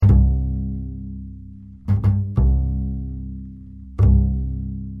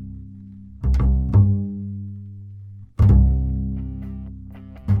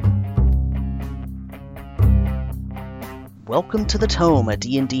Welcome to The Tome, a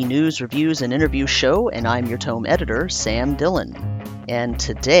D&D news, reviews, and interview show, and I'm your Tome editor, Sam Dillon. And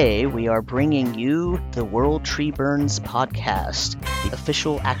today we are bringing you the World Tree Burns podcast, the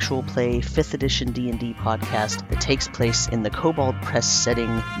official actual play 5th edition D&D podcast that takes place in the Kobold Press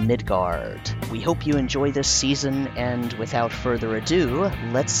setting Midgard. We hope you enjoy this season, and without further ado,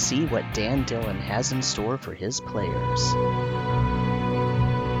 let's see what Dan Dillon has in store for his players.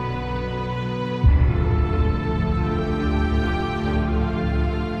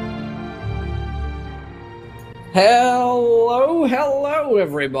 Hello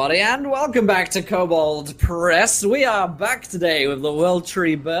everybody, and welcome back to Kobold Press. We are back today with the World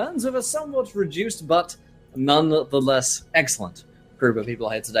Tree Burns with a somewhat reduced but nonetheless excellent group of people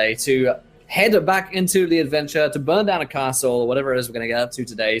here today to head back into the adventure to burn down a castle or whatever it is we're going to get up to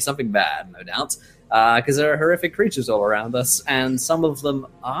today. Something bad, no doubt, because there are horrific creatures all around us, and some of them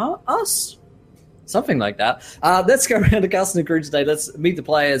are us. Something like that. Let's go around the castle and crew today. Let's meet the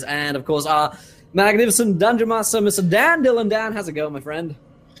players, and of course our magnificent Dungeon Master, Mr. Dan Dillon. Dan, how's it going, my friend?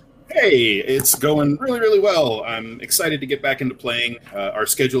 Hey, it's going really, really well. I'm excited to get back into playing. Our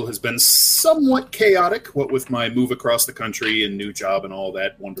schedule has been somewhat chaotic, what with my move across the country and new job and all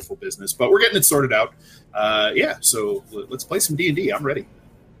that wonderful business, but we're getting it sorted out. So let's play some D&D. I'm ready.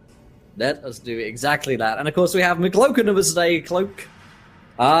 Let us do exactly that. And of course, we have McCloak with us today. Cloak,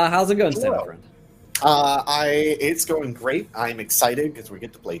 how's it going today, my friend? It's going great. I'm excited because we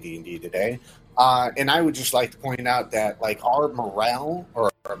get to play D&D today. And I would just like to point out that, like, our morale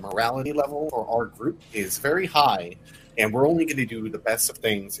or our morality level for our group is very high, and we're only going to do the best of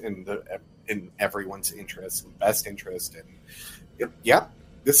things in everyone's interest and best interest. And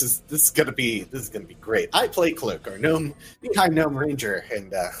this is going to be great. I play Cloak, our gnome, the high gnome ranger,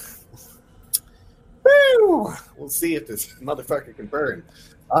 and we'll see if this motherfucker can burn.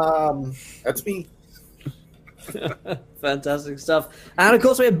 That's me. Fantastic stuff. And of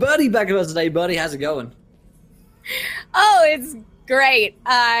course we have Birdie back with us today. Birdie, how's it going? Oh, it's great.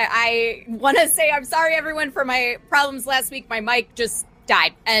 I want to say I'm sorry everyone for my problems last week. My mic just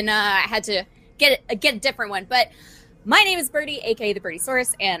died and I had to get a different one. But my name is Birdie, aka the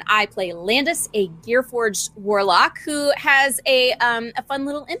Birdiesaurus, and I play Landis, a Gearforged warlock who has a fun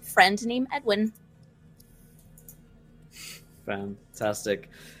little imp friend named Edwin. Fantastic.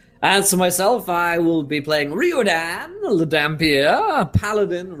 As for myself, I will be playing Riodan, Le Dampier, a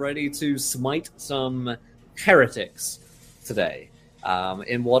paladin ready to smite some heretics today,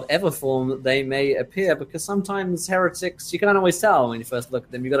 in whatever form they may appear, because sometimes heretics, you can't always tell when you first look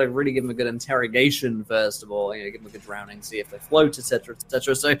at them. You've got to really give them a good interrogation, first of all, give them a good drowning, see if they float, etc.,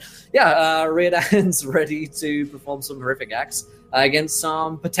 etc. So, Riodan's ready to perform some horrific acts against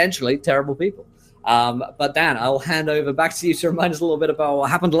some potentially terrible people. But Dan, I'll hand over back to you to remind us a little bit about what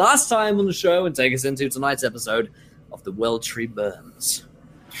happened last time on the show and take us into tonight's episode of The World Tree Burns.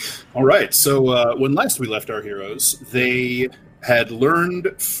 All right, so when last we left our heroes, they had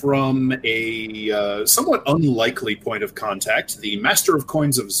learned from a somewhat unlikely point of contact, the Master of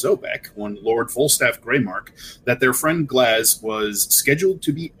Coins of Zobek, one Lord Volstaff Greymark, that their friend Glaz was scheduled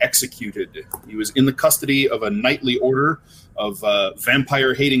to be executed. He was in the custody of a knightly order of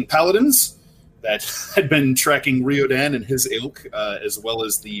vampire-hating paladins that had been tracking Riodan and his ilk, as well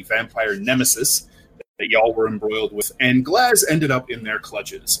as the vampire nemesis that y'all were embroiled with. And Glaz ended up in their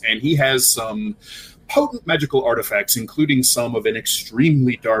clutches, and he has some potent magical artifacts, including some of an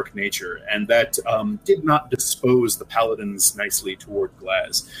extremely dark nature, and that did not dispose the paladins nicely toward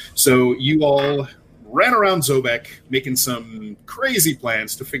Glaz. So you all ran around Zobek, making some crazy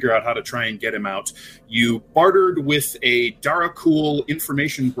plans to figure out how to try and get him out. You bartered with a Darakul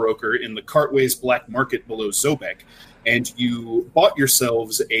information broker in the Cartways Black Market below Zobek, and you bought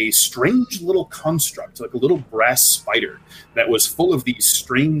yourselves a strange little construct, like a little brass spider, that was full of these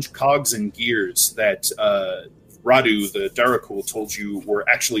strange cogs and gears that Radu, the Darakul, told you were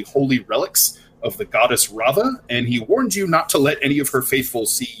actually holy relics of the goddess Rava, and he warned you not to let any of her faithful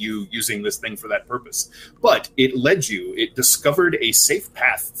see you using this thing for that purpose. But it discovered a safe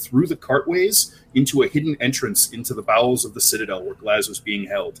path through the cartways into a hidden entrance into the bowels of the Citadel where Glaz was being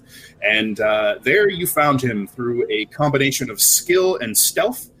held. And there you found him through a combination of skill and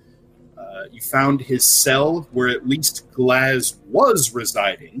stealth. You found his cell where at least Glaz was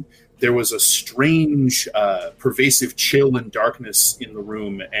residing. There was a strange, pervasive chill and darkness in the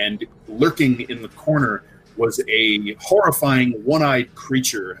room, and lurking in the corner was a horrifying one-eyed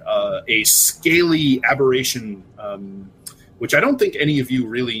creature, a scaly aberration, which I don't think any of you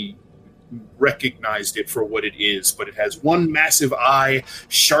really recognized it for what it is, but it has one massive eye,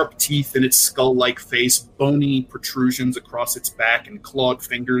 sharp teeth in its skull-like face, bony protrusions across its back, and clawed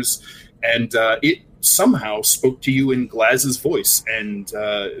fingers and it somehow spoke to you in Glaz's voice, and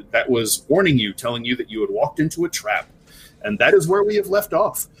that was warning you, telling you that you had walked into a trap. And that is where we have left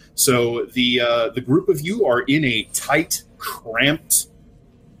off. So the group of you are in a tight, cramped,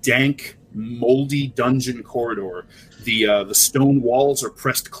 dank, moldy dungeon corridor. The stone walls are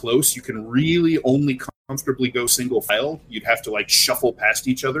pressed close. You can really only comfortably go single file. You'd have to shuffle past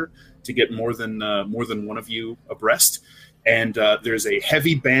each other to get more than one of you abreast. And there's a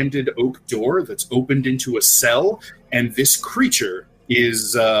heavy banded oak door that's opened into a cell, and this creature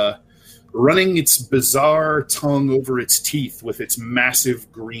is running its bizarre tongue over its teeth with its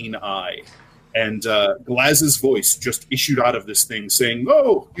massive green eye. And Glaz's voice just issued out of this thing saying,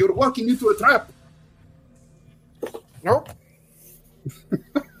 "Oh, you're walking into a trap." Nope.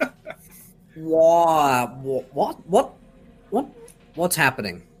 What's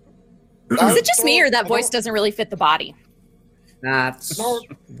happening? Is it just me, or that voice doesn't really fit the body? That's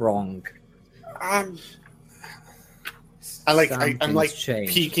wrong. I'm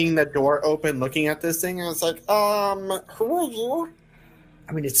changed. peeking the door open, looking at this thing, and it's like, who are you?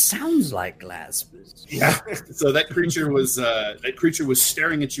 I mean, it sounds like Glaz. Yeah. So that creature was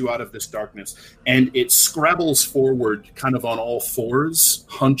staring at you out of this darkness, and it scrabbles forward, kind of on all fours,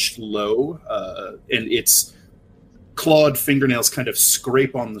 hunched low, and its clawed fingernails kind of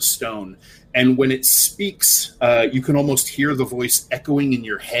scrape on the stone. And when it speaks, you can almost hear the voice echoing in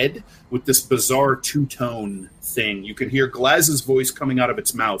your head with this bizarre two-tone thing. You can hear Glaz's voice coming out of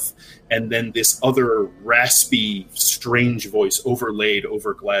its mouth, and then this other raspy, strange voice overlaid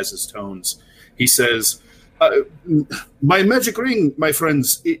over Glaz's tones. He says, "My magic ring, my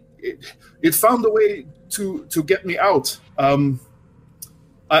friends, it found a way to get me out.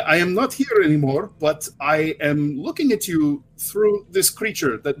 I am not here anymore, but I am looking at you through this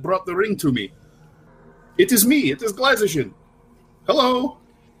creature that brought the ring to me. It is me. It is Glazishin. Hello."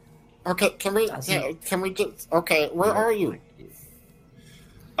 Okay, can we just, okay, where are you?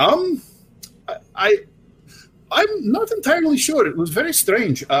 I'm not entirely sure. It was very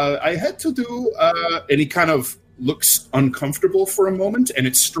strange. I had to do, and he kind of looks uncomfortable for a moment, and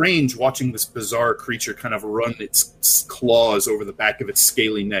it's strange watching this bizarre creature kind of run its claws over the back of its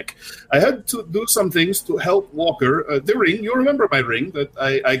scaly neck. I had to do some things to help Walker. The ring, you remember my ring that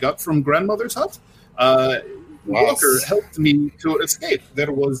I got from grandmother's hut? Walker helped me to escape.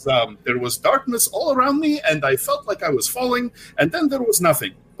 There was darkness all around me, and I felt like I was falling, and then there was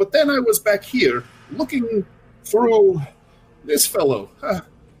nothing. But then I was back here, looking through this fellow.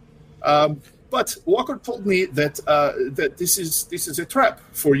 But Walker told me that that this is a trap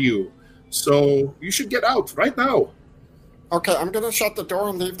for you, so you should get out right now. Okay, I'm gonna shut the door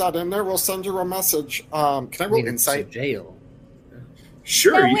and leave that in there. We'll send you a message. Can I roll insight? Jail.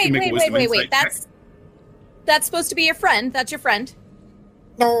 Sure, Oh, you can make a wisdom insight check. That's supposed to be your friend. That's your friend.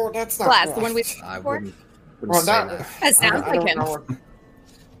 No, that's not. Glaz, the one we I for. wouldn't Well, say that, that. That sounds like him. Hold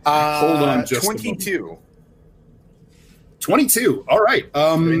on just a 22. 22. All right.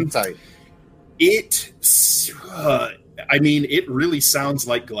 Insight. It really sounds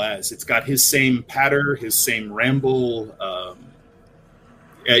like Glaz. It's got his same patter, his same ramble.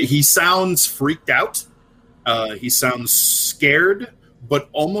 He sounds freaked out. He sounds scared, but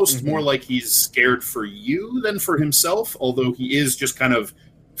almost more like he's scared for you than for himself, although he is just kind of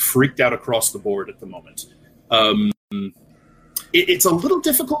freaked out across the board at the moment. It's a little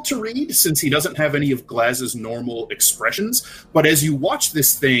difficult to read since he doesn't have any of Glaz's normal expressions, but as you watch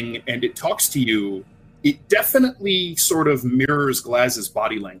this thing and it talks to you, it definitely sort of mirrors Glaz's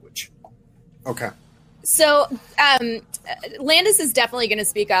body language. Okay. So, Landis is definitely going to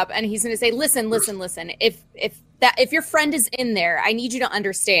speak up, and he's going to say, "Listen. If your friend is in there, I need you to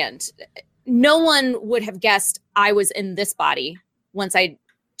understand. No one would have guessed I was in this body once I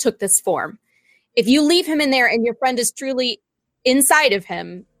took this form. If you leave him in there, and your friend is truly inside of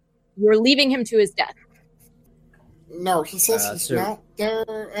him, you're leaving him to his death." No, he says he's not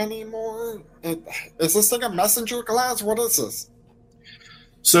there anymore. Is this thing a messenger, Glaz? What is this?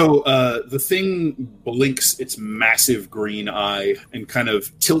 So the thing blinks its massive green eye and kind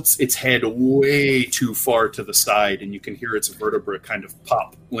of tilts its head way too far to the side, and you can hear its vertebra kind of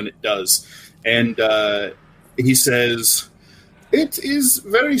pop when it does. And he says, "It is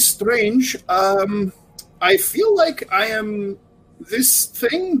very strange. I feel like I am this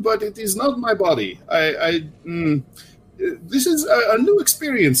thing, but it is not my body. This is a new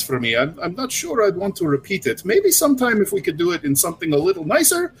experience for me. I'm not sure I'd want to repeat it. Maybe sometime if we could do it in something a little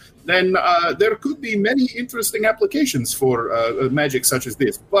nicer, then there could be many interesting applications for magic such as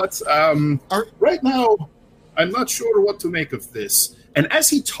this. But right now, I'm not sure what to make of this." And as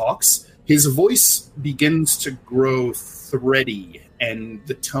he talks, his voice begins to grow thready and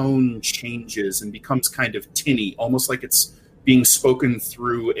the tone changes and becomes kind of tinny, almost like it's being spoken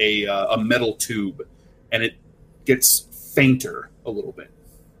through a metal tube, and it gets fainter a little bit.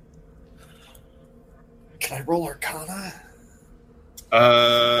 Can I roll Arcana?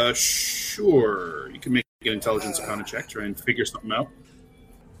 Sure. You can make an intelligence Arcana check, try and figure something out.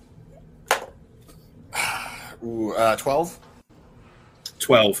 12.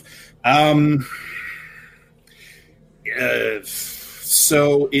 12.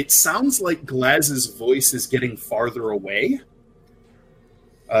 So it sounds like Glaz's voice is getting farther away.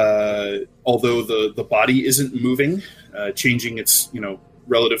 Although the body isn't moving, changing its,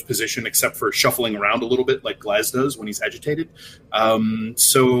 relative position, except for shuffling around a little bit like Glaz does when he's agitated.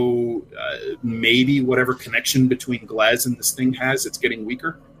 So maybe whatever connection between Glaz and this thing it's getting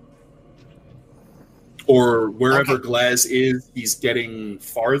weaker. Or wherever Glaz is, he's getting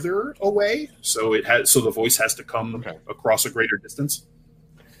farther away. So the voice has to come across a greater distance.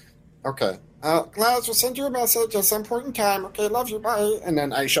 Okay. Glaz, we'll send you a message at some point in time. Okay, love you, bye. And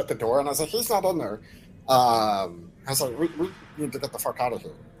then I shut the door, and I was like, he's not in there. I was like, we need to get the fuck out of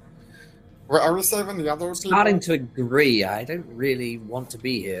here. Are we saving the other people? Starting to agree. I don't really want to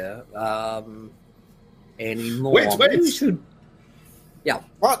be here anymore. Wait. We should... Yeah.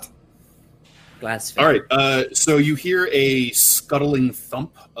 What? Glaz. All right. So you hear a scuttling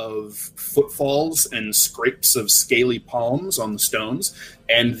thump of footfalls and scrapes of scaly palms on the stones,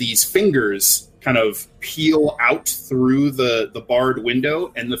 and these fingers kind of peel out through the barred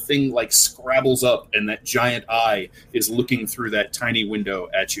window, and the thing like scrabbles up, and that giant eye is looking through that tiny window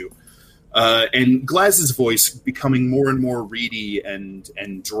at you. And Glaz's voice, becoming more and more reedy and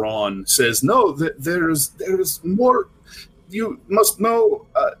drawn, says, "No, there's more. You must know.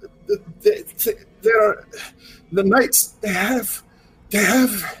 There are the knights. They have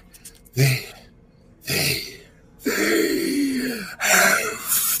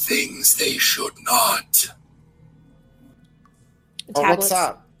things they should not." The what's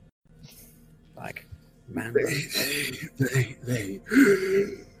that? Like, man. They.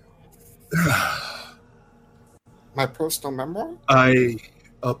 My personal memoir? I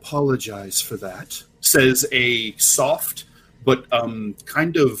apologize for that, says a soft but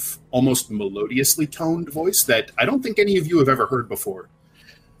kind of almost melodiously toned voice that I don't think any of you have ever heard before.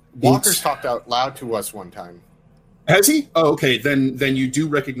 Walker's talked out loud to us one time. Has he? Oh, okay. Then you do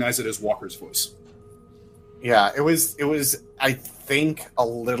recognize it as Walker's voice. Yeah, it was. I think a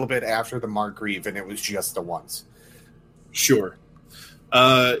little bit after the Margreave, and it was just the once. Sure.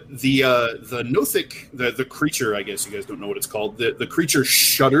 The Nothic, the creature, I guess you guys don't know what it's called. The creature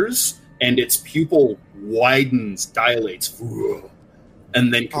shudders, and its pupil widens, dilates,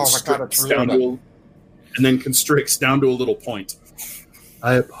 and then constricts down to a little point.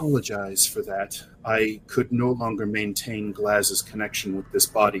 I apologize for that. I could no longer maintain Glaz's connection with this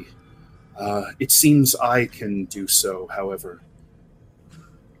body. It seems I can do so, however.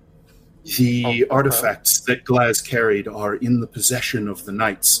 The artifacts that Glaz carried are in the possession of the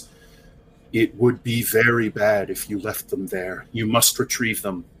knights. It would be very bad if you left them there. You must retrieve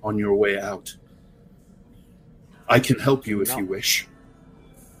them on your way out. I can help you if you wish.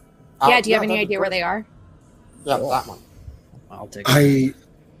 Yeah, do you have any idea where they are? Yeah, that one. I'll take it.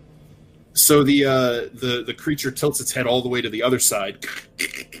 So the creature tilts its head all the way to the other side.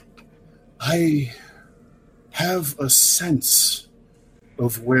 I have a sense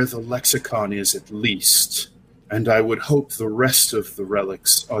of where the lexicon is, at least, and I would hope the rest of the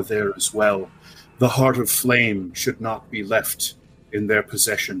relics are there as well. The Heart of Flame should not be left in their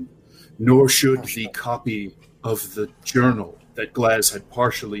possession, nor should the copy of the journal that Glaz had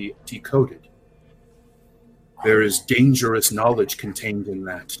partially decoded. There is dangerous knowledge contained in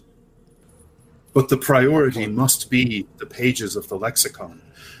that. But the priority must be the pages of the lexicon.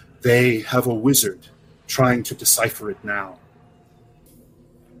 They have a wizard trying to decipher it now.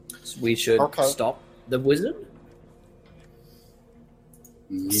 We should stop the wizard?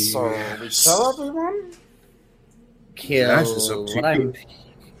 Yes. So we kill everyone? That is up to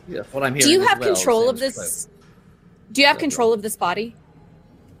you. What I'm hearing. Do you have as well control of seems this? Do you have control of this body?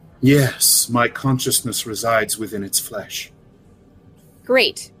 Yes, my consciousness resides within its flesh.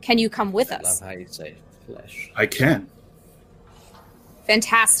 Great. Can you come with I us? love how you say flesh. I can.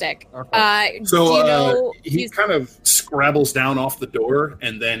 Fantastic. So do you know he kind of scrabbles down off the door,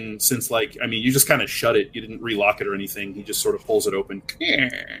 and then since, you just kind of shut it, you didn't relock it or anything, he just sort of pulls it open.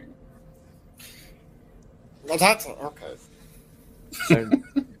 Well, that's okay. So,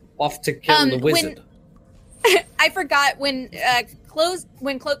 off to kill the wizard. I forgot when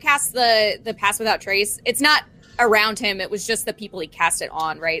Cloak casts the Pass Without Trace, it's not around him, it was just the people he cast it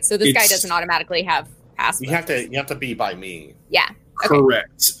on, right? So this guy doesn't automatically have Pass. You have to be by me. Yeah.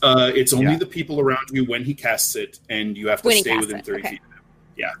 Correct. It's only Yeah. the people around you when he casts it, and you have to When he stay casts within it, 30 okay. feet of him.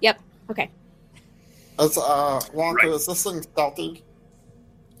 Yeah. Yep. Okay. Wonka, Right. is this thing stealthy?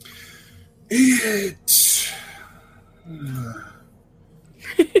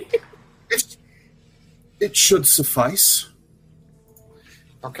 It should suffice.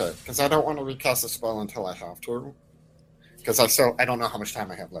 Okay, because I don't want to recast a spell until I have to. Because I don't know how much time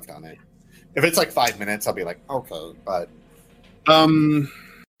I have left on it. If it's like 5 minutes, I'll be like, okay, but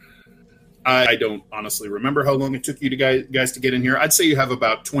I don't honestly remember how long it took you to guys to get in here. I'd say you have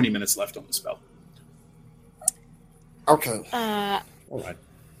about 20 minutes left on the spell. okay. All right.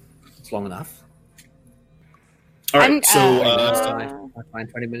 It's long enough. All right, I'm, so I find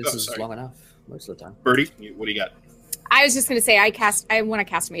 20 minutes is sorry. long enough most of the time. Birdie, what do you got? I was just gonna say I want to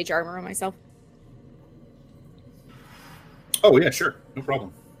cast Mage Armor on myself. Oh, yeah, sure. No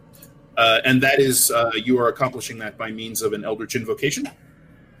problem. And that is, you are accomplishing that by means of an Eldritch Invocation?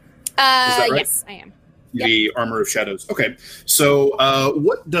 that right? Yes, I am. Yep. The Armor of Shadows. Okay. So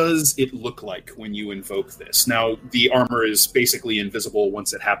what does it look like when you invoke this? Now, the armor is basically invisible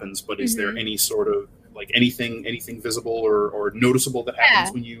once it happens, but is there any sort of, like, anything visible or noticeable that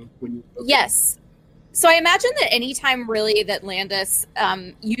happens when you invoke Yes. So I imagine that anytime really that Landis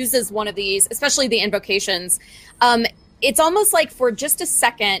uses one of these, especially the invocations, it's almost like for just a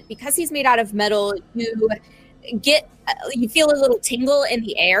second, because he's made out of metal, you feel a little tingle in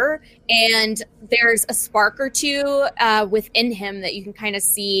the air, and there's a spark or two within him that you can kind of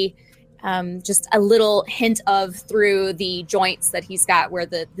see just a little hint of through the joints that he's got where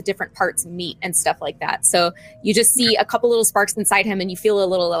the different parts meet and stuff like that. So you just see a couple little sparks inside him, and you feel a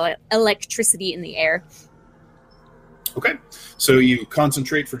little electricity in the air. Okay. So you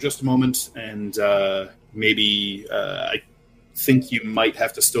concentrate for just a moment, and maybe I think you might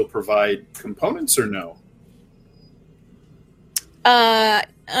have to still provide components, or no?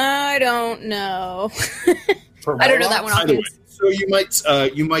 I don't know. I don't know that one Either way. offhand. So you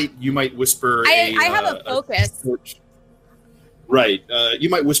might whisper. I have a focus. Right. You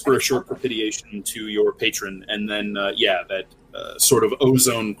might whisper a short propitiation to your patron, and then that sort of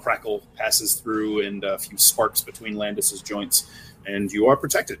ozone crackle passes through, and a few sparks between Landis's joints, and you are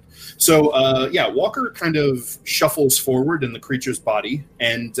protected. So Walker kind of shuffles forward in the creature's body,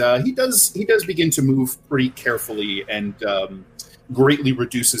 and he does begin to move pretty carefully, and greatly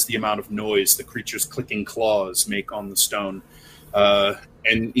reduces the amount of noise the creature's clicking claws make on the stone.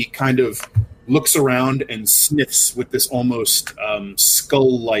 And he kind of looks around and sniffs with this almost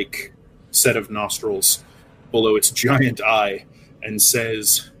skull-like set of nostrils below its giant eye, and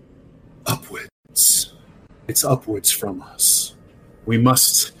says, "Upwards. It's upwards from us. We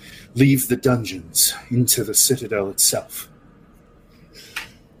must leave the dungeons into the citadel itself."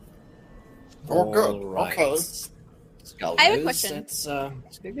 Oh, good. All right. Okay. I have a question.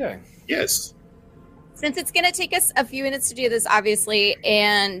 Let's get going. Yes. Since it's going to take us a few minutes to do this, obviously,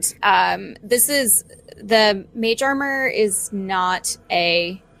 and this is the Mage Armor is not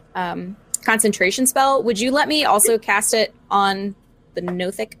a concentration spell. Would you let me also cast it on the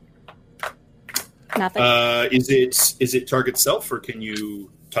Nothic? Nothing. Is it target self, or can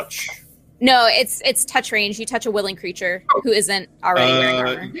you touch? No, it's touch range. You touch a willing creature who isn't already wearing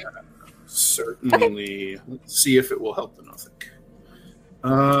armor. Yeah, certainly. Okay. Let's see if it will help the Nothic.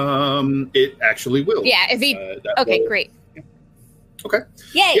 It actually will. Yeah, if he. Okay, great. Okay.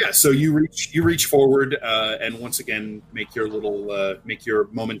 Yay! Yeah, so you reach forward, and once again make your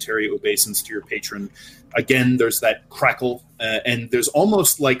momentary obeisance to your patron. Again, there's that crackle, and there's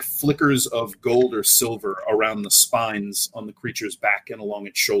almost like flickers of gold or silver around the spines on the creature's back and along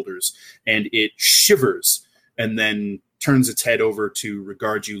its shoulders, and it shivers, and then turns its head over to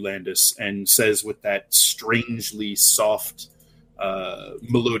regard you, Landis, and says with that strangely soft,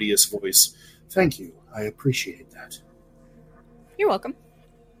 melodious voice, "Thank you. I appreciate that." You're welcome.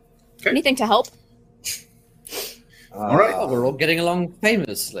 Okay. Anything to help? All right. Well, we're all getting along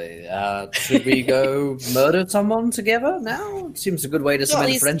famously. Should we go murder someone together now? It seems a good way to cement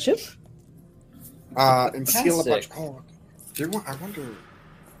please. friendship. And steal a bunch. Fantastic. Oh, do you want? I wonder.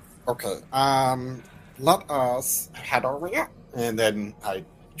 Okay. Let us head our way up, and then I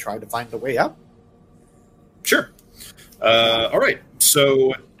try to find the way up. Sure. All right.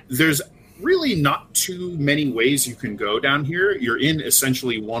 So there's really not too many ways you can go down here. You're in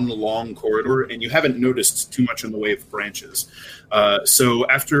essentially one long corridor, and you haven't noticed too much in the way of branches. So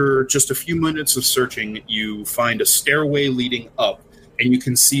after just a few minutes of searching, you find a stairway leading up, and you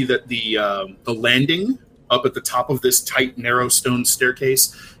can see that the landing up at the top of this tight, narrow stone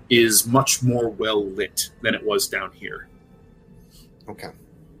staircase is much more well lit than it was down here. Okay.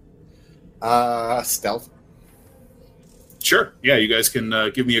 Stealth. Sure. Yeah, you guys can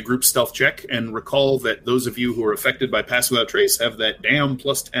give me a group stealth check, and recall that those of you who are affected by Pass Without Trace have that damn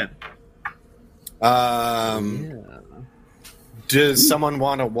 +10. Does someone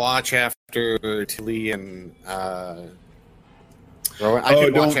want to watch after Tilly and Rowan? I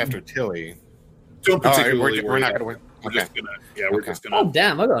can watch after Tilly. Don't particularly we're worry. not going to win. We're Okay. just gonna. Yeah, we're just gonna. Oh,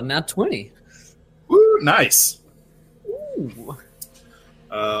 damn, I got a nat 20. Woo, nice. Ooh.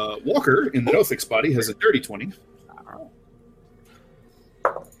 Walker in the Nothix body has a dirty 20.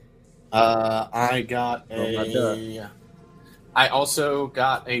 I got Well, I also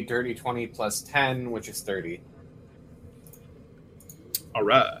got a dirty 20 plus 10, which is 30. All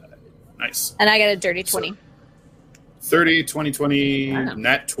right. Nice. And I got a dirty 20. 30, 20, 20, Wow.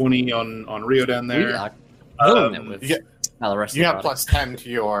 nat 20 on Ryodan We there. are killing it with yeah. the rest You of have the plus 10 to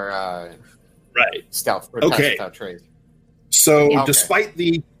your Right. stealth. Or Okay. Without trace. So Okay. despite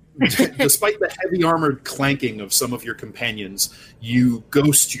the heavy armored clanking of some of your companions, you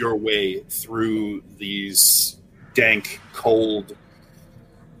ghost your way through these dank, cold,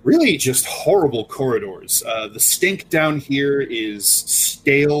 really just horrible corridors. The stink down here is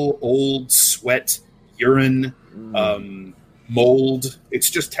stale, old sweat, urine, mold. It's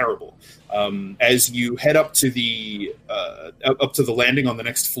just terrible. As you head up to the landing on the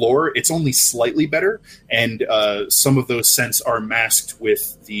next floor, it's only slightly better, and some of those scents are masked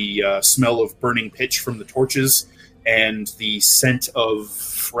with the smell of burning pitch from the torches and the scent of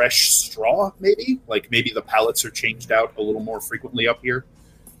fresh straw. Maybe the pallets are changed out a little more frequently up here.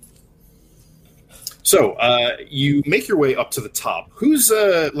 So you make your way up to the top. Who's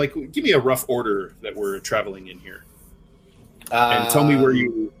give me a rough order that we're traveling in here, and tell me where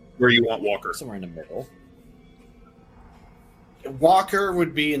you want Walker. somewhere in the middle. Walker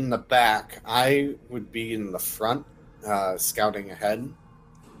would be in the back. I would be in the front, scouting ahead.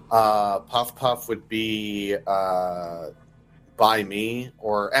 Puff Puff would be by me,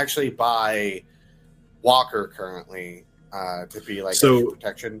 or actually by Walker currently, to be like So- extra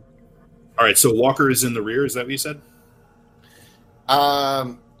protection. All right, so Walker is in the rear. Is that what you said?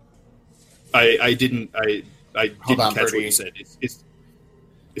 Um, I didn't catch what Birdie. you said.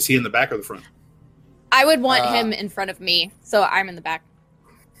 Is he in the back or the front? I would want him in front of me, so I'm in the back.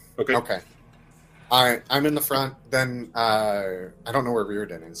 Okay. okay. All right, I'm in the front. Then I don't know where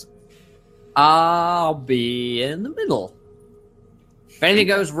Rearden is. I'll be in the middle. If anything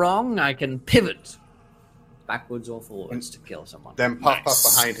goes wrong, I can pivot backwards or forwards to kill someone. Then Puff Nice.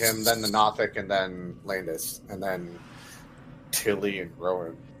 Puff behind him. Then the Nothic, and then Landis, and then Tilly and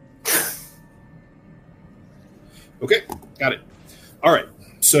Rowan. Okay, got it. All right.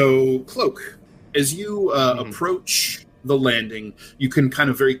 So, Cloak, as you approach the landing, you can kind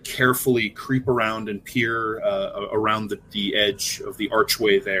of very carefully creep around and peer around the edge of the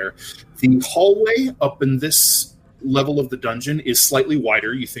archway there. The hallway up in this level of the dungeon is slightly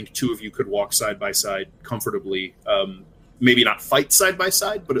wider. You think two of you could walk side by side comfortably. Maybe not fight side by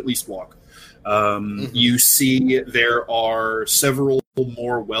side, but at least walk. You see there are several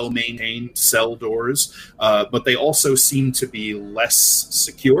more well-maintained cell doors, but they also seem to be less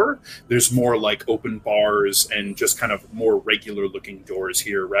secure. There's more like open bars and just kind of more regular-looking doors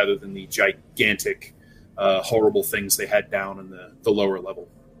here rather than the gigantic, horrible things they had down in the lower level.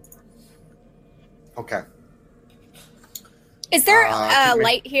 Okay. Is there can a we-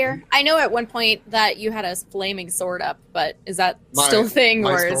 light here? I know at one point that you had a flaming sword up, but is that My- still a thing?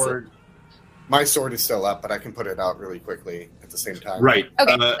 my Or is it... sword, my sword is still up, but I can put it out really quickly at the same time. Right.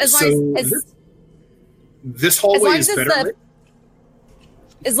 Okay, as long this hallway long is as better the- lit.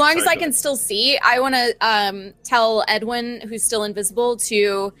 As long as Sorry, I go can still see, I want to tell Edwin, who's still invisible,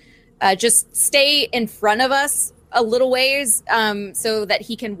 to just stay in front of us a little ways, so that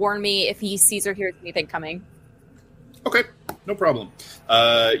he can warn me if he sees or hears anything coming. Okay, no problem.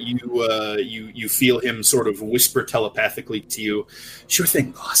 You feel him sort of whisper telepathically to you, "Sure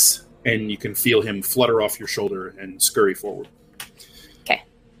thing, boss," and you can feel him flutter off your shoulder and scurry forward. Okay.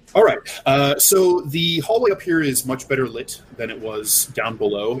 All right. So the hallway up here is much better lit than it was down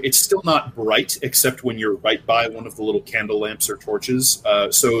below. It's still not bright, except when you're right by one of the little candle lamps or torches.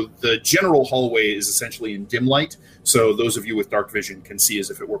 So the general hallway is essentially in dim light. So those of you with dark vision can see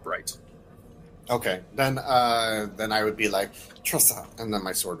as if it were bright. Okay. Then I would be like, Tressa, and then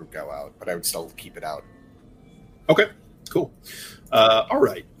my sword would go out, but I would still keep it out. Okay, cool. All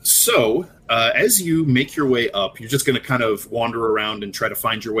right. So as you make your way up, you're just going to kind of wander around and try to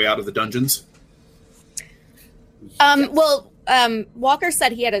find your way out of the dungeons? Walker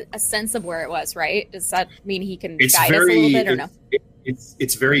said he had a sense of where it was, right? Does that mean he can It's guide very, us a little bit or no?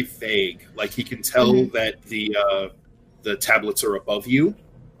 It's very vague. Like he can tell that the tablets are above you,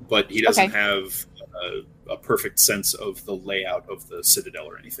 but he doesn't have a perfect sense of the layout of the citadel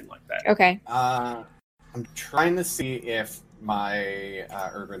or anything like that. Okay. I'm trying to see if my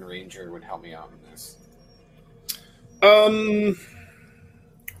urban ranger would help me out in this.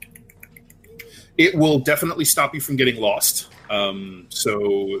 It will definitely stop you from getting lost.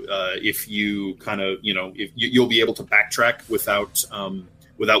 If you kind of, you'll be able to backtrack without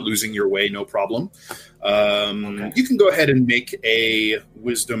losing your way, no problem. Okay. You can go ahead and make a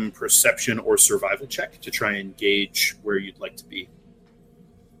wisdom, perception, or survival check to try and gauge where you'd like to be.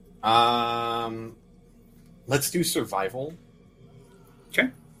 Let's do survival. Okay.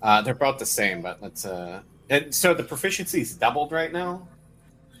 They're both the same, but let's. So the proficiency is doubled right now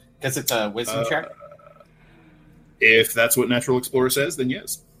because it's a wisdom check. If that's what Natural Explorer says, then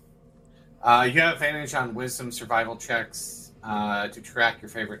yes. You have advantage on wisdom survival checks to track your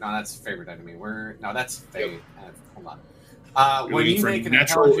favorite. No, that's favorite enemy. That's Faye. Hold on. When you make an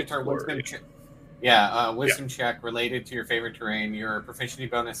intelligence or wisdom check, wisdom check related to your favorite terrain, your proficiency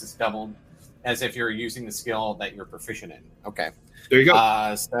bonus is doubled, as if you're using the skill that you're proficient in. Okay. There you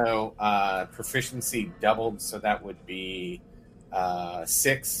go. So proficiency doubled, so that would be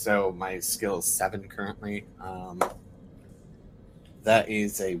 6. So my skill is 7 currently. That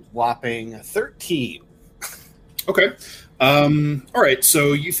is a whopping 13. Okay. All right.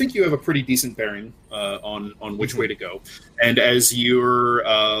 So you think you have a pretty decent bearing on which way to go, and as you're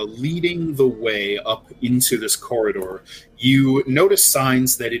leading the way up into this corridor, you notice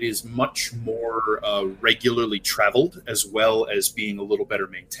signs that it is much more regularly traveled, as well as being a little better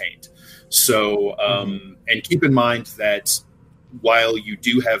maintained. So, and keep in mind that while you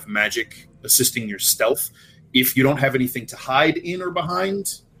do have magic assisting your stealth, if you don't have anything to hide in or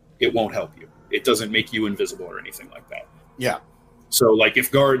behind, it won't help you. It doesn't make you invisible or anything like that. Yeah. So, like,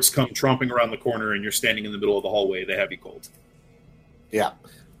 if guards come tromping around the corner and you're standing in the middle of the hallway, they have you cold. Yeah.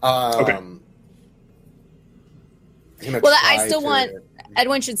 Okay. I still want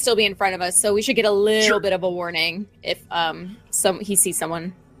Edwin should still be in front of us, so we should get a little bit of a warning if he sees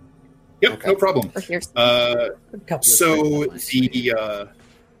someone. Yep, okay. No problem. Or hears.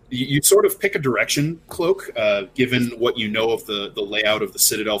 You sort of pick a direction, Cloak, given what you know of the layout of the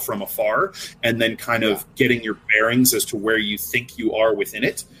Citadel from afar, and then kind of getting your bearings as to where you think you are within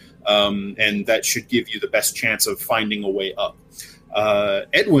it. And that should give you the best chance of finding a way up.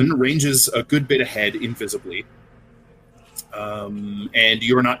 Edwin ranges a good bit ahead invisibly, and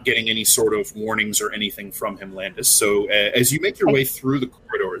you're not getting any sort of warnings or anything from him, Landis. So as you make your way through the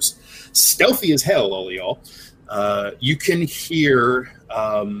corridors, stealthy as hell, all y'all, you can hear...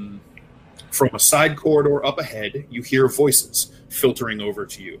 from a side corridor up ahead, you hear voices filtering over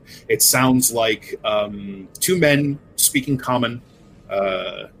to you. It sounds like 2 men speaking common,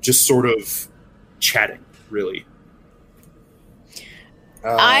 just sort of chatting, really.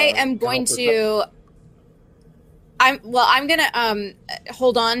 I am going to... I'm going to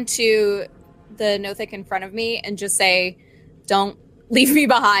hold on to the Nothic in front of me and just say, don't leave me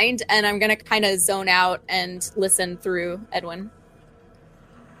behind, and I'm going to kind of zone out and listen through Edwin.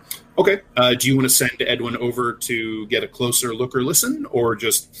 Okay. Do you want to send Edwin over to get a closer look or listen, or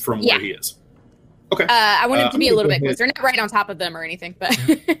just from where he is? Okay. I want him to be a little bit closer. Not right on top of them or anything, but...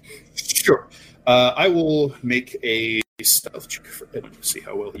 Sure. I will make a stealth check for Edwin to see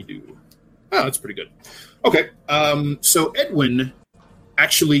how well he do. Oh, that's pretty good. Okay. So Edwin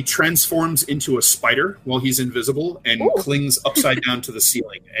actually transforms into a spider while he's invisible and clings upside down to the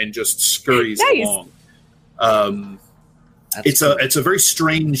ceiling and just scurries along. It's a very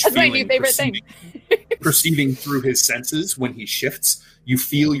strange feeling. That's my new favorite thing. Perceiving through his senses when he shifts. You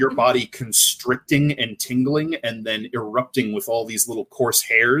feel your body constricting and tingling and then erupting with all these little coarse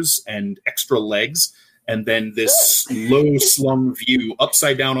hairs and extra legs. And then this low slung view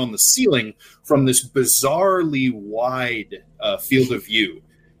upside down on the ceiling from this bizarrely wide field of view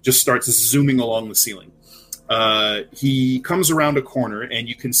just starts zooming along the ceiling. He comes around a corner, and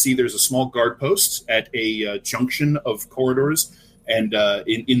you can see there's a small guard post at a junction of corridors. And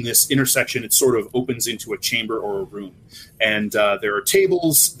in this intersection, it sort of opens into a chamber or a room. And there are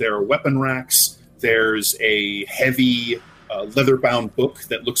tables, there are weapon racks, there's a heavy leather-bound book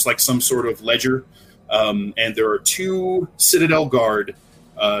that looks like some sort of ledger. And there are 2 Citadel guard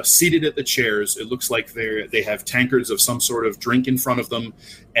seated at the chairs. It looks like they have tankards of some sort of drink in front of them,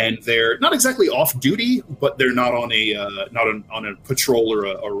 and they're not exactly off duty, but they're not on a patrol or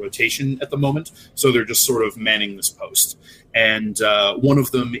a rotation at the moment. So they're just sort of manning this post. And one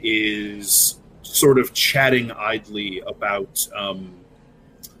of them is sort of chatting idly about.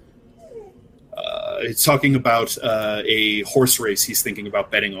 It's talking about a horse race he's thinking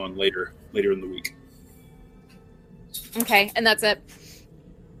about betting on later in the week. Okay, and that's it.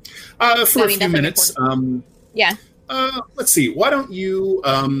 For a few minutes. Yeah. Let's see. Why don't you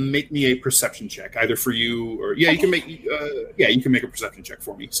make me a perception check, either for you or you can make you can make a perception check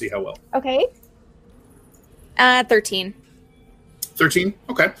for me. See how well. Okay. 13. 13.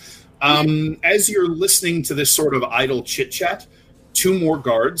 Okay. As you're listening to this sort of idle chit chat, two more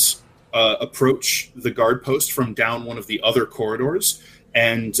guards approach the guard post from down one of the other corridors,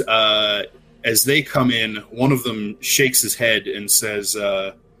 and as they come in, one of them shakes his head and says,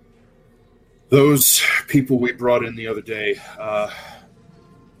 "Those people we brought in the other day,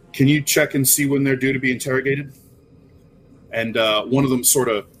 can you check and see when they're due to be interrogated?" And one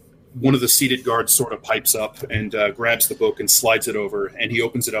of the seated guards sort of pipes up and grabs the book and slides it over, and he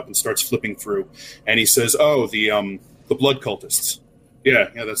opens it up and starts flipping through, and he says, "Oh, the blood cultists. Yeah,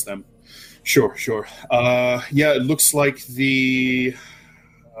 that's them. Sure. It looks like the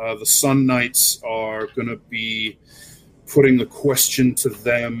Sun Knights are going to be putting the question to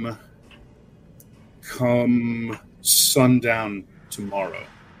them come sundown tomorrow.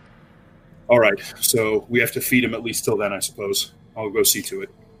 All right, so we have to feed him at least till then, I suppose. I'll go see to it."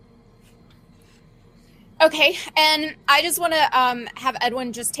 Okay, and I just want to have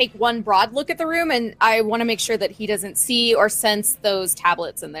Edwin just take one broad look at the room, and I want to make sure that he doesn't see or sense those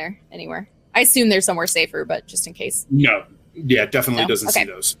tablets in there anywhere. I assume they're somewhere safer, but just in case. No. Yeah, definitely doesn't Okay. see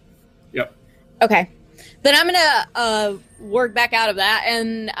those. Yep. Okay. Then I'm going to work back out of that,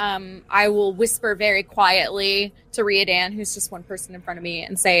 and I will whisper very quietly to Riordan, who's just one person in front of me,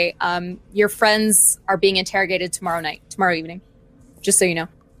 and say, your friends are being interrogated tomorrow evening, just so you know.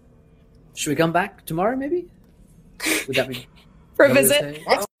 Should we come back tomorrow, maybe? Would that be... For a visit?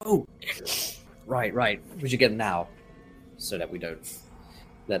 Oh, right. We should get them now, so that we don't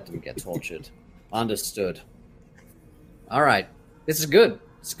let them get tortured. Understood. All right. This is good.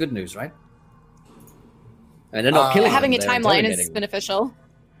 It's good news, right? And they're not killing them, Having a they're timeline has interrogating been them. official.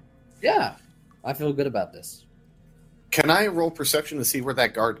 Yeah, I feel good about this. Can I roll perception to see where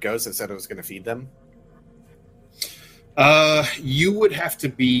that guard goes that said it was going to feed them? You would have to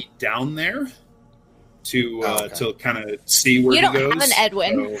be down there to okay. to kind of see where You he don't goes. have an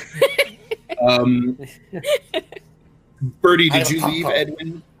Edwin. So, Birdie, I did have a you leave pop-up.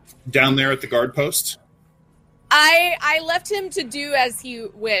 Edwin down there at the guard post? I left him to do as he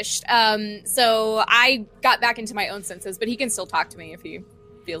wished. So I got back into my own senses, but he can still talk to me if he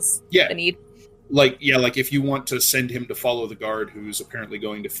feels the need. Like if you want to send him to follow the guard who's apparently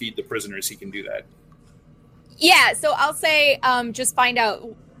going to feed the prisoners, he can do that. Yeah, so I'll say just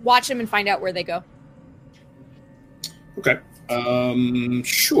watch him and find out where they go. Okay.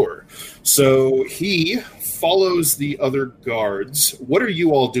 Sure. So he follows the other guards. What are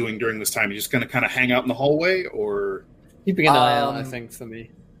you all doing during this time? You just going to kind of hang out in the hallway, or Keeping an eye out, I think, for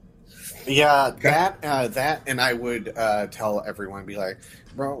me. Yeah, Okay. that, and I would tell everyone, be like,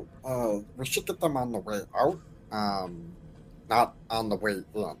 bro, we should get them on the way out, not on the way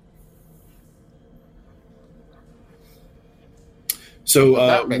in. So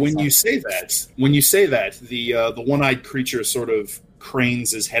That makes when you sense. say that, the one-eyed creature sort of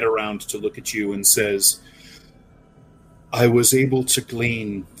cranes his head around to look at you and says, "I was able to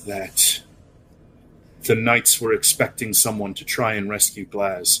glean that the knights were expecting someone to try and rescue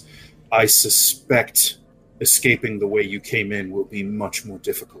Glaz. I suspect escaping the way you came in will be much more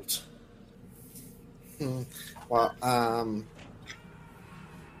difficult." Well,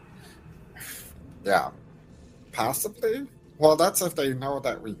 yeah, possibly. Well, that's if they know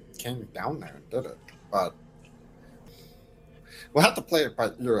that we came down there and did it. But we'll have to play it by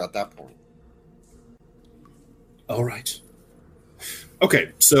ear at that point. All right.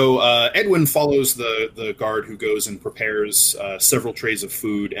 Okay, so Edwin follows the guard who goes and prepares several trays of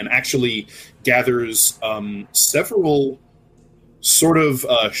food and actually gathers several sort of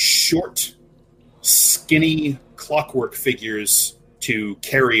short, skinny clockwork figures to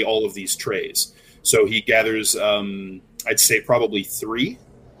carry all of these trays. So he gathers, I'd say probably 3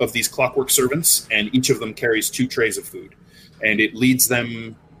 of these clockwork servants, and each of them carries 2 trays of food. And it leads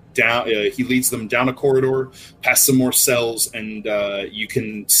them down. He leads them down a corridor, past some more cells, and you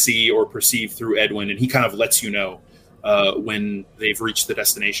can see or perceive through Edwin, and he kind of lets you know when they've reached the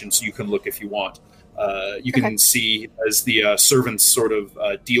destination, so you can look if you want. You can see as the servants sort of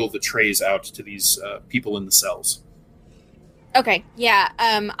deal the trays out to these people in the cells. Okay, yeah.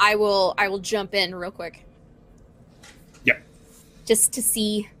 I will jump in real quick. Yep. Just to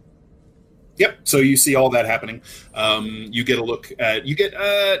see. Yep. So you see all that happening. You get a look at. You get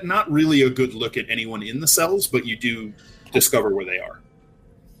not really a good look at anyone in the cells, but you do discover where they are.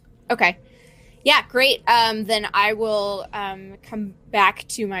 Okay. Yeah, great. Then I will come back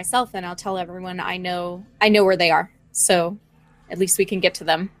to myself, and I'll tell everyone I know where they are. So at least we can get to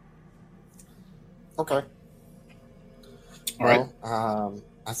them. Okay. All right.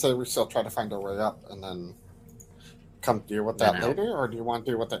 I say we still try to find our way up and then come deal with that later, or do you want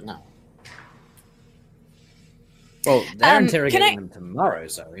to deal with it now? Well, they're Can interrogating I- them tomorrow,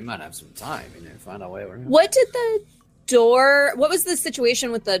 so we might have some time, find our way around. What was the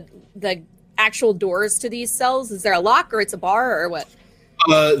situation with the actual doors to these cells? Is there a lock, or it's a bar, or what?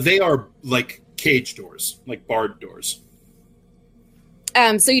 They are like cage doors, like barred doors.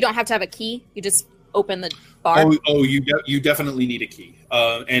 So you don't have to have a key. You just open the bar. You definitely need a key.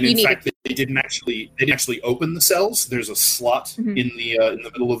 And You in need fact, they didn't actually open the cells. There's a slot Mhm. in the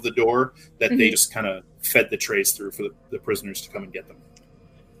middle of the door that they just kind of fed the trays through for the prisoners to come and get them.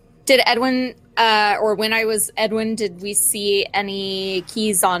 Did Edwin, or when I was Edwin, did we see any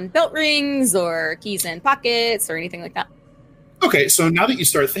keys on belt rings or keys in pockets or anything like that? Okay, so now that you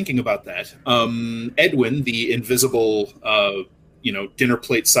start thinking about that, Edwin, the invisible, dinner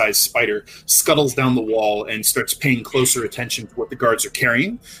plate sized spider, scuttles down the wall and starts paying closer attention to what the guards are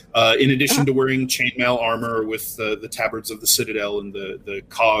carrying. In addition to wearing chainmail armor with the tabards of the Citadel and the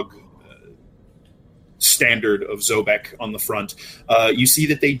cog standard of Zobek on the front, you see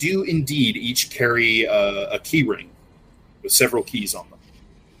that they do indeed each carry a key ring with several keys on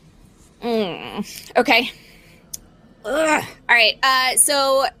them. Okay. Ugh. All right.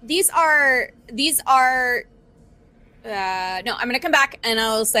 So these are. No, I'm going to come back and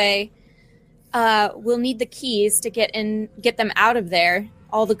I'll say, we'll need the keys to get them out of there.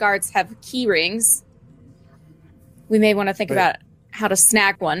 All the guards have key rings. We may want to think about how to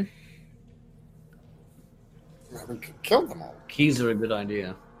snag one. We could kill them all. Keys are a good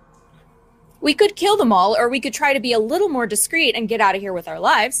idea. We could kill them all, or we could try to be a little more discreet and get out of here with our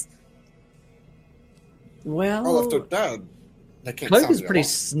lives. Well, if they're dead, they can't. Cloak sound is the pretty alarm.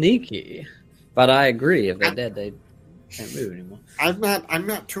 sneaky, but I agree. If they're dead, they can't move anymore. I'm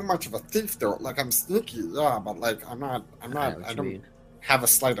not too much of a thief though. Like I'm sneaky, yeah, but like I'm not. I don't have a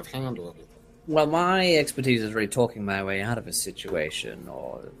sleight of hand or anything. Well, my expertise is really talking my way out of a situation,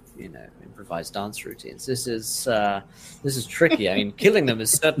 or improvised dance routines. This is tricky. I mean, killing them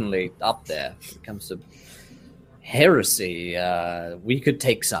is certainly up there when it comes to heresy. We could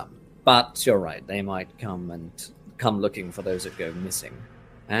take some, but you're right. They might come looking for those that go missing,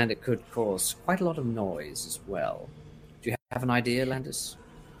 and it could cause quite a lot of noise as well. Do you have an idea, Landis?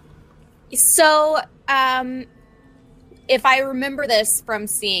 So, if I remember this from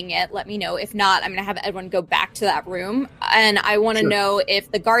seeing it, let me know. If not, I'm going to have Edwin go back to that room. And I want to know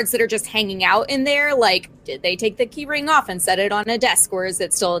if the guards that are just hanging out in there, like, did they take the key ring off and set it on a desk? Or is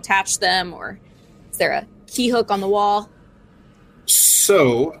it still attached to them? Or is there a key hook on the wall?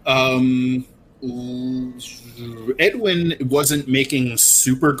 So, Edwin wasn't making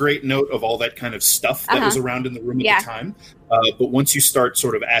super great note of all that kind of stuff that was around in the room at the time. But once you start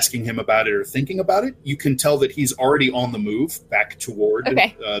sort of asking him about it or thinking about it, you can tell that he's already on the move back toward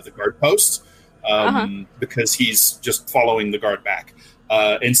the guard post because he's just following the guard back.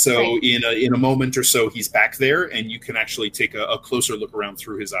 And so in a moment or so, he's back there, and you can actually take a closer look around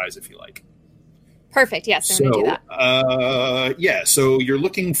through his eyes if you like. Perfect. Yes, I'm going to do that. So you're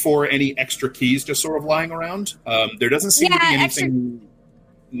looking for any extra keys just sort of lying around. There doesn't seem to be anything,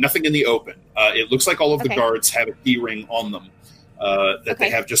 nothing in the open. It looks like all of the guards have a key ring on them that they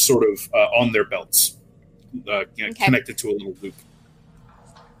have just sort of on their belts, connected to a little loop.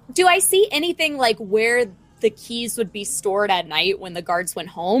 Do I see anything like where the keys would be stored at night when the guards went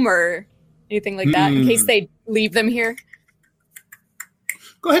home or anything like that in case they leave them here?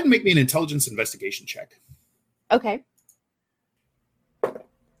 Go ahead and make me an intelligence investigation check. Okay.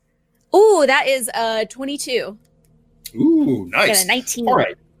 Ooh, that is 22. Ooh, nice. Got a 19. All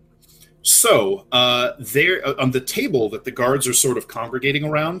right. So there on the table that the guards are sort of congregating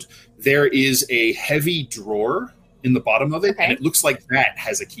around, there is a heavy drawer in the bottom of it, and it looks like that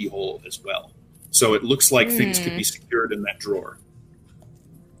has a keyhole as well. So it looks like things could be secured in that drawer.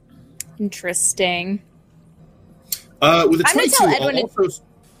 Interesting. With a 22,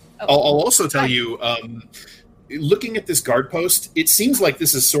 I'll also tell you, looking at this guard post, it seems like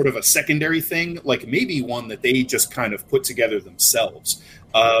this is sort of a secondary thing, like maybe one that they just kind of put together themselves.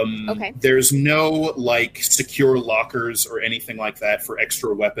 There's no like secure lockers or anything like that for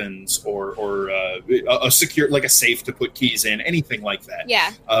extra weapons or a secure, like a safe to put keys in, anything like that.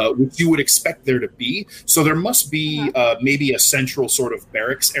 Yeah. Which you would expect there to be. So there must be maybe a central sort of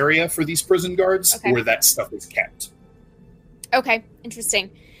barracks area for these prison guards where that stuff is kept. Okay, interesting.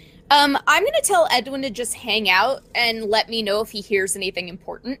 I'm going to tell Edwin to just hang out and let me know if he hears anything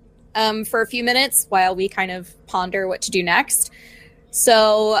important for a few minutes while we kind of ponder what to do next.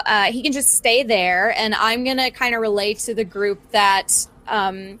 So he can just stay there, and I'm going to kind of relate to the group that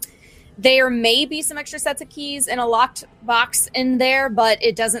There may be some extra sets of keys in a locked box in there, but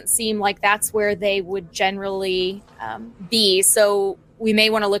it doesn't seem like that's where they would generally be. So we may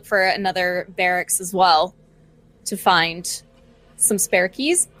want to look for another barracks as well to find some spare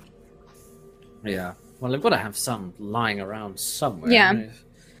keys. Yeah. Well, they've got to have some lying around somewhere. Yeah.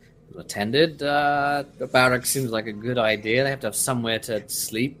 Attended. The barracks seems like a good idea. They have to have somewhere to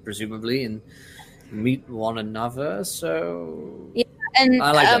sleep, presumably, and meet one another. So Yeah, and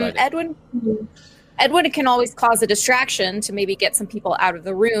I like that idea. Edwin can always cause a distraction to maybe get some people out of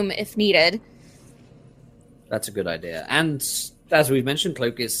the room if needed. That's a good idea. And as we've mentioned,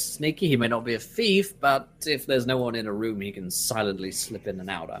 Cloak is sneaky. He may not be a thief, but if there's no one in a room, he can silently slip in and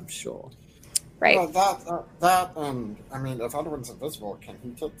out, I'm sure. Right. Well, I mean, if Edwin's invisible, can he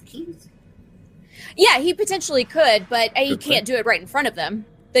take the keys? Yeah, he potentially could, but he Good can't point. do it right in front of them.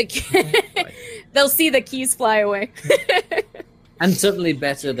 Right. Right. They'll see the keys fly away. And certainly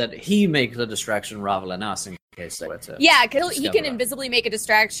better that he makes a distraction rather than us in case they were to. Yeah, because he can discover us. invisibly make a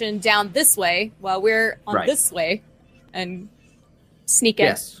distraction down this way while we're on Right. this way and sneak in.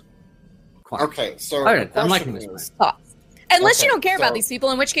 Yes. Quite. Okay, so All right, the I'm question liking this is- Unless Okay, you don't care about so- these people,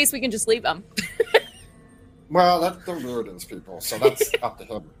 in which case we can just leave them. Well, that's the Riordan's people, so that's up to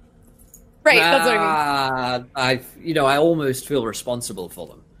him. Right, that's what I mean. I almost feel responsible for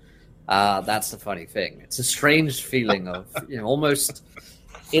them. That's the funny thing. It's a strange feeling of, almost.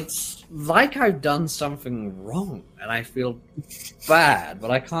 It's like I've done something wrong, and I feel bad,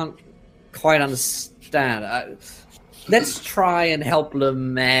 but I can't quite understand. Let's try and help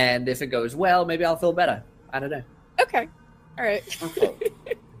them, and if it goes well, maybe I'll feel better. I don't know. Okay. All right. Okay.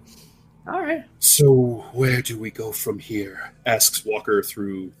 All right. So where do we go from here? Asks Walker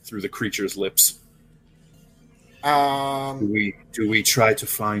through the creature's lips. Do we try to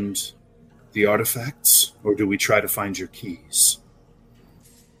find the artifacts, or do we try to find your keys?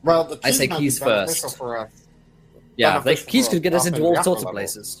 Well, the keys I say might keys be beneficial first. for us. Yeah, Beneficial keys for could get us into up all and sorts of level.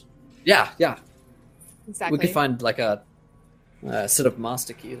 places. Yeah. Exactly. We could find like a sort of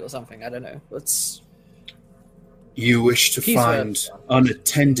master keys or something. I don't know. Let's. You wish to Keys find first.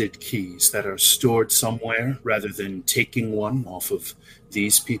 unattended keys that are stored somewhere rather than taking one off of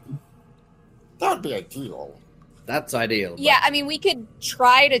these people? That would be ideal. That's ideal. Yeah, I mean, we could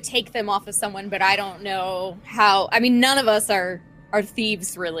try to take them off of someone, but I don't know how. I mean, none of us are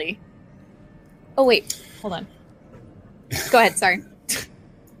thieves, really. Oh, wait. Hold on. Go ahead. Sorry.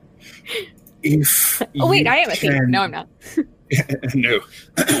 If Oh, wait. you I am a thief. can- No, I'm not. No.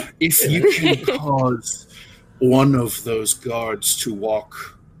 If you can cause one of those guards to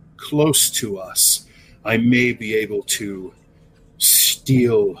walk close to us, I may be able to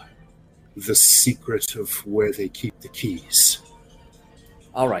steal the secret of where they keep the keys.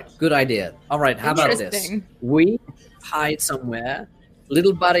 All right. Good idea. All right. How about this? Interesting. We hide somewhere.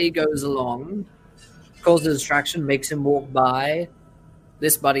 Little buddy goes along, causes a distraction, makes him walk by.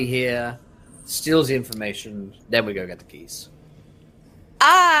 This buddy here steals the information. Then we go get the keys.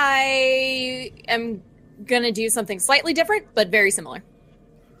 I am going to do something slightly different, but very similar.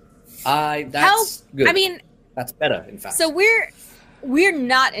 That's good. I mean, that's better, in fact. so we're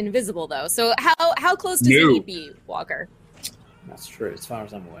not invisible, though. So how close does No. he need be, Walker? That's true, as far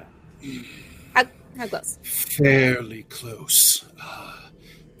as I'm aware. How close? Fairly close.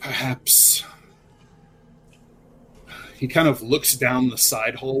 Perhaps. He kind of looks down the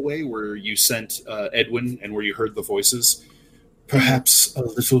side hallway where you sent Edwin and where you heard the voices. Perhaps a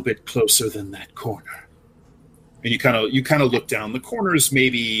little bit closer than that corner. And you kind of look down. The corner is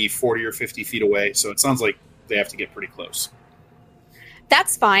maybe 40 or 50 feet away, so it sounds like they have to get pretty close.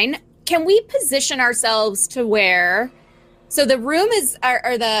 That's fine. Can we position ourselves to where? So the room is,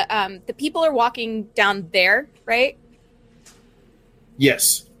 or the people are walking down there, right?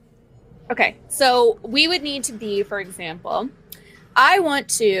 Yes. Okay, so we would need to be, for example, I want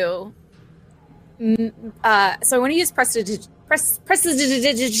to. So I want to use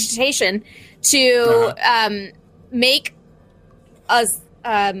prestidigitation to make us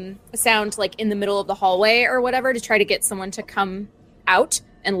a sound like in the middle of the hallway or whatever to try to get someone to come out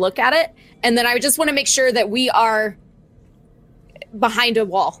and look at it, and then I would just want to make sure that we are behind a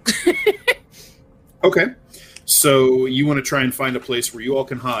wall. Okay. So you want to try and find a place where you all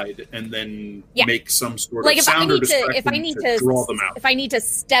can hide, and then Yeah. make some sort Like of sound or distraction if I need to draw them out. if I need to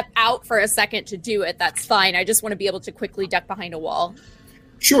step out for a second to do it, that's fine. I just want to be able to quickly duck behind a wall.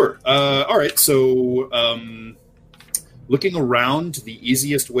 Sure. All right. So, looking around, the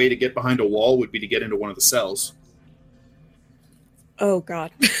easiest way to get behind a wall would be to get into one of the cells. Oh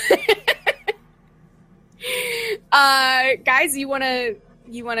God. Guys, you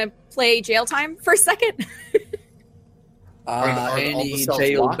wanna play jail time for a second? Are all the Any cells locked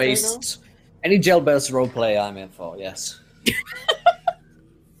jail-based, any jail-based roleplay I'm in for, yes.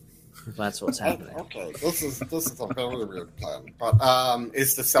 That's what's happening. Okay, this is a very weird plan. But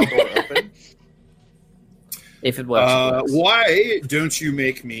is the cell door open? If it works, it works. Why don't you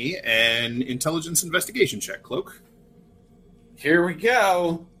make me an intelligence investigation check, Cloak? Here we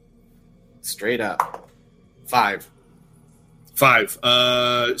go. Straight up. 5. 5.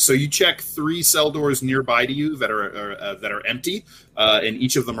 So you check 3 cell doors nearby to you that are empty, and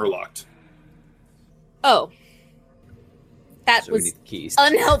each of them are locked. Oh. That So we was need the keys.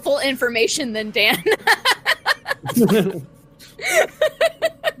 unhelpful information then, Dan.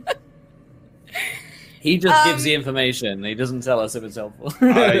 He just gives the information. He doesn't tell us if it's helpful.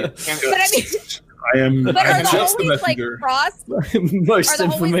 But I mean, I am but are the just the hallways like messenger. crossed? Most Are the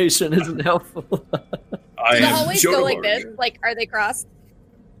hallways- information isn't helpful. I Do the am hallways go like Jodor. this? Like, are they crossed?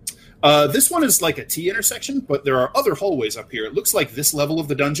 This one is like a T intersection, but there are other hallways up here. It looks like this level of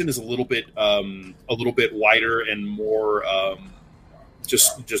the dungeon is a little bit wider and more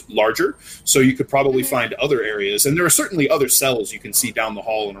just larger. So you could probably find other areas, and there are certainly other cells you can see down the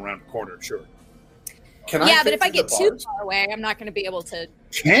hall and around the corner. Sure. Can Yeah, fit but if I through get the too bars? far away, I'm not going to be able to.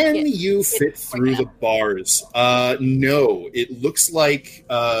 Can Yeah, you fit through the bars? No. It looks like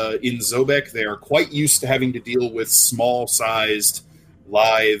in Zobek they are quite used to having to deal with small-sized,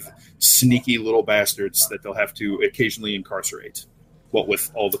 lithe, sneaky little bastards that they'll have to occasionally incarcerate. What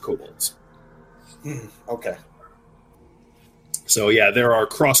with all the kobolds. Okay. So yeah, there are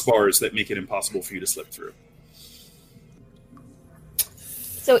crossbars that make it impossible for you to slip through.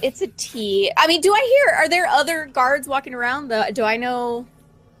 So it's a T. I mean, are there other guards walking around? Do I know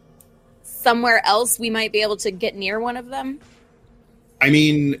somewhere else we might be able to get near one of them? I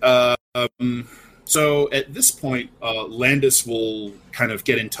mean, so at this point, Landis will kind of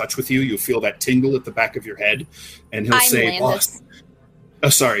get in touch with you. You'll feel that tingle at the back of your head, and he'll I'm say, Landis. "Boss." Oh,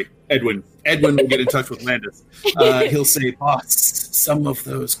 sorry, Edwin. Edwin will get in touch with Landis. He'll say, "Boss, some of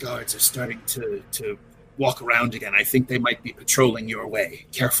those guards are starting to walk around again. I think they might be patrolling your way.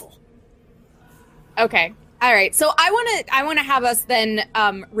 Careful." Okay. All right. So I want to have us then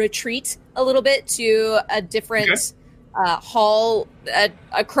retreat a little bit to a different hall,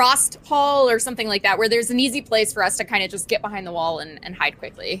 a crossed hall or something like that, where there's an easy place for us to kind of just get behind the wall and hide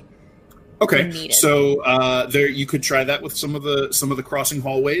quickly. Okay, needed. so there you could try that with some of the crossing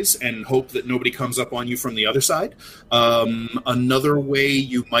hallways and hope that nobody comes up on you from the other side. Another way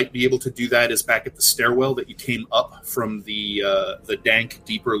you might be able to do that is back at the stairwell that you came up from the dank,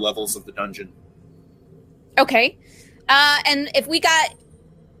 deeper levels of the dungeon. Okay. And if we got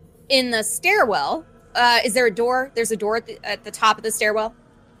in the stairwell, is there a door? There's a door at the top of the stairwell?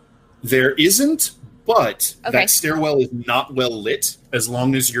 There isn't, but Okay. that stairwell is not well lit. As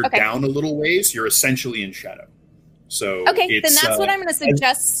long as you're Okay. down a little ways, you're essentially in shadow. So Okay, then it's, that's what I'm going to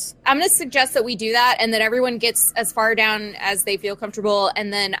suggest. I'm going to suggest that we do that, and that everyone gets as far down as they feel comfortable,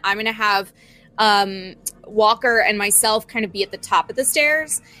 and then I'm going to have Walker and myself kind of be at the top of the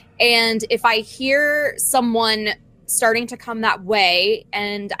stairs. And if I hear someone starting to come that way,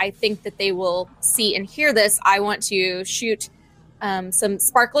 and I think that they will see and hear this, I want to shoot some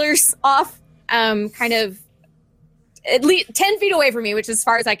sparklers off, kind of at least 10 feet away from me, which is as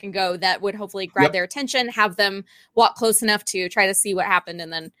far as I can go. That would hopefully grab their attention, have them walk close enough to try to see what happened,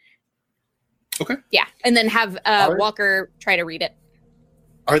 and then and then have Walker try to read it.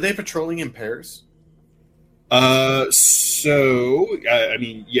 Are they patrolling in pairs? I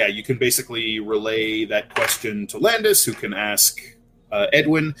mean, yeah, you can basically relay that question to Landis, who can ask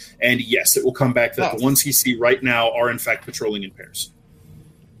Edwin, and yes, it will come back that the ones he see right now are in fact patrolling in pairs.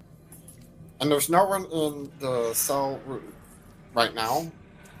 And there's no one in the cell right now?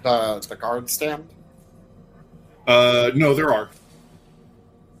 The guard stand? No, there are.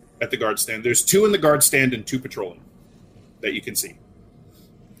 At the guard stand. There's 2 in the guard stand and 2 patrolling that you can see.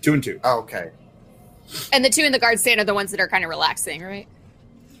 2 and 2. Oh, okay. And the 2 in the guard stand are the ones that are kind of relaxing, right?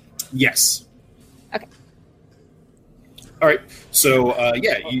 Yes. Okay. All right. So,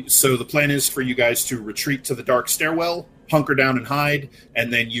 so the plan is for you guys to retreat to the dark stairwell, hunker down and hide,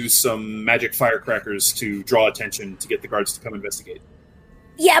 and then use some magic firecrackers to draw attention to get the guards to come investigate.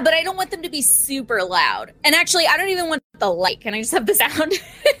 Yeah, but I don't want them to be super loud. And actually, I don't even want the light. Can I just have the sound?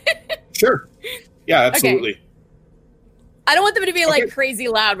 Sure. Yeah, absolutely. Okay. I don't want them to be like crazy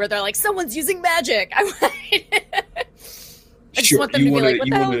loud where they're like, someone's using magic. I just want them to be like, what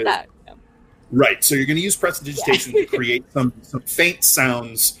the hell is that? Right. So you're going to use prestidigitation to create some faint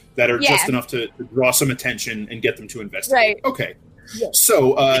sounds that are just enough to draw some attention and get them to investigate. Right. Okay. Yeah.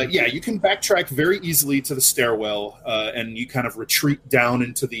 So, you can backtrack very easily to the stairwell, and you kind of retreat down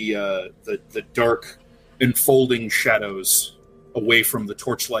into the dark enfolding shadows away from the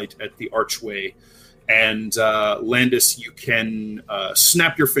torchlight at the archway. And Landis, you can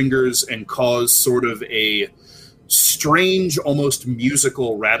snap your fingers and cause sort of a strange, almost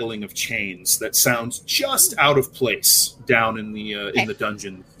musical rattling of chains that sounds just out of place down in the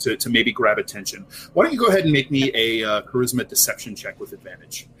dungeon to maybe grab attention. Why don't you go ahead and make me a charisma deception check with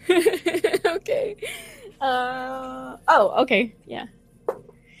advantage? Okay. Okay. Yeah.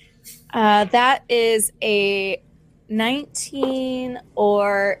 That is a 19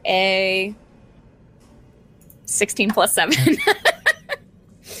 or a 16 plus 7.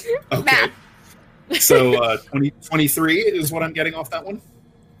 Okay. Math. So 23 is what I'm getting off that one?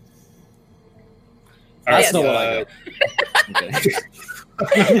 All That's right, not what I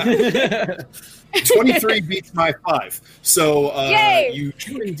got. 23 beats my 5. So Yay! you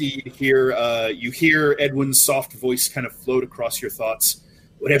do indeed hear Edwin's soft voice kind of float across your thoughts.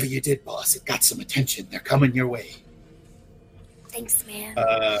 Whatever you did, boss, it got some attention. They're coming your way. Thanks, man.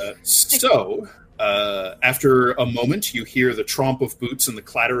 So after a moment, you hear the tromp of boots and the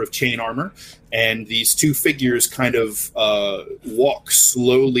clatter of chain armor, and these two figures kind of walk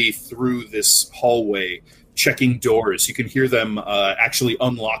slowly through this hallway, checking doors. You can hear them actually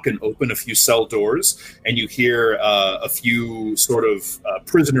unlock and open a few cell doors, and you hear a few sort of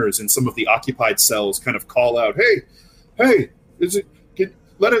prisoners in some of the occupied cells kind of call out, "Hey, let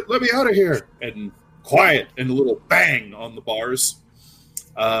me out of here!" And quiet and a little bang on the bars.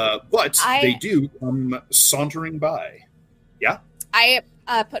 But they do come sauntering by. Yeah? I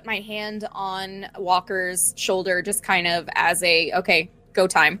put my hand on Walker's shoulder just kind of as okay, go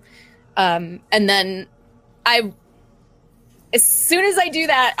time. And then as soon as I do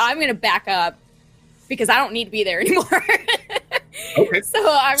that, I'm going to back up because I don't need to be there anymore. Okay. So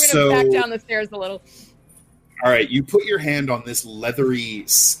I'm going to back down the stairs a little. All right, you put your hand on this leathery,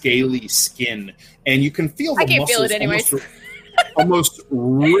 scaly skin, and you can feel the I can't feel muscles it anyways. almost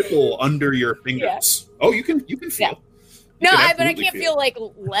ripple under your fingers. Yeah. Oh, you can feel. Yeah. No, but I can't feel like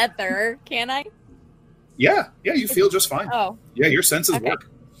leather, can I? Yeah, you feel just fine. Oh. Yeah, your senses work.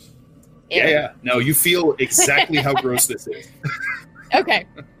 Ew. Yeah. No, you feel exactly how gross this is. Okay.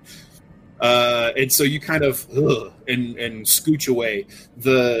 And so you kind of and scooch away.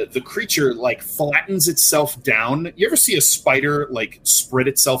 The creature like flattens itself down. You ever see a spider like spread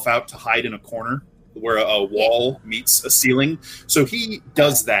itself out to hide in a corner where a wall meets a ceiling? So he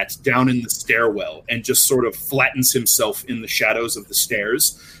does that down in the stairwell and just sort of flattens himself in the shadows of the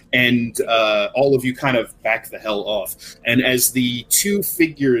stairs. And all of you kind of back the hell off. And as the two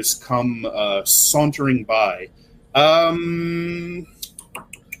figures come sauntering by,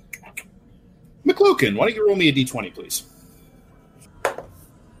 McLoken, why don't you roll me a d20, please?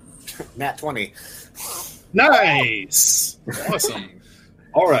 Nat 20. Nice, awesome.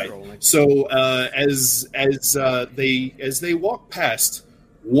 All right. So as they walk past,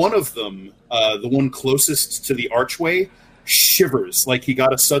 one of them, the one closest to the archway, shivers like he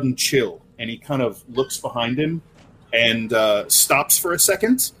got a sudden chill, and he kind of looks behind him and stops for a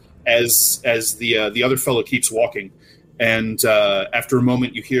second as the other fellow keeps walking. And after a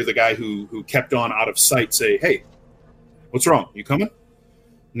moment, you hear the guy who kept on out of sight say, "Hey, what's wrong? You coming?"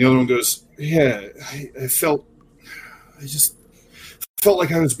 And the other one goes, "Yeah, I just felt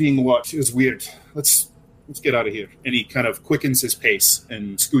like I was being watched. It was weird. Let's get out of here." And he kind of quickens his pace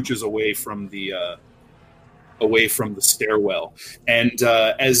and scooches away from the stairwell. And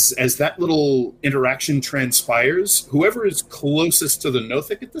as that little interaction transpires, whoever is closest to the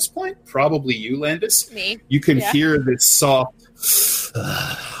Nothic at this point, probably you, Landis, Me. you can hear this soft,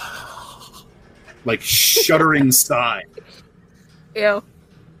 like shuddering sigh. Ew.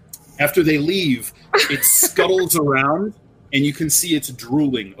 After they leave, it scuttles around, and you can see it's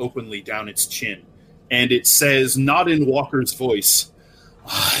drooling openly down its chin. And it says, not in Walker's voice,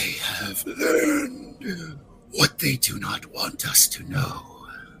 "I have learned what they do not want us to know."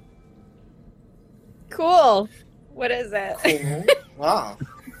 Cool. What is it? Wow.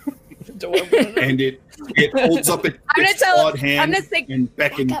 And it holds up its clawed hand I'm gonna say, and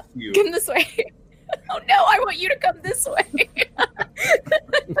beckons back up. you. Come this way. Oh no, I want you to come this way.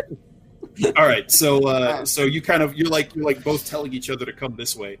 All right, so you kind of you're like both telling each other to come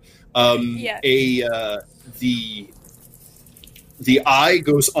this way. The eye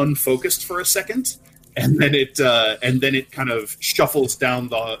goes unfocused for a second, and then it kind of shuffles down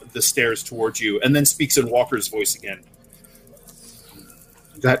the stairs towards you, and then speaks in Walker's voice again.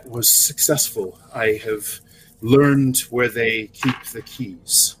 "That was successful. I have learned where they keep the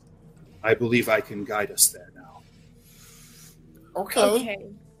keys. I believe I can guide us there now." Okay.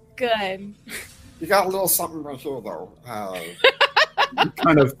 Good. You got a little something right here, though. he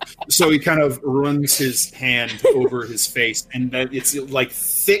kind of runs his hand over his face, and that it's like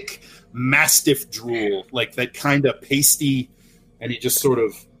thick mastiff drool, like that kind of pasty, and he just sort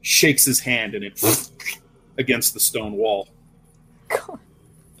of shakes his hand and it against the stone wall.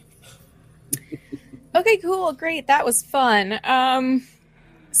 Okay, cool, great. That was fun.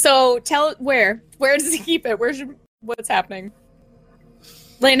 So tell where does he keep it? What's happening?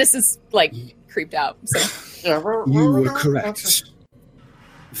 Landis is like creeped out. So You were correct.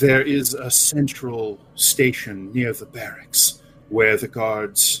 There is a central station near the barracks where the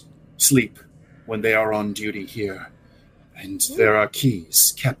guards sleep when they are on duty here, and there are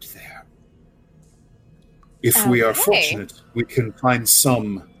keys kept there. If we are fortunate, we can find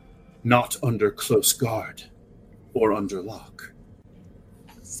some not under close guard or under lock.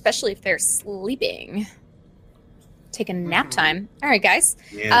 especially if they're sleeping. Taking nap time. All right, guys.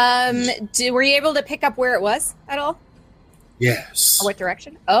 Yeah. Were you able to pick up where it was at all? Yes. Or what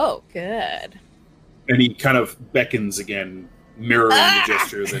direction? Oh, good. And he kind of beckons again, mirroring the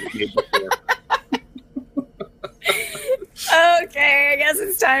gesture that he made before. Okay, I guess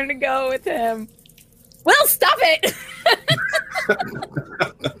it's time to go with him. Well, stop it!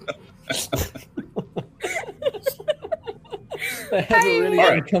 I have a really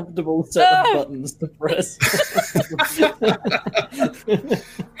uncomfortable set of buttons to press.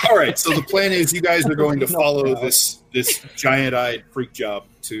 All right, so the plan is you guys are going to follow this giant-eyed freak job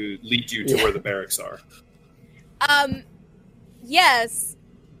to lead you to where the barracks are. Yes.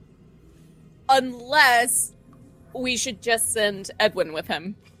 Unless we should just send Edwin with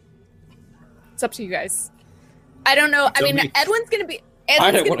him. It's up to you guys. I don't know. I mean, me. Edwin's gonna be I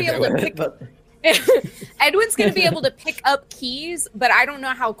able don't want to go to with pick. it, but Edwin's going to be able to pick up keys, but I don't know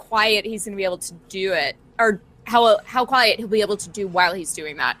how quiet he's going to be able to do it, or how quiet he'll be able to do while he's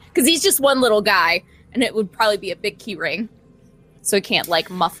doing that. Because he's just one little guy, and it would probably be a big key ring, so he can't like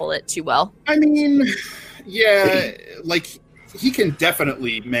muffle it too well. I mean, yeah, like he can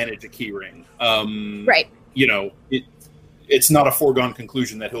definitely manage a key ring. Right. You know, it's not a foregone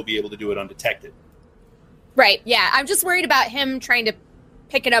conclusion that he'll be able to do it undetected. Right. Yeah. I'm just worried about him trying to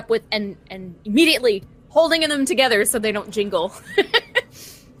pick it up with and immediately holding them together so they don't jingle.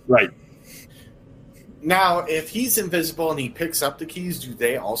 Right. Now, if he's invisible and he picks up the keys, do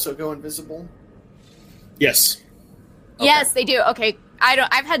they also go invisible? Yes. Okay. Yes, they do. Okay.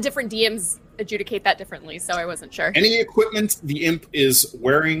 I've had different DMs adjudicate that differently, so I wasn't sure. Any equipment the imp is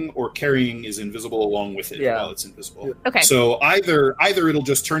wearing or carrying is invisible along with it while it's invisible. Okay. So either it'll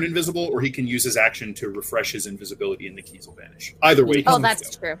just turn invisible, or he can use his action to refresh his invisibility and the keys will vanish. Either way. Oh,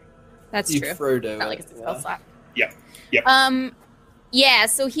 that's true. That's true. Frodo. Not like it's a spell slot. Yeah. Yeah. Yeah,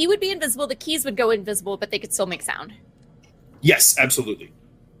 so he would be invisible, the keys would go invisible, but they could still make sound. Yes, absolutely.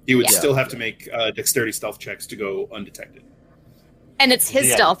 He would Yeah. still have to make dexterity stealth checks to go undetected. And it's his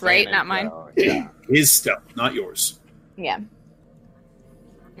Yeah, stealth, there right? you Not mine. go. Yeah. His stealth, not yours. Yeah.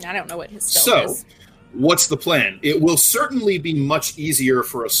 I don't know what his stealth So, is. what's the plan? It will certainly be much easier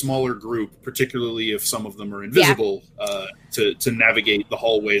for a smaller group, particularly if some of them are invisible, to navigate the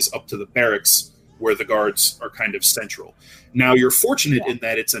hallways up to the barracks where the guards are kind of central. Now, you're fortunate in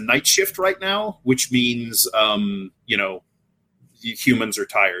that it's a night shift right now, which means, you know, humans are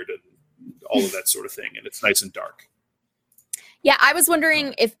tired and all of that sort of thing, and it's nice and dark. Yeah, I was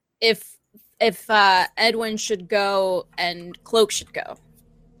wondering if Edwin should go and Cloak should go.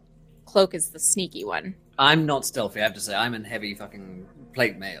 Cloak is the sneaky one. I'm not stealthy, I have to say. I'm in heavy fucking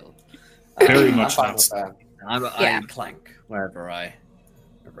plate mail. Very I'm much fine not. with that. I'm Clank wherever I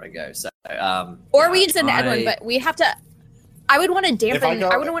go. So, Or we can send Edwin, but we have to. I would want to If I dampen. go-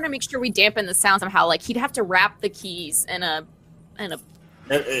 I would want to make sure we dampen the sound somehow. Like he'd have to wrap the keys in a.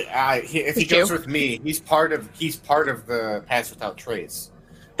 If he Thank you. goes with me, he's part of the Pass Without Trace.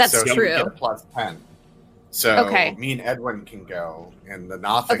 That's so true. He can get a +10. So Okay. me and Edwin can go, and the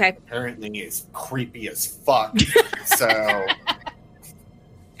Nothic Okay. apparently is creepy as fuck. So,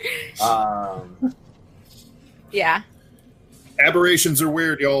 Yeah. Aberrations are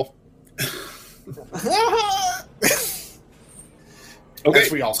weird, y'all. Okay,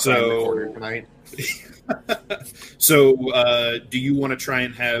 as we all sign the quarter so tonight. so do you want to try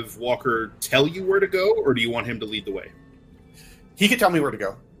and have Walker tell you where to go, or do you want him to lead the way? He can tell me where to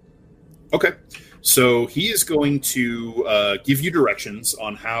go. Okay, so he is going to give you directions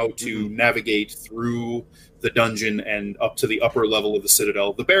on how to navigate through the dungeon and up to the upper level of the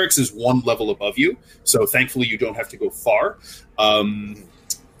Citadel. The barracks is one level above you, so thankfully you don't have to go far.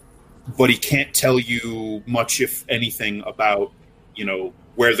 But he can't tell you much, if anything, about, you know,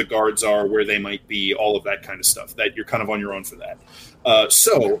 where the guards are, where they might be, all of that kind of stuff. That you're kind of on your own for that.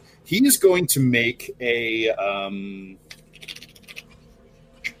 So he is going to make a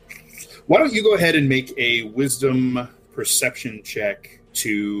why don't you go ahead and make a wisdom perception check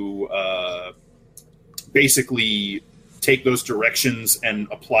to basically take those directions and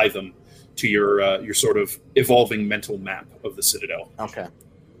apply them to your sort of evolving mental map of the Citadel. Okay.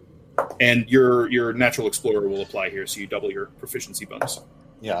 And your natural explorer will apply here, so you double your proficiency bonus.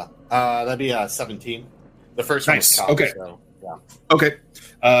 Yeah. That'd be 17. The first one Nice. was Okay. So, yeah. Okay.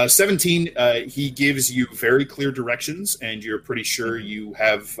 17, he gives you very clear directions, and you're pretty sure you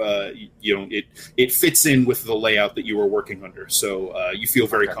have, it fits in with the layout that you were working under. So you feel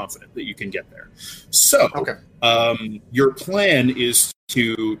very confident that you can get there. So your plan is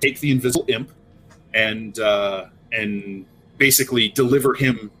to take the invisible imp and basically deliver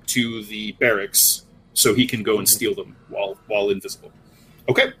him to the barracks so he can go and steal them while invisible.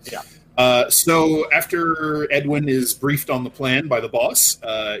 Okay. Yeah. So after Edwin is briefed on the plan by the boss,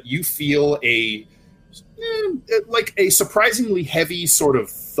 you feel a surprisingly heavy sort of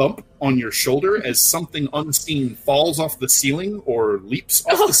thump on your shoulder as something unseen falls off the ceiling or leaps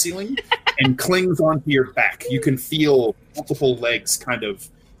off the ceiling and clings onto your back. You can feel multiple legs kind of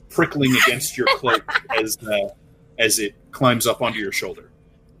prickling against your cloak as it climbs up onto your shoulder.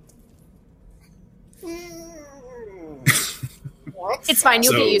 It's fine.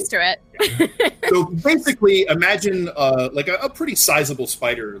 You'll get used to it. Yeah. So basically, imagine like a pretty sizable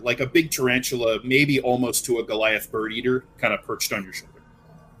spider, like a big tarantula, maybe almost to a Goliath bird eater, kind of perched on your shoulder.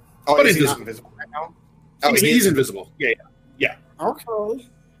 Oh, but is he not invisible right now? Oh, he's invisible. Yeah. Okay.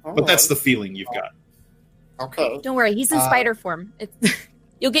 But that's the feeling you've got. Okay. Don't worry. He's in spider form.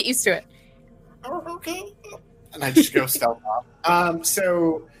 You'll get used to it. Okay. And I just go stealth off.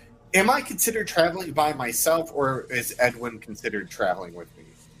 So, am I considered traveling by myself, or is Edwin considered traveling with me?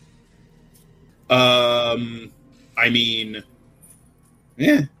 I mean,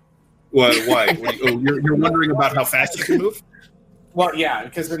 yeah. Why? You're wondering about how fast you can move? Well, yeah,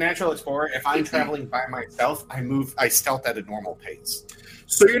 because the natural explorer, if I'm traveling by myself, I stealth at a normal pace.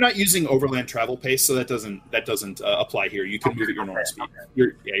 So you're not using overland travel pace, so that doesn't apply here. You can move at your normal speed.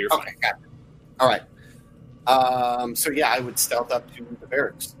 You're fine. Got it. All right. So yeah, I would stealth up to the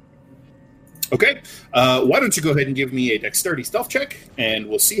barracks. Okay. Why don't you go ahead and give me a dexterity stealth check, and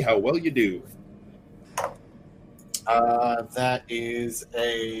we'll see how well you do. That is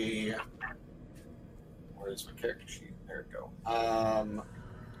a... Where's my character sheet? There we go.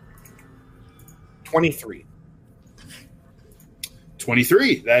 23.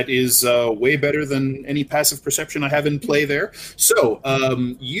 23. That is way better than any passive perception I have in play there. So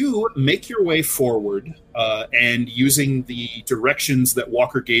you make your way forward, and using the directions that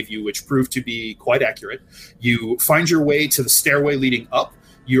Walker gave you, which proved to be quite accurate, you find your way to the stairway leading up.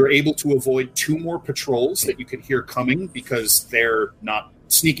 You're able to avoid 2 more patrols that you can hear coming because they're not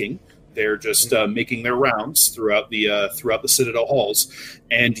sneaking. They're just making their rounds throughout the Citadel halls,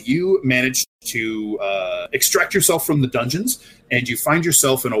 and you manage to extract yourself from the dungeons, and you find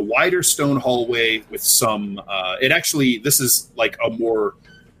yourself in a wider stone hallway with some. This is like a more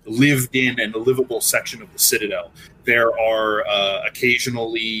lived-in and livable section of the Citadel. There are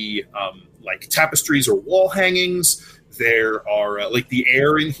occasionally like tapestries or wall hangings. There are the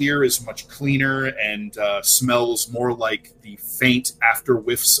air in here is much cleaner and smells more like the faint after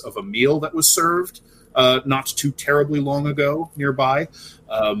whiffs of a meal that was served not too terribly long ago nearby.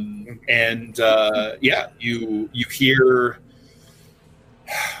 You hear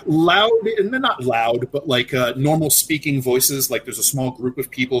loud, and not loud, but like normal speaking voices. Like there's a small group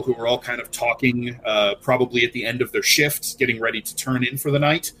of people who are all kind of talking, probably at the end of their shift, getting ready to turn in for the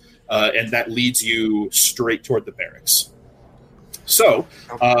night. And that leads you straight toward the barracks. So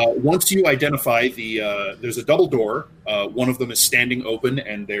once you identify there's a double door. One of them is standing open,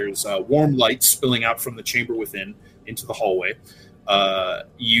 and there's warm light spilling out from the chamber within into the hallway.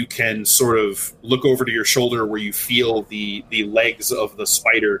 You can sort of look over to your shoulder where you feel the legs of the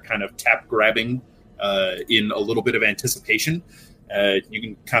spider kind of tap grabbing in a little bit of anticipation. You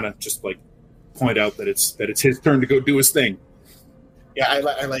can kind of just like point out that it's his turn to go do his thing. Yeah,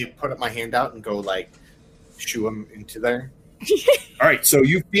 I like put up my hand out and go like shoo him into there. All right, so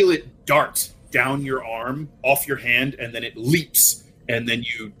you feel it dart down your arm, off your hand, and then it leaps, and then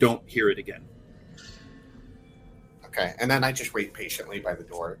you don't hear it again. Okay, and then I just wait patiently by the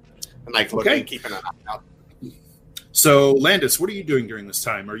door and like looking and keeping an eye out. So, Landis, what are you doing during this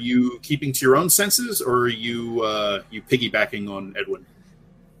time? Are you keeping to your own senses, or are you piggybacking on Edwin?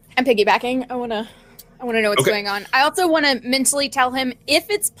 I'm piggybacking. I want to know what's going on. I also want to mentally tell him, if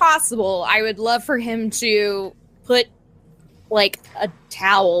it's possible, I would love for him to put like a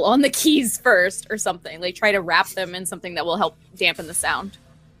towel on the keys first or something. Like try to wrap them in something that will help dampen the sound.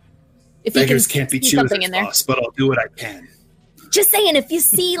 If Beggars can't be choosers, boss, but I'll do what I can. Just saying, if you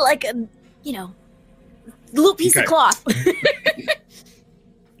see like a, little piece of cloth,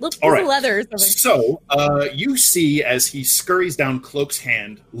 little piece of leather or something. So you see as he scurries down Cloak's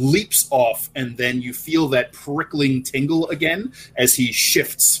hand, leaps off, and then you feel that prickling tingle again as he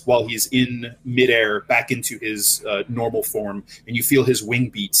shifts while he's in midair back into his normal form, and you feel his wing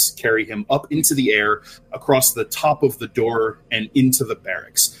beats carry him up into the air, across the top of the door, and into the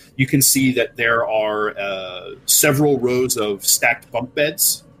barracks. You can see that there are several rows of stacked bunk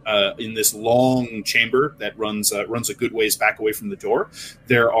beds in this long chamber that runs a good ways back away from the door.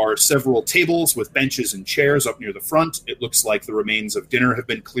 There are several tables with benches and chairs up near the front. It looks like the remains of dinner have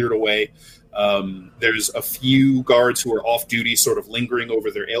been cleared away. There's a few guards who are off duty, sort of lingering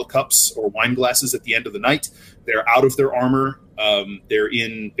over their ale cups or wine glasses at the end of the night. They're out of their armor. They're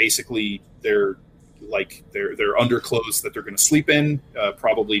in basically their underclothes that they're going to sleep in,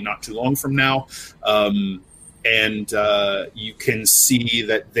 probably not too long from now. And you can see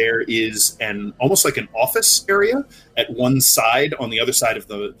that there is almost like an office area at one side, on the other side of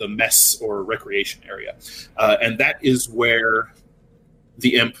the mess or recreation area. And that is where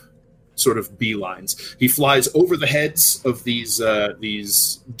the imp sort of beelines. He flies over the heads of these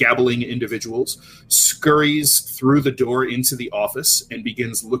gabbling individuals, scurries through the door into the office, and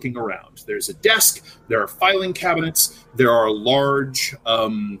begins looking around. There's a desk, there are filing cabinets, there are large...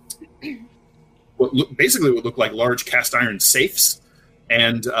 what look like large cast iron safes,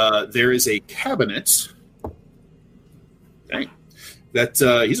 and there is a cabinet. Dang, that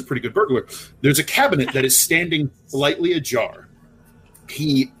he's a pretty good burglar. There's a cabinet that is standing slightly ajar.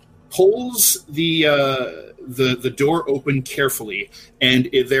 He pulls the door open carefully, and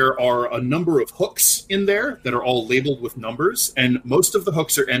there are a number of hooks in there that are all labeled with numbers, and most of the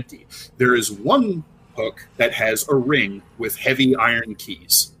hooks are empty. There is one hook that has a ring with heavy iron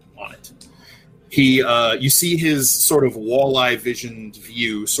keys on it. You see his sort of walleye visioned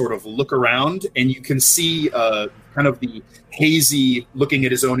view sort of look around, and you can see kind of the hazy looking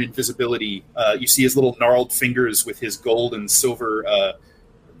at his own invisibility. You see his little gnarled fingers with his gold and silver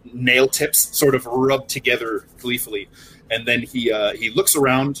nail tips sort of rubbed together gleefully. And then he looks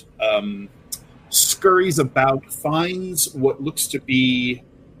around, scurries about, finds what looks to be...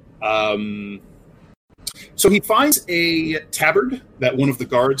 So he finds a tabard that one of the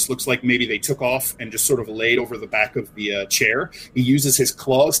guards looks like maybe they took off and just sort of laid over the back of the chair. He uses his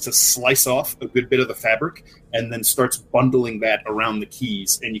claws to slice off a good bit of the fabric and then starts bundling that around the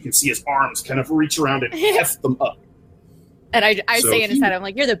keys. And you can see his arms kind of reach around and heft them up. And I say in his head, I'm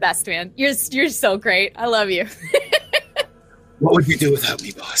like, you're the best, man. You're so great. I love you. What would you do without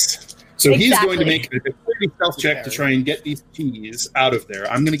me, boss? So he's going to make a dexterity stealth check to try and get these keys out of there.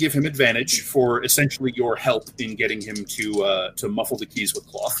 I'm going to give him advantage for essentially your help in getting him to muffle the keys with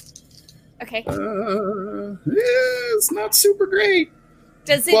cloth. Okay. It's not super great.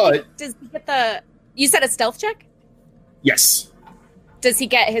 Does he get the... You said a stealth check? Yes. Does he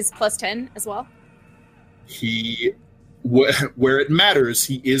get his plus 10 as well? Where it matters,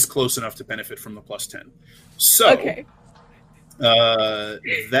 he is close enough to benefit from the plus 10. So... Okay.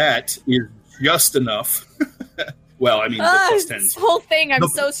 That is just enough. Well, I mean, the plus 10. This whole thing, I'm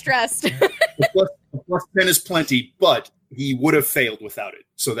so stressed. the plus 10 is plenty, but he would have failed without it.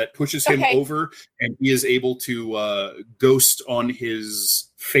 So that pushes him over, and he is able to ghost on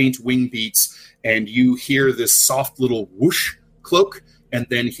his faint wing beats, and you hear this soft little whoosh cloak, and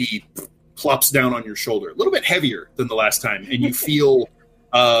then he plops down on your shoulder. A little bit heavier than the last time, and you feel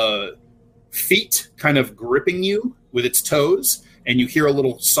feet kind of gripping you with its toes, and you hear a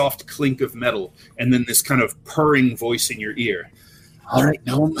little soft clink of metal, and then this kind of purring voice in your ear. All right,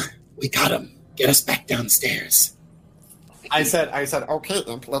 Gnome, we got him. Get us back downstairs. I said, okay,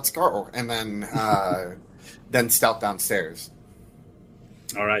 Imp, let's go, and then stealth downstairs.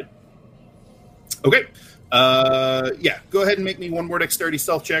 All right. Okay. Yeah, go ahead and make me one more dexterity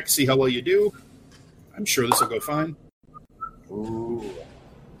stealth check, see how well you do. I'm sure this will go fine. Ooh.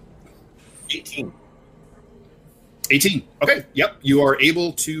 18. 18. Okay, yep. You are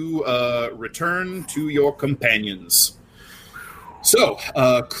able to return to your companions. So,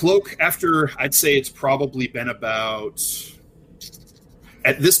 Cloak, after, I'd say it's probably been about...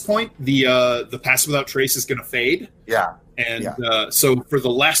 At this point, the Pass Without Trace is going to fade. Yeah. And so for the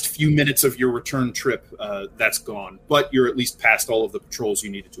last few minutes of your return trip, that's gone. But you're at least past all of the patrols you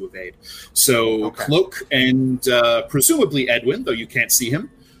needed to evade. So Cloak and presumably Edwin, though you can't see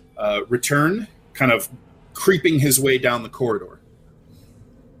him, return, kind of creeping his way down the corridor.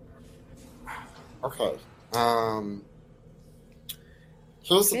 Okay.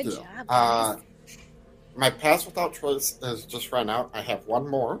 Here's the deal. Job, my Pass Without Trace is just run out. I have one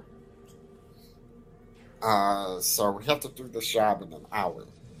more. So we have to do this job in an hour.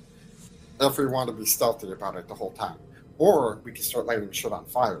 If we want to be stealthy about it the whole time. Or we can start lighting shit on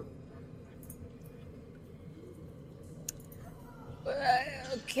fire.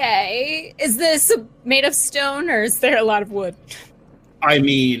 Okay. Is this made of stone or is there a lot of wood? I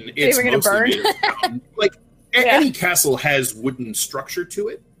mean, it's We're gonna mostly burn. made of stone. Like, any castle has wooden structure to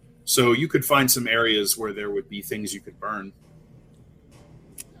it, so you could find some areas where there would be things you could burn.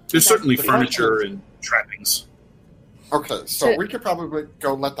 There's certainly furniture and trappings. Okay, so we could probably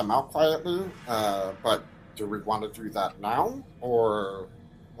go let them out quietly, but do we want to do that now? Or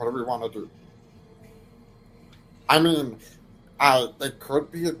what do we want to do? I mean, it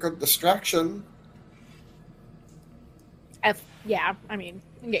could be a good distraction. Yeah, I mean,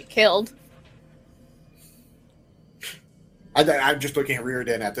 you can get killed. I'm just looking at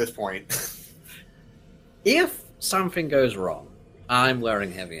Reardon at this point. If something goes wrong, I'm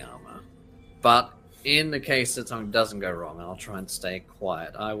wearing heavy armor. But in the case that something doesn't go wrong, I'll try and stay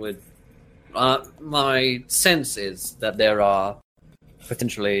quiet. I would. My sense is that there are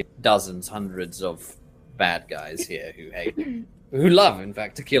potentially dozens, hundreds of bad guys here who love, in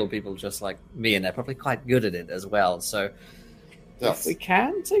fact, to kill people just like me, and they're probably quite good at it as well. So, if we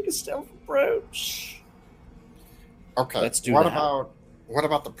can take a stealth approach. Okay, Let's do what that. What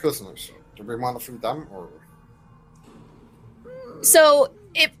about the prisoners? Do we want to free them, or? So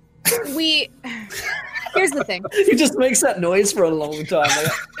if we, here's the thing. He just makes that noise for a long time.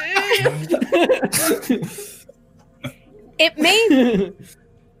 It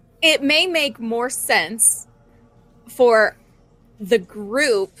may make more sense for the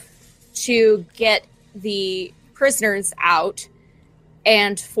group to get the prisoners out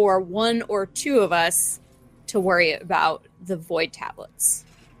and for one or two of us to worry about the void tablets.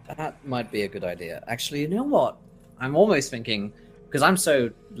 That might be a good idea. Actually, you know what? I'm almost thinking, because I'm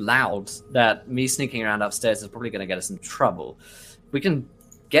so loud that me sneaking around upstairs is probably going to get us in trouble. We can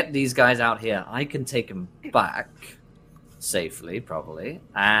get these guys out here. I can take them back safely, probably,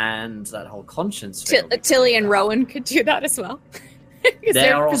 and that whole conscience thing. Tilly and Rowan could do that as well. Because They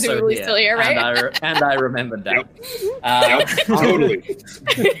they're are also presumably here, still here, right? and I remembered that. Yep, totally.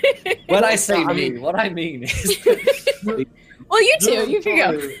 When I say me, what I mean is... Well, you two, you can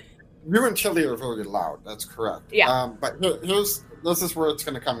go. You and Tilly are very loud. That's correct. Yeah. But this is where it's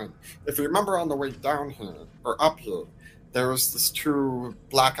going to come in. If you remember, on the way down here or up here, there was this 2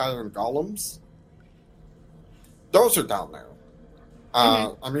 black iron golems. Those are down there.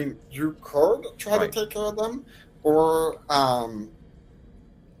 I mean, you could try to take care of them, or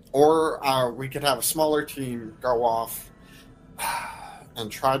we could have a smaller team go off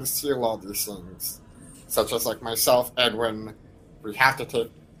and try to steal all these things, such as like myself, Edwin. We have to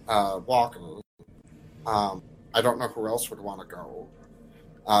take Walker. I don't know who else would want to go,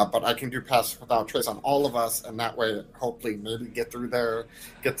 but I can do pass without trace on all of us, and that way, hopefully, maybe get through there,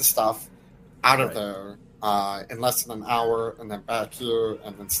 get the stuff out of there in less than an hour, and then back here,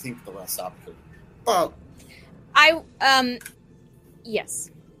 and then sneak the rest out of here. But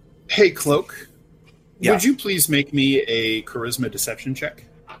yes. Hey, Cloak. Yeah. Would you please make me a charisma deception check?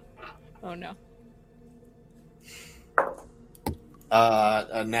 Oh no.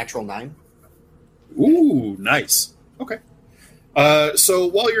 A natural 9. Ooh, nice. Okay. So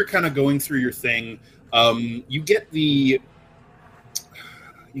while you're kind of going through your thing, you get the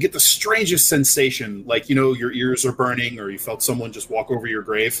strangest sensation, like, you know, your ears are burning, or you felt someone just walk over your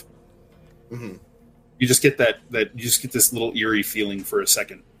grave. Mm-hmm. You just get you just get this little eerie feeling for a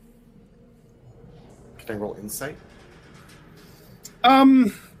second. Can I roll insight?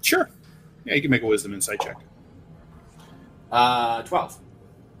 Sure. Yeah, you can make a wisdom insight check. 12.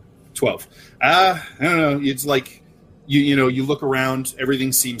 12. I don't know. It's like you know, you look around,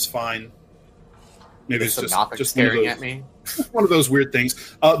 everything seems fine. Maybe Is it's the Nothic just one of staring those, at me? one of those weird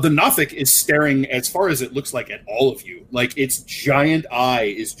things. The Nothic is staring, as far as it looks like, at all of you. Like, its giant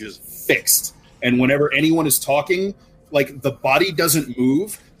eye is just fixed. And whenever anyone is talking, like, the body doesn't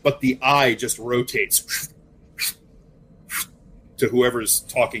move, but the eye just rotates to whoever's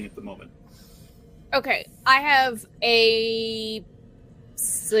talking at the moment. Okay, I have a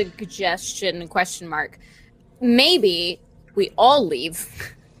suggestion, question mark. Maybe we all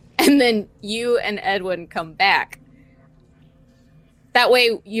leave, and then you and Edwin come back. That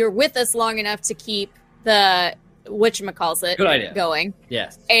way you're with us long enough to keep the whatchamacallit Good idea. going.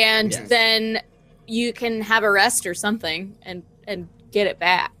 Yes. And Yes. then you can have a rest or something and get it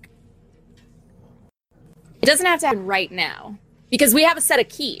back. It doesn't have to happen right now, because we have a set of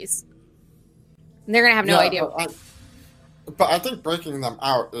keys. And they're going to have no idea. But I think breaking them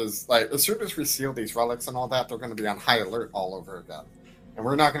out is, like, as soon as we seal these relics and all that, they're going to be on high alert all over again. and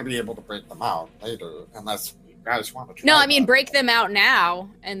we're not going to be able to break them out later unless you guys want to try No, I mean that. break them out now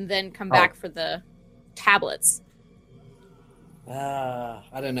and then come back for the tablets. I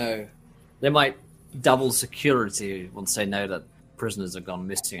don't know. They might double security once they know that prisoners have gone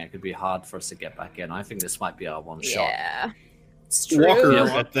missing. It could be hard for us to get back in. I think this might be our one shot. Yeah, it's true. Walker,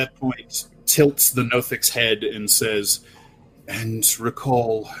 Yeah. at that point, tilts the Nothic's head and says, "And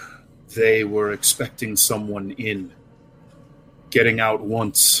recall, they were expecting someone in. Getting out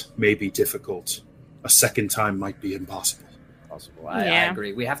once may be difficult. A second time might be impossible." Possible. I Yeah.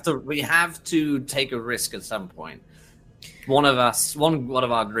 agree. We have to take a risk at some point. One of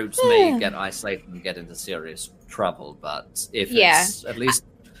our groups may get isolated and get into serious trouble, but if it's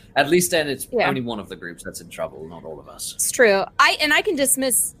at least then it's only one of the groups that's in trouble, not all of us. It's true. I can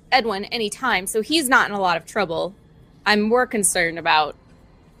dismiss Edwin anytime, so he's not in a lot of trouble. I'm more concerned about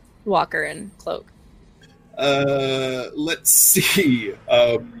Walker and Cloak. Let's see.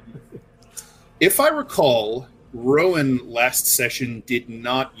 If I recall, Rowan last session did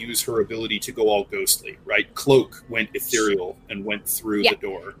not use her ability to go all ghostly, right? Cloak went ethereal and went through the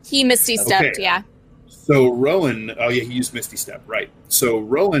door. He Misty stepped, Okay. yeah. So Rowan, he used Misty Step, right? So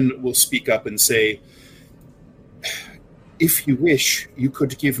Rowan will speak up and say, "If you wish, you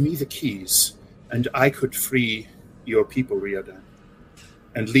could give me the keys, and I could free your people, Riordan,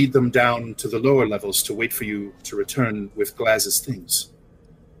 and lead them down to the lower levels to wait for you to return with Glaz's things."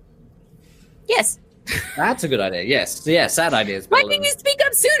 Yes. That's a good idea. Yes, that idea is Why better didn't than- you speak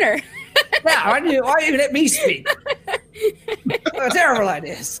up sooner? Yeah, why didn't you let me speak? Terrible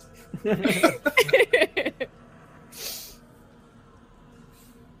ideas.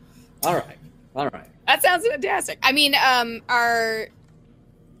 All right. That sounds fantastic. I mean, I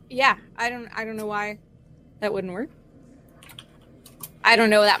don't know why that wouldn't work. I don't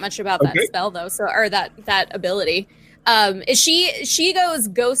know that much about that spell though, or that ability. Is she goes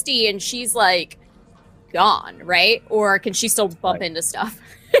ghosty and she's like gone, right? Or can she still bump into stuff?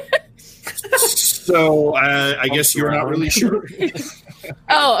 So I guess you're not really sure.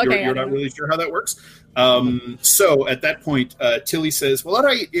 Oh, okay. You're not really sure how that works. So at that point, Tilly says, "Well, all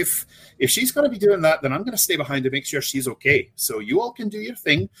right, if she's going to be doing that, then I'm going to stay behind to make sure she's okay. So you all can do your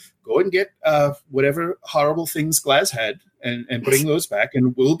thing. Go and get whatever horrible things Glaz had and bring those back,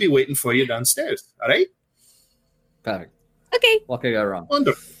 and we'll be waiting for you downstairs. All right?" Perfect. Okay. What could go wrong?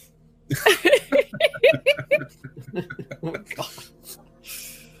 Wonderful. Oh, God.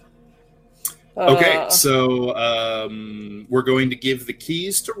 Okay, so we're going to give the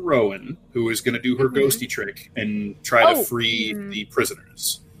keys to Rowan, who is going to do her ghosty trick and try to free the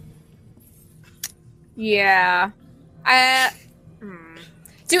prisoners. Yeah.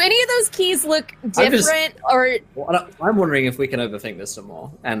 Do any of those keys look different or? I'm wondering if we can overthink this some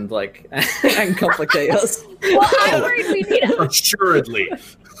more and and complicate us. Well, I'm worried we need. Assuredly.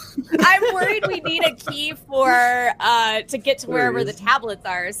 I'm worried we need a key for to get to wherever the tablets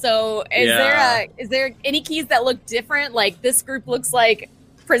are. So is there any keys that look different? Like this group looks like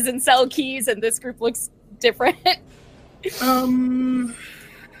prison cell keys and this group looks different?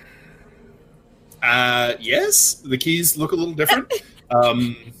 Yes, the keys look a little different.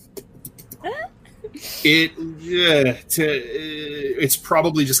 It's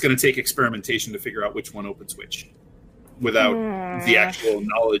probably just going to take experimentation to figure out which one opens which, without the actual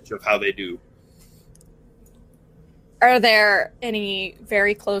knowledge of how they do. Are there any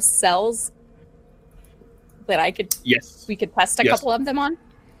very close cells that I could? Yes. We could test a couple of them on.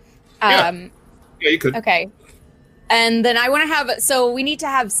 Yeah, you could. Okay. And then I want to have, so we need to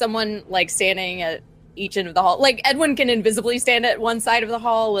have someone like standing at each end of the hall. Like Edwin can invisibly stand at one side of the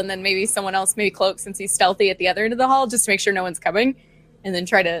hall and then maybe someone else, maybe Cloak since he's stealthy at the other end of the hall, just to make sure no one's coming. And then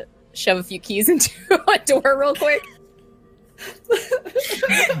try to shove a few keys into a door real quick.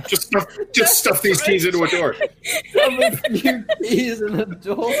 just stuff these keys into a door. Keys in the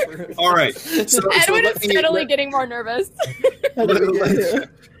door. All right. So Edwin let is me- steadily let- getting more nervous.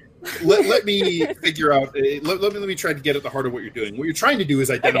 let me figure out. Let me try to get at the heart of what you're doing. What you're trying to do is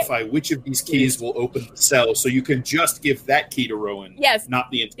identify which of these keys will open the cell, so you can just give that key to Rowan, Yes.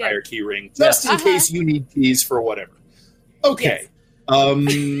 not the entire key ring, just in case you need keys for whatever. Okay.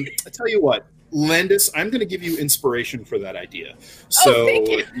 I tell you what, Landis, I'm going to give you inspiration for that idea. So thank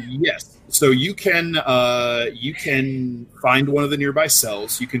you. yes, so you can find one of the nearby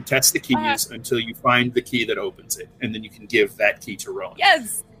cells. You can test the keys until you find the key that opens it, and then you can give that key to Rowan.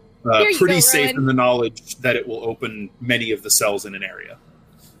 Yes. Here you Pretty go, safe Rowan. in the knowledge that it will open many of the cells in an area.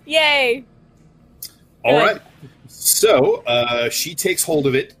 Yay. All Good. right. So she takes hold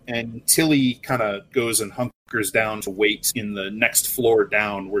of it, and Tilly kind of goes and hunkers down to wait in the next floor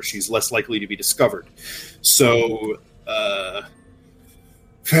down where she's less likely to be discovered. So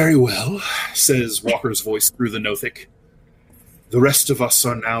Very well, says Walker's voice through the Nothic. The rest of us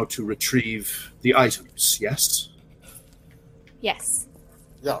are now to retrieve the items, yes? Yes,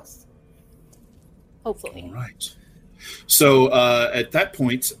 Yes. hopefully. All right. So at that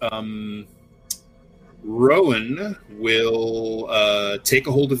point, Rowan will take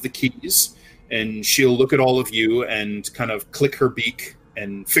a hold of the keys, and she'll look at all of you and kind of click her beak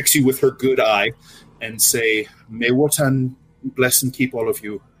and fix you with her good eye and say, "May Wotan bless and keep all of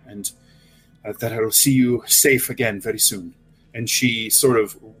you, and that I will see you safe again very soon." And she sort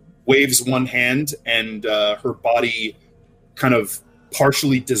of waves one hand, and her body kind of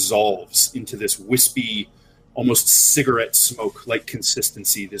partially dissolves into this wispy, almost cigarette smoke-like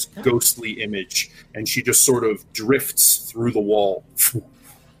consistency, this ghostly image, and she just sort of drifts through the wall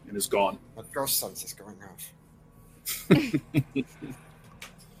and is gone. My ghost sense is going off.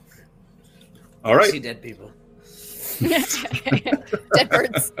 All right. See dead people. Dead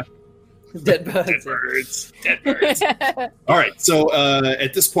birds. Dead birds. Dead birds. Dead birds. All right. So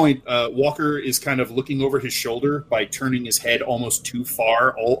at this point, Walker is kind of looking over his shoulder by turning his head almost too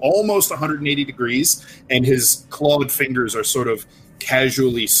far, almost 180 degrees, and his clawed fingers are sort of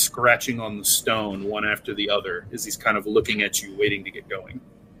casually scratching on the stone one after the other as he's kind of looking at you, waiting to get going.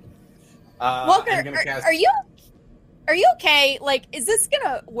 Walker, I'm gonna cast- are you okay? Like, is this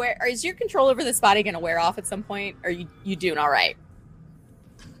gonna wear? Or is your control over this body gonna wear off at some point? Or are you doing all right?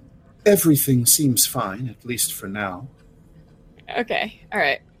 Everything seems fine, at least for now. Okay, all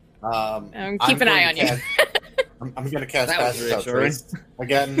right. Keep an I'm eye on going to you. cast- I'm going to cast That was Pass Without reassuring. Trace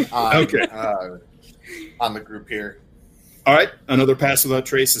again Okay. on the group here. All right. Another Pass Without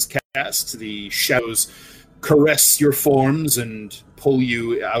Trace is cast. The shadows caress your forms and pull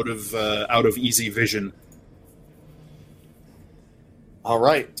you out of easy vision. All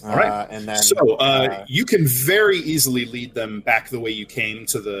right. All right. And then So you can very easily lead them back the way you came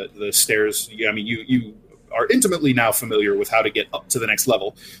to the stairs. I mean, you are intimately now familiar with how to get up to the next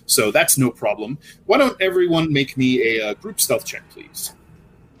level, so that's no problem. Why don't everyone make me a group stealth check, please?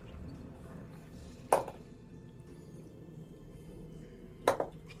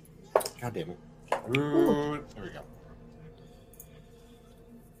 God damn it. Ooh, there we go.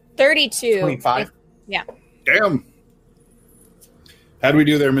 32. 25. Damn. How do we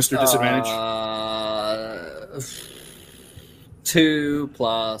do there, Mr. Disadvantage? 2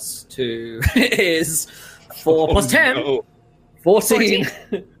 plus 2 is 4 plus 10. No. 14.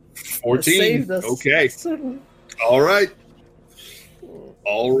 14. Saved us. Okay. All right.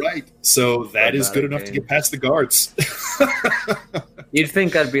 All right. So that is good enough to get past the guards. You'd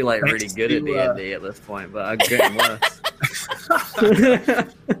think I'd be like really Thanks good at to, D&D at this point, but I'm getting worse.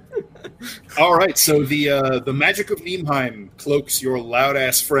 All right, so the magic of Niemheim cloaks your loud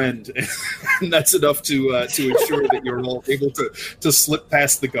ass friend, and that's enough to ensure that you're all able to slip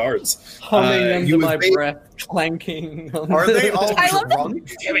past the guards. Humming under you my have made- breath, clanking. On Are they all I love drunk?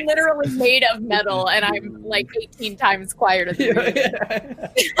 that I'm literally made of metal and I'm like 18 times quieter than you.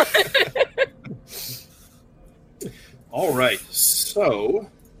 All right, so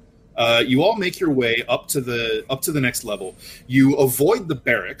you all make your way up to the next level. You avoid the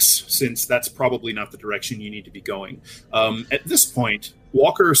barracks since that's probably not the direction you need to be going. At this point,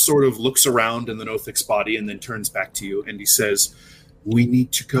 Walker sort of looks around in the Nothic's body and then turns back to you and he says, "We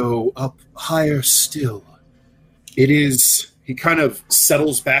need to go up higher still." It is. He kind of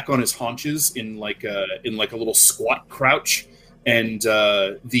settles back on his haunches in like a little squat crouch. And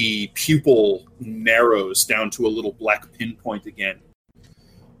the pupil narrows down to a little black pinpoint again.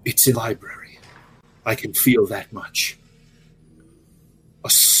 It's a library. I can feel that much. A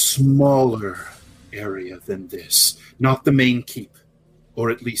smaller area than this. Not the main keep,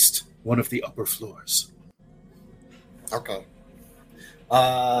 or at least one of the upper floors. Okay.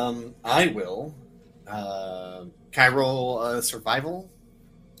 I will. Can I roll survival?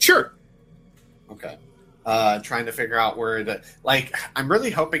 Sure. Okay. Trying to figure out where the I'm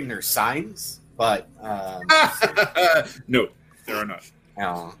really hoping there's signs, but No, there are not.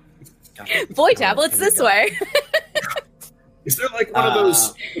 oh. Boy tablets this way. Is there like one of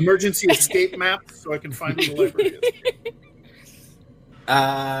those emergency escape maps so I can find where the library is?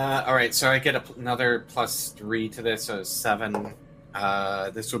 All right, so I get another +3 to this, so 7.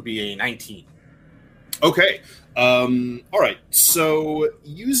 This would be a 19. Okay. All right. So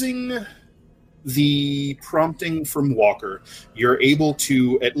using the prompting from Walker, you're able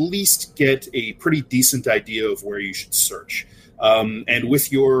to at least get a pretty decent idea of where you should search. And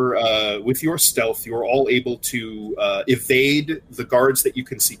with your stealth, you're all able to evade the guards that you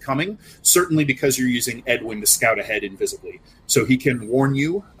can see coming, certainly because you're using Edwin to scout ahead invisibly. So he can warn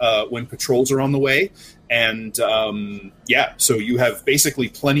you when patrols are on the way, And so you have basically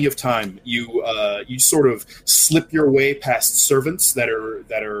plenty of time. You sort of slip your way past servants that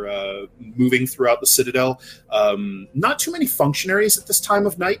are moving throughout the Citadel. Not too many functionaries at this time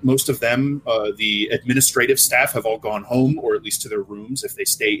of night. Most of them, the administrative staff, have all gone home, or at least to their rooms if they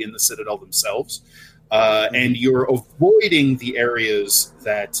stay in the Citadel themselves. And you're avoiding the areas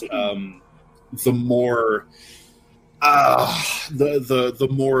that the more the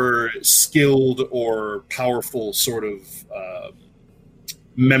more skilled or powerful sort of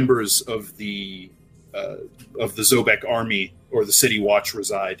members of the Zobek army or the City Watch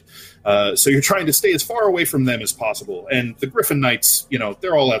reside. So you're trying to stay as far away from them as possible. And the Griffin Knights,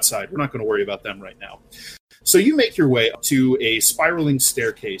 they're all outside. We're not going to worry about them right now. So you make your way up to a spiraling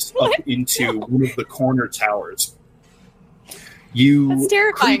staircase up into one of the corner towers. That's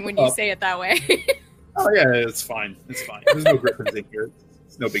terrifying when you say it that way. Oh yeah, it's fine. It's fine. There's no griffins in here.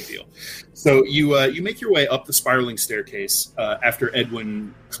 It's no big deal. So you make your way up the spiraling staircase after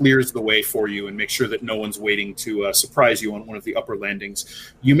Edwin clears the way for you and makes sure that no one's waiting to surprise you on one of the upper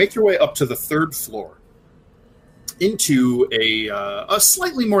landings. You make your way up to the 3rd floor into a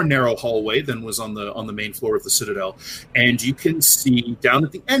slightly more narrow hallway than was on the main floor of the Citadel, and you can see down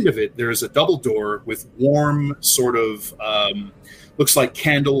at the end of it there's a double door with warm sort of looks like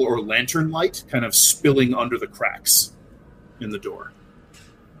candle or lantern light kind of spilling under the cracks in the door.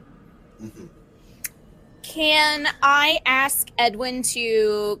 Mm-hmm. Can I ask Edwin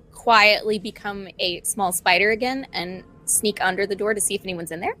to quietly become a small spider again and sneak under the door to see if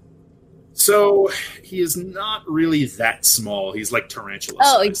anyone's in there? So he is not really that small. He's like tarantula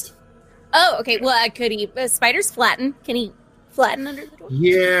sized. Oh, okay. Well, could he? Spiders flatten. Can he flatten under the door?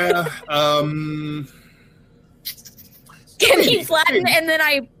 Yeah. Can he flatten and then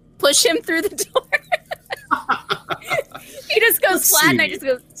I push him through the door? He just goes flat and I just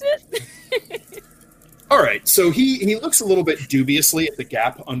go... All right, so he looks a little bit dubiously at the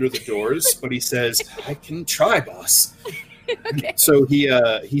gap under the doors, but he says, I can try, boss. Okay. So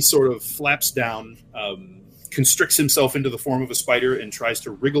he sort of flaps down, constricts himself into the form of a spider, and tries to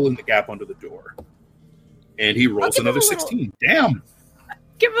wriggle in the gap under the door. And he rolls another 16. Damn!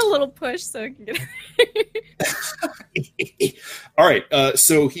 Give him a little push so he can get it. All right,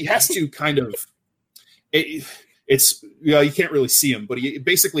 so he has to kind of... you can't really see him, but he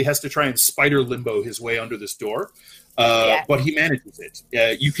basically has to try and spider limbo his way under this door. But he manages it.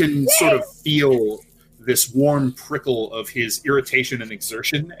 You can sort of feel this warm prickle of his irritation and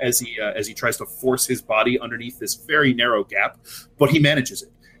exertion as he tries to force his body underneath this very narrow gap, but he manages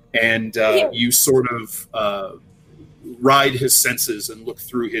it. And you sort of ride his senses and look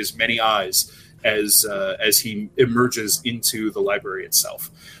through his many eyes as he emerges into the library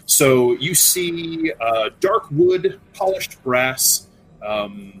itself. So you see dark wood, polished brass.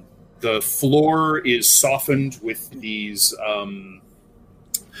 The floor is softened with these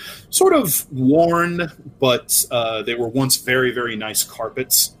sort of worn, but they were once very, very nice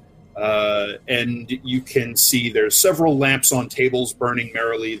carpets. And you can see there's several lamps on tables burning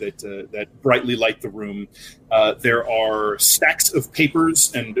merrily that brightly light the room. There are stacks of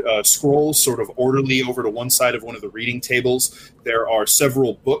papers and scrolls sort of orderly over to one side of one of the reading tables. There are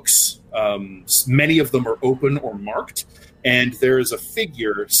several books. Many of them are open or marked. And there is a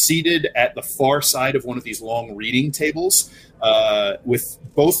figure seated at the far side of one of these long reading tables with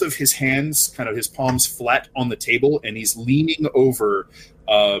both of his hands, kind of his palms flat on the table, and he's leaning over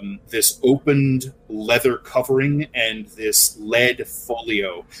this opened leather covering and this lead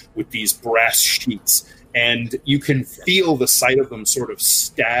folio with these brass sheets. And you can feel the sight of them sort of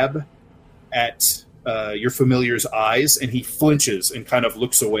stab at your familiar's eyes, and he flinches and kind of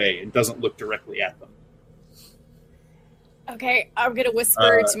looks away and doesn't look directly at them. Okay, I'm gonna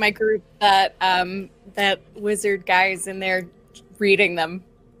whisper to my group that that wizard guy's in there reading them.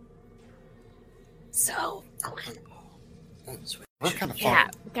 So, What kind of yeah,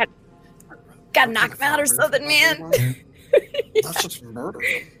 fun? gotta knock him out or something, man. Let's just murder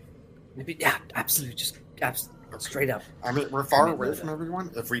them. Maybe, yeah, absolutely, just straight up. I mean, we're far away from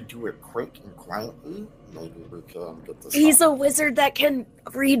everyone. If we do it quick and quietly, maybe we can get this. He's a wizard that can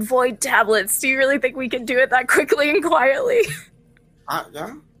read void tablets. Do you really think we can do it that quickly and quietly?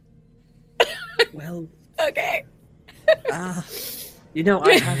 Yeah. Well, Okay. I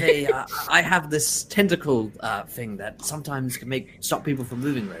have this tentacle thing that sometimes can stop people from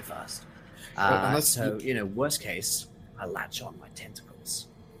moving very fast. So, worst case, I latch on my tentacles.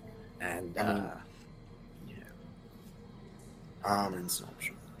 And, it's an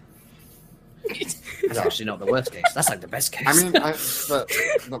option. That's actually not the worst case. That's like the best case. I mean,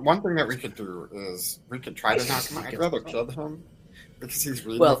 the one thing that we could do is we could try to knock him out. I'd rather kill him because he's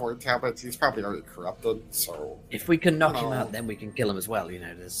reading Well- the void tablets, he's probably already corrupted. So If we can knock him Oh. out, then we can kill him as well. You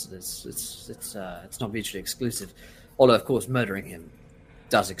know, it's not mutually exclusive. Although, of course, murdering him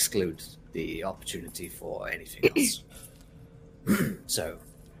does exclude the opportunity for anything else. So,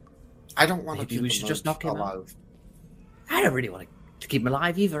 I don't want to Maybe keep we him should just knock him out. alive. I don't really want to keep him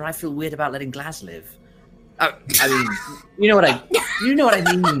alive either. I feel weird about letting Glass live. I mean, you know what I mean. You know what I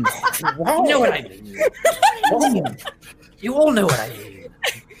mean. You all know what I mean.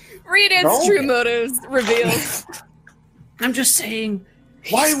 Read No. its true motives revealed. I'm just saying,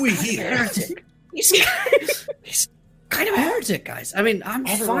 Why are we he's a here? heretic. He's kind of a heretic, guys. I mean, I'm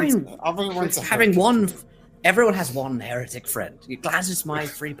fine Everyone's a having heretic. one. Everyone has one heretic friend. Glass is my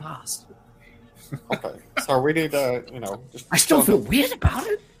free pass. Okay, so we need to, just. I still kill feel weird about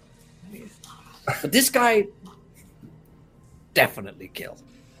it. But this guy, definitely kill. him.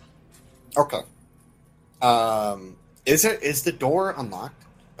 Okay. Is the door unlocked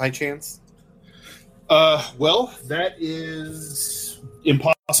by chance? Well, that is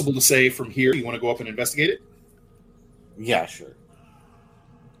impossible to say from here. You want to go up and investigate it? Yeah, sure.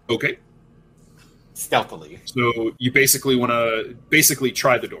 Okay. Stealthily. So you basically want to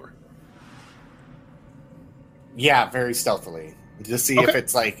try the door. Yeah, very stealthily. Just see Okay. if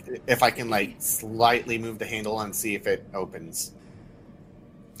it's if I can slightly move the handle and see if it opens.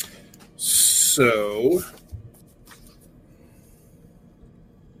 So,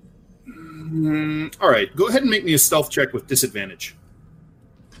 all right. Go ahead and make me a stealth check with disadvantage.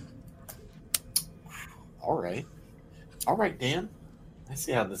 All right, Dan. I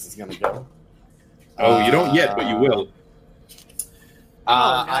see how this is gonna go. Oh, you don't yet, but you will.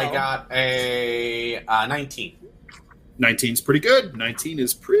 Oh, no. I got a 19. 19's pretty good. 19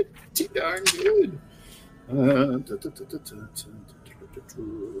 is pretty darn good.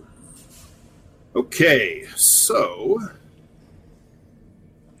 Okay, so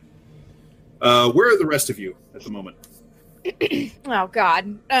where are the rest of you at the moment? Oh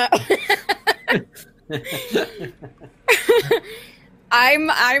God.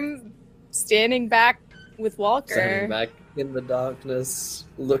 I'm standing back with Walker. Standing back in the darkness,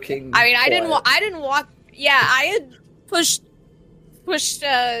 looking. I mean, I didn't quiet. walk. Yeah, I had pushed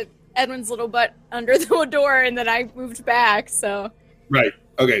Edwin's little butt under the door, and then I moved back. So Right.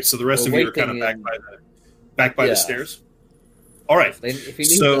 Okay, so the rest We're of you are kind of waiting back by Yeah. the stairs. All right. If you need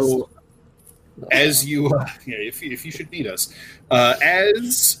So, us- as you, if you should need us,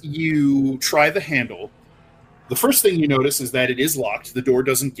 as you try the handle, the first thing you notice is that it is locked. The door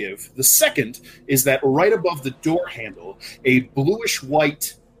doesn't give. The second is that right above the door handle, a bluish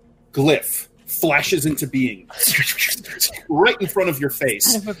white glyph flashes into being right in front of your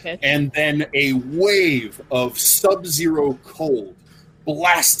face. son of a bitch. And then a wave of sub-zero cold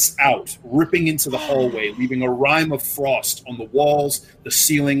blasts out, ripping into the hallway, leaving a rime of frost on the walls, the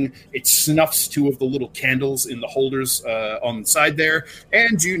ceiling. It snuffs two of the little candles in the holders on the side there,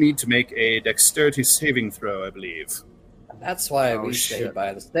 and you need to make a dexterity saving throw, I believe. That's why Oh, we shit. stayed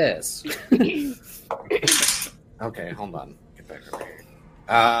by the stairs. Okay, hold on. Get back over here.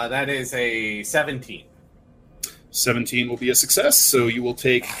 That is a 17. 17 will be a success, so you will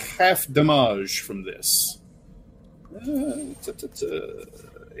take half damage from this.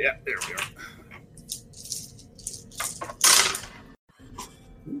 Yeah, there we are.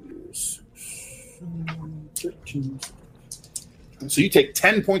 So you take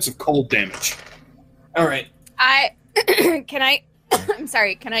 10 points of cold damage. All right. I can I. I'm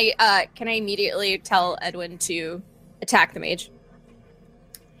sorry. Can I immediately tell Edwin to attack the mage,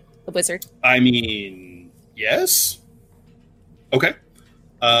 the wizard? I mean, yes. Okay.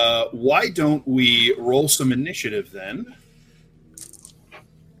 Why don't we roll some initiative then?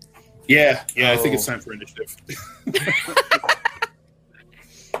 Yeah, I think it's time for initiative.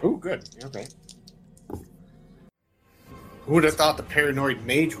 Oh, good. Okay. Who would have thought the paranoid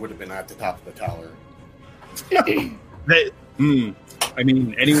mage would have been at the top of the tower? I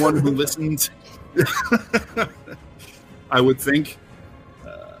mean, anyone who listened, I would think.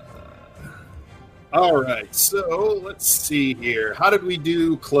 All right, so let's see here. How did we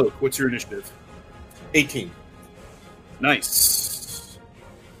do Cloak? What's your initiative? 18. Nice.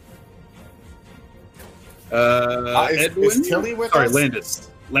 Is Edwin? Tilly with Sorry, us?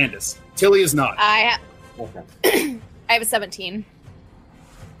 Landis. Tilly is not. I Okay. have a 17.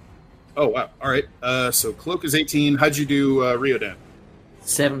 Oh, wow. All right. So Cloak is 18. How'd you do, Riodan?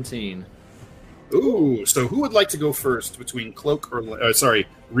 17. Ooh, so who would like to go first between Cloak or,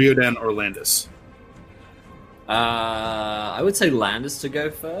 Riodan or Landis? I would say Landis to go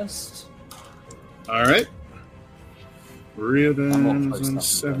first. All right. I'm all Riodan close is on enough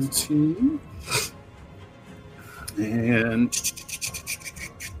to 17. And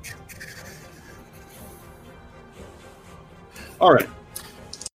All right.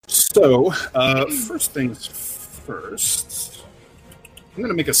 So, first things first, I'm going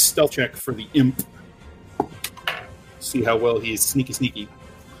to make a stealth check for the imp. See how well he's sneaky.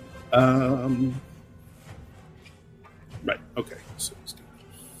 Right, okay. So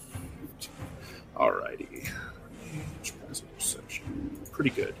alrighty. Perception. Pretty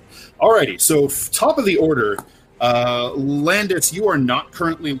good. Alrighty, so top of the order, Landis, you are not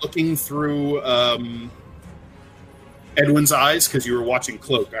currently looking through Edwin's eyes because you were watching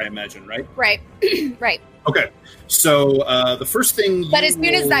Cloak, I imagine, right? Right. Right. Okay, so the first thing But as soon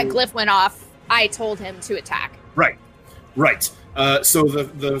as that glyph went off, I told him to attack. Right. So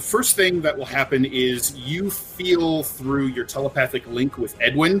the first thing that will happen is you feel through your telepathic link with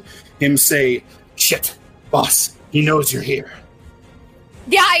Edwin him say, "Shit, boss, he knows you're here."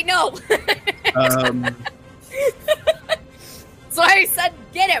 Yeah, I know. So I said,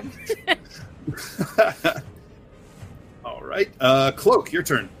 get him. All right. Cloak, your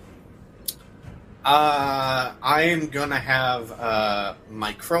turn. I am gonna have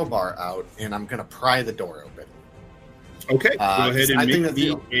my crowbar out, and I'm gonna pry the door open. Okay. Go ahead and I think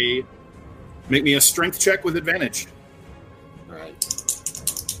make me a strength check with advantage. All right.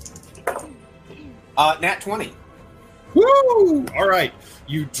 Nat 20. Woo! All right.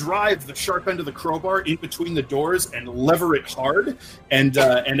 You drive the sharp end of the crowbar in between the doors and lever it hard. And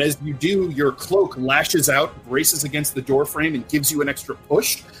as you do, your cloak lashes out, braces against the door frame, and gives you an extra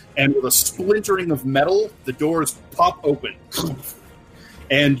push. And with a splintering of metal, the doors pop open.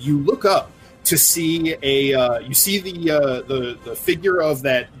 And you look up to see the figure of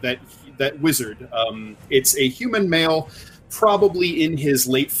that wizard. It's a human male, probably in his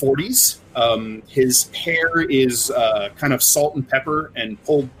late 40s. His hair is kind of salt and pepper and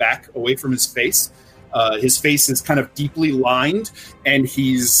pulled back away from his face. His face is kind of deeply lined, and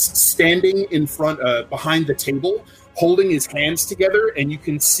he's standing in front, behind the table, holding his hands together, and you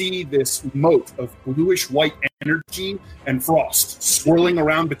can see this mote of bluish-white energy and frost swirling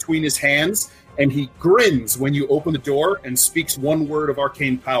around between his hands, and he grins when you open the door and speaks one word of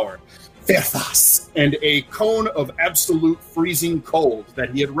arcane power. Verthas! And a cone of absolute freezing cold that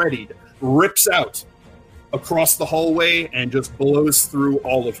he had readied rips out across the hallway and just blows through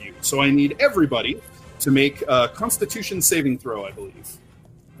all of you. So I need everybody to make a Constitution saving throw, I believe.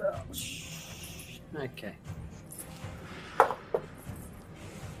 Okay.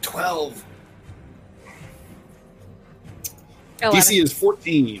 12. 11. DC is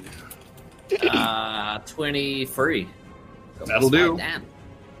 14. 23. That'll do. Damn.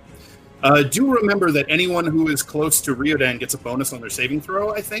 Do remember that anyone who is close to Riodan gets a bonus on their saving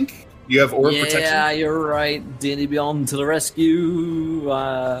throw, I think. You have Aura of Protection? Yeah, you're right. D&D Beyond to the rescue.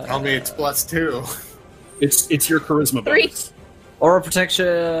 Tell me it's +2. It's your charisma 3. bonus. Aura Protection,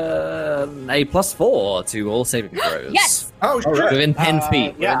 a +4 to all saving throws. Yes. Oh, All shit. right. Within 10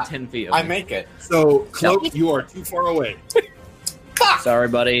 feet. Yeah. Within 10 feet. Of I me. make it. So, Cloak, you are too far away. Fuck. Sorry,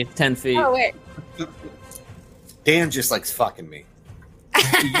 buddy. 10 feet. Oh, wait. Dan just likes fucking me.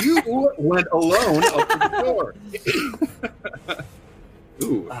 You went alone up to the door.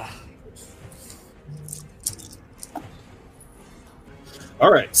 Ooh.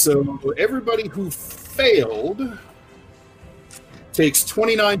 All right, so everybody who failed takes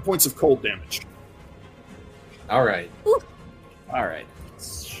 29 points of cold damage. All right. All right.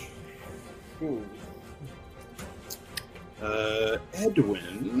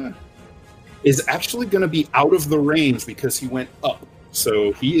 Edwin is actually going to be out of the range because he went up.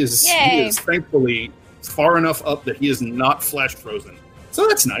 So he is thankfully far enough up that he is not flash frozen. So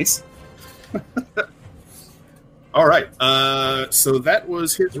that's nice. All right. So that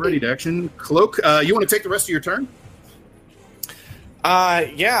was his ready to action. Cloak, you want to take the rest of your turn?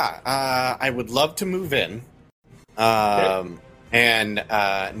 Yeah. I would love to move in. And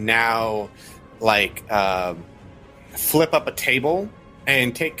now, flip up a table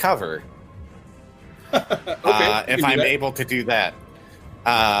and take cover. If I'm able to do that.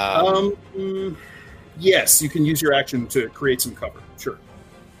 Yes, you can use your action to create some cover. Sure.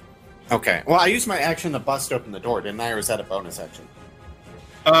 Okay. Well, I used my action to bust open the door, didn't I? Or was that a bonus action?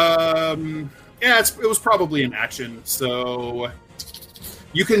 Yeah, it was probably an action. So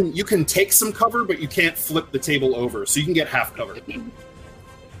you can take some cover, but you can't flip the table over. So you can get half cover.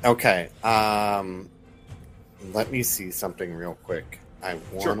 Okay. Let me see something real quick. I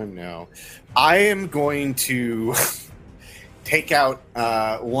want to know. I am going to take out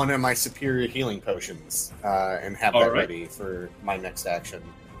one of my superior healing potions and have that ready for my next action.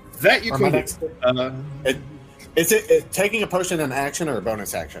 That you can. Is it taking a potion an action or a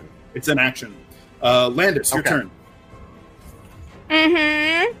bonus action? It's an action. Landis, your turn.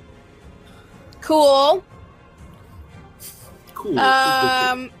 Mm-hmm. Cool. Cool.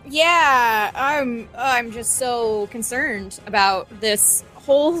 Yeah, I'm just so concerned about this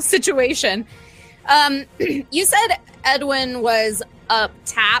whole situation. You said Edwin was up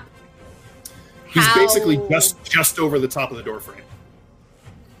tap. He's basically just over the top of the door frame.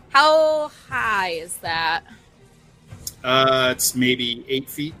 How high is that? It's maybe 8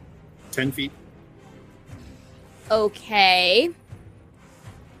 feet, 10 feet. Okay.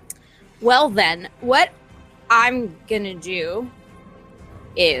 Well then, what I'm gonna do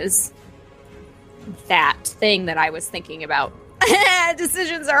is that thing that I was thinking about.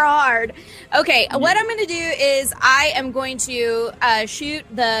 Decisions are hard. Okay, what I'm gonna do is I am going to shoot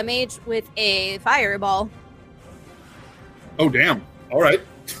the mage with a fireball. Oh, damn. All right.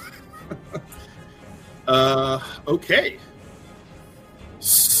 Okay.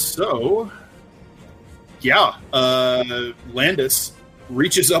 So, yeah, Landis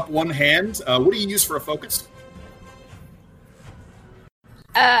reaches up one hand. What do you use for a focus?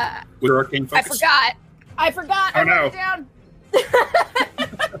 With your arcane focus? I forgot. Oh, I no. wrote it down.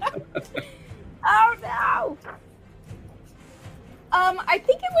 Oh no. I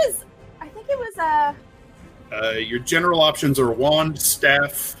think it was Your general options are wand,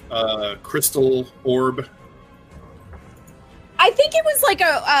 staff, crystal, orb. I think it was like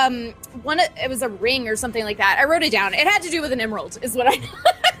a it was a ring or something like that. I wrote it down. It had to do with an emerald, is what I know.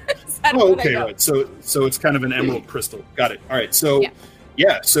 Oh, okay, right. So it's kind of an emerald crystal. Got it. All right. So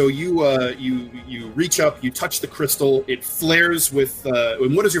yeah. So you reach up, you touch the crystal. It flares with.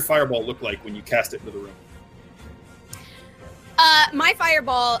 And what does your fireball look like when you cast it into the room? My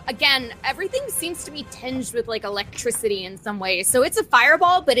fireball, again, everything seems to be tinged with like electricity in some way. So it's a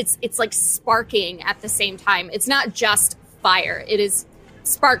fireball, but it's like sparking at the same time. It's not just fire. It is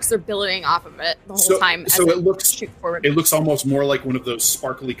sparks are billowing off of it the whole time. So it looks shoot forward. It looks almost more like one of those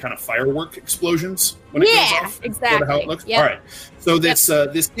sparkly kind of firework explosions when it goes off. Exactly. Sort of how it looks. Yep. All right. So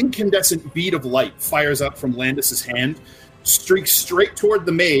this incandescent bead of light fires up from Landis's hand, streaks straight toward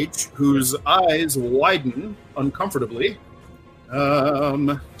the mage, whose eyes widen uncomfortably.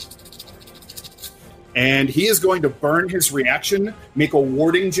 And he is going to burn his reaction, make a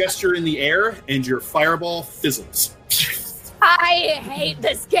warding gesture in the air, and your fireball fizzles. I hate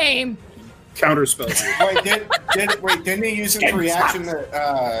this game. Counterspell. Didn't he use his reaction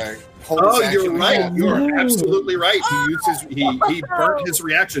to hold his action? You're right. You're absolutely right. He burnt his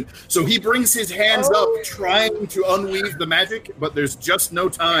reaction. So he brings his hands up, trying to unweave the magic, but there's just no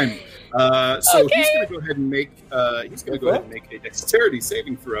time. So he's going to go ahead and make a dexterity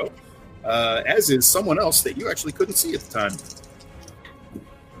saving throw, as is someone else that you actually couldn't see at the time. It's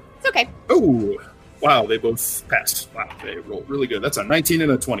okay. Oh, wow! They both passed. Wow, they rolled really good. That's a 19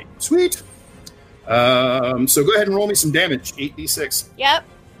 and a 20. Sweet. So go ahead and roll me some damage. 8d6. Yep.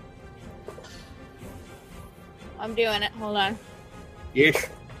 I'm doing it. Hold on. Yes.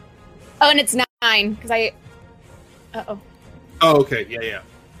 Oh, and it's 9 because I. Uh-oh. Oh, okay. Yeah.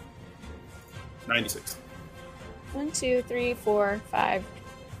 96. 1, 2, 3, 4, 5,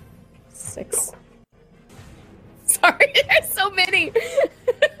 6. Sorry, there's so many.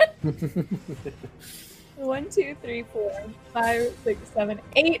 1, 2, 3, 4, 5, 6, 7,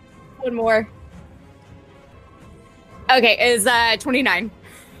 8. One more. Okay, is 29.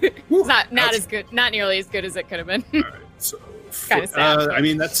 It's not as good, not nearly as good as it could have been. All right, so kind of sad. I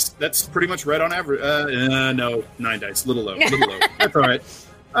mean, that's pretty much right on average. No, 9 dice, little low. That's all right.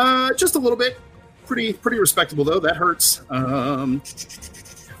 Just a little bit. Pretty respectable though. That hurts.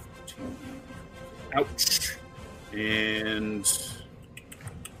 Ouch. And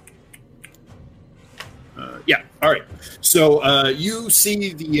yeah. All right. So you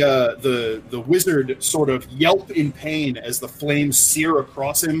see the wizard sort of yelp in pain as the flames sear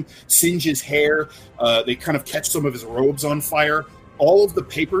across him, singe his hair. They kind of catch some of his robes on fire. All of the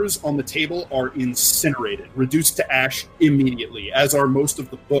papers on the table are incinerated, reduced to ash immediately, as are most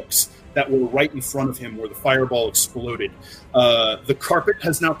of the books that were right in front of him where the fireball exploded. The carpet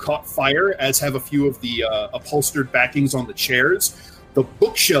has now caught fire, as have a few of the upholstered backings on the chairs. The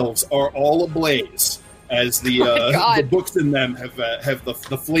bookshelves are all ablaze, as the books in them have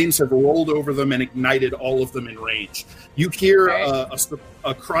the flames have rolled over them and ignited all of them in range. You hear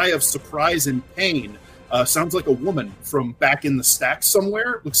a cry of surprise and pain. Sounds like a woman from back in the stack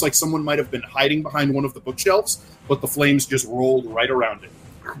somewhere. Looks like someone might have been hiding behind one of the bookshelves, but the flames just rolled right around it.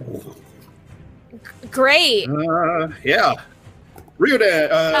 Great. Yeah. Riodan.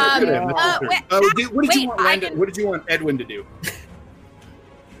 What did you want Edwin to do?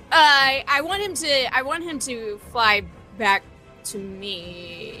 I want him to fly back to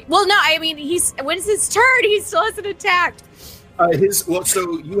me. Well, no, I mean when it's his turn, he still hasn't attacked.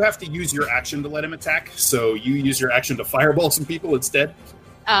 So you have to use your action to let him attack. So you use your action to fireball some people instead.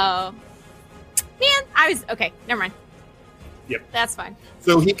 Oh, man, okay. Never mind. Yep, that's fine.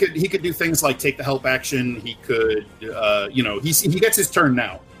 So he could do things like take the help action. He could, he gets his turn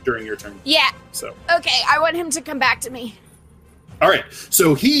now during your turn. Yeah. So okay, I want him to come back to me. All right.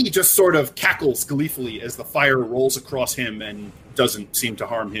 So he just sort of cackles gleefully as the fire rolls across him and doesn't seem to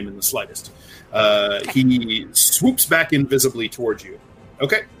harm him in the slightest. He swoops back invisibly towards you.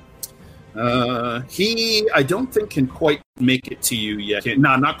 Okay. I don't think can quite make it to you yet.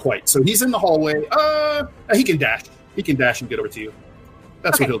 No, not quite. So he's in the hallway. He can dash. He can dash and get over to you.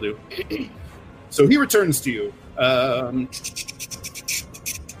 That's what he'll do. So he returns to you.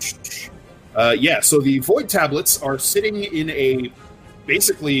 So the void tablets are sitting in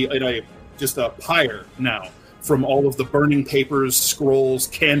basically just a pyre now from all of the burning papers, scrolls,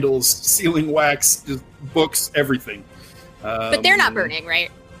 candles, sealing wax, just books, everything. But they're not burning, right?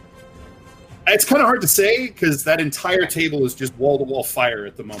 It's kind of hard to say because that entire table is just wall-to-wall fire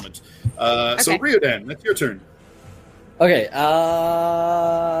at the moment. So Ryodan, that's your turn. Okay. Hang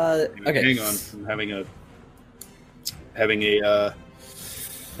on, I'm having a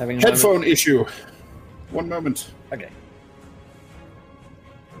headphone issue. One moment. Okay.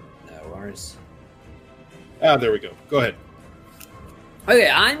 No worries. There we go. Go ahead. Okay,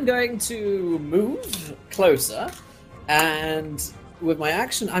 I'm going to move closer, and with my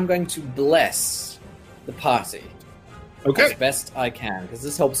action, I'm going to bless the party. Okay. As best I can, because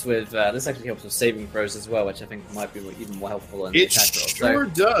this helps with this actually helps with saving throws as well, which I think might be even more helpful in the It attack roll. sure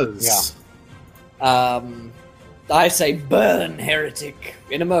does. Yeah. I say burn, heretic,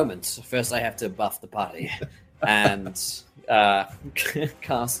 in a moment. First, I have to buff the party and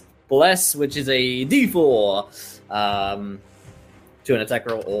cast bless, which is a D4 to an attack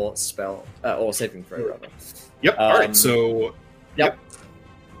roll or spell or saving throw rather. Yep. All right. So. Yep.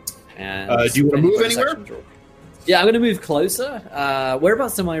 And do you want to move anywhere? Yeah, I'm going to move closer.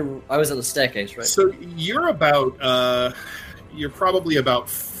 Whereabouts am I? I was at the staircase, right? So you're probably about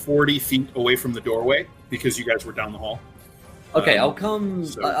 40 feet away from the doorway because you guys were down the hall. Okay, I'll come.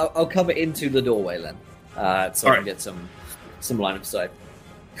 So. I'll cover into the doorway then, so I can get some line of sight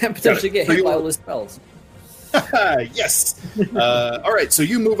and potentially get hit by all the spells. Yes. All right. So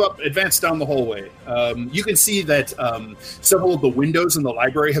you move up, advance down the hallway. You can see that several of the windows in the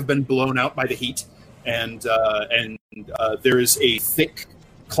library have been blown out by the heat. And there is a thick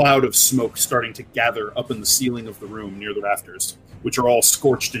cloud of smoke starting to gather up in the ceiling of the room near the rafters, which are all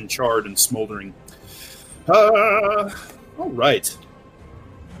scorched and charred and smoldering. All right.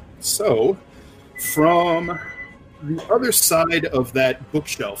 So, from the other side of that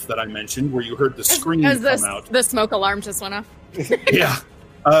bookshelf that I mentioned, where you heard the scream come out, the smoke alarm just went off. Yeah.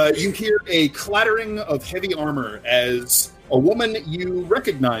 You hear a clattering of heavy armor as a woman you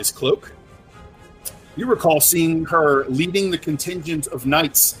recognize, Cloak. You recall seeing her leading the contingent of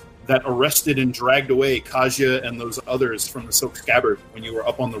knights that arrested and dragged away Kaja and those others from the Silk Scabbard when you were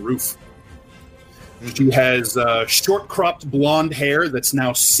up on the roof. She has short-cropped blonde hair that's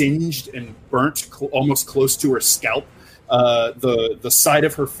now singed and burnt almost close to her scalp. The side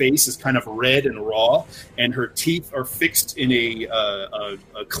of her face is kind of red and raw, and her teeth are fixed in a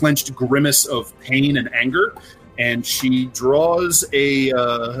clenched grimace of pain and anger. And she draws a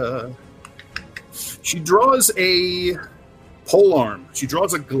polearm. She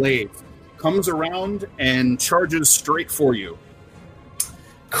draws a glaive, comes around, and charges straight for you.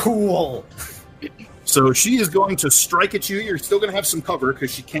 Cool. So she is going to strike at you. You're still going to have some cover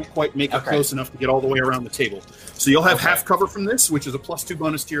because she can't quite make it close enough to get all the way around the table. So you'll have half cover from this, which is a +2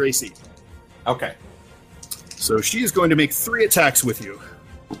 bonus to your AC. Okay. So she is going to make 3 attacks with you.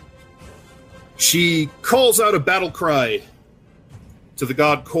 She calls out a battle cry to the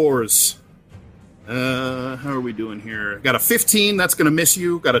god Kors. How are we doing here? Got a 15, that's going to miss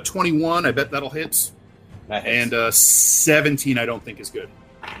you. Got a 21, I bet that'll hit. That hits. And 17, I don't think is good.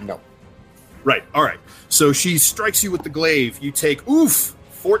 No. Right, all right. So she strikes you with the glaive. You take,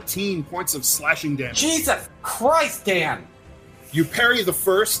 14 points of slashing damage. Jesus Christ, Dan! You parry the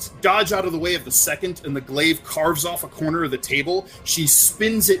first, dodge out of the way of the second, and the glaive carves off a corner of the table. She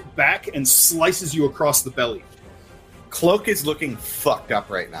spins it back and slices you across the belly. Cloak is looking fucked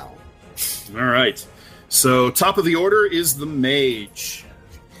up right now. All right. So top of the order is the mage.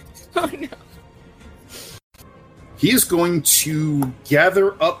 Oh, no. He is going to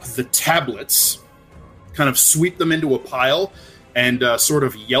gather up the tablets, kind of sweep them into a pile, and sort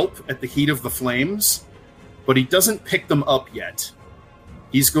of yelp at the heat of the flames. But he doesn't pick them up yet.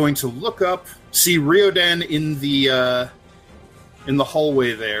 He's going to look up, see Ryodan in the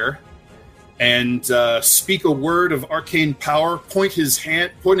hallway there, and speak a word of arcane power. Point his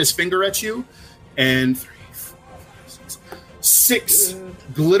finger at you, and 3, 4, 5, 6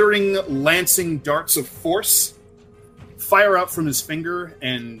 glittering, lancing darts of force fire out from his finger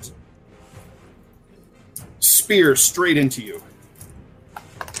and spear straight into you.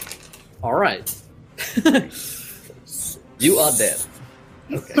 All right. You are dead.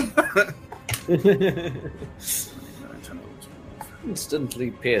 Okay.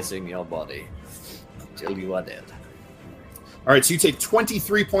 Instantly piercing your body until you are dead. All right, so you take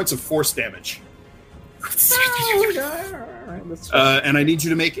 23 points of force damage. And I need you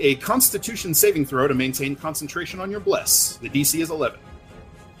to make a Constitution saving throw to maintain concentration on your bless. The DC is 11.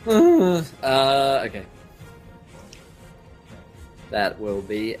 Okay. That will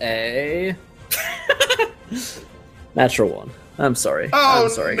be a natural 1. I'm sorry. Oh, I'm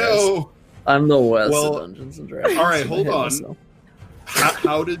sorry, no. guys. I'm the worst Well, at Dungeons and Dragons. all right, hold I hate on. myself.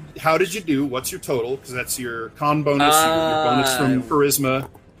 How did you do? What's your total? Because that's your con bonus, your bonus from charisma.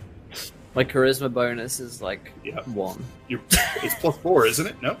 My charisma bonus is like Yep. 1. It's +4, isn't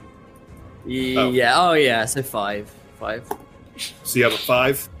it? No. Yeah. Oh, yeah. So 5. 5. So you have a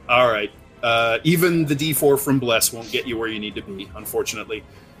 5. All right. Even the D4 from bless won't get you where you need to be, unfortunately.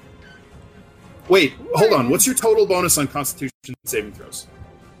 Wait, hold on. What's your total bonus on Constitution saving throws?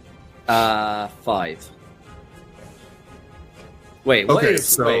 5. Wait, what Okay, is?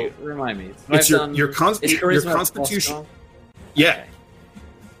 so wait, remind me. It's your Is Constitution. charisma Constitution. Yeah.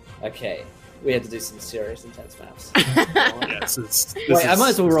 Okay, we had to do some serious, intense maths. Yes. Wait, I might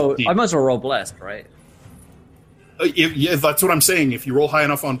as well roll. I might as well roll blessed, right? Yeah, that's what I'm saying. If you roll high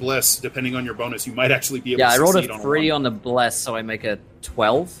enough on bless, depending on your bonus, you might actually be able. Yeah, to I rolled succeed a on 3 1. on the blessed, so I make a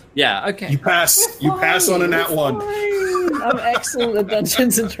 12. Yeah, okay. You pass. You pass on a nat 1. Fine. I'm excellent at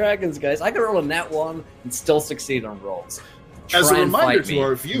Dungeons and Dragons, guys. I can roll a nat 1 and still succeed on rolls. As Try a and reminder fight to me.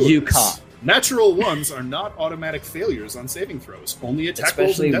 our viewers, You can't. natural 1s are not automatic failures on saving throws. Only attack rolls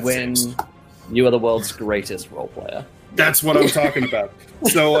Especially and death when saves. you are the world's greatest role player. That's what I'm talking about.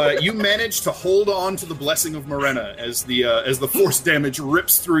 So you manage to hold on to the blessing of Morena as the force damage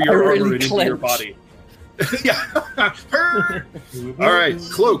rips through your I really armor and into your clench. body. Yeah. All right,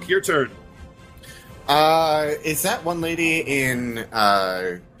 Cloak, your turn. Is that one lady in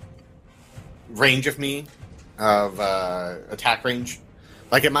range of me, of attack range?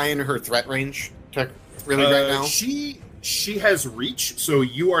 Like, am I in her threat range? Really, right now? She has reach, so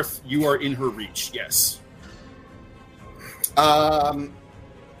you are in her reach. Yes.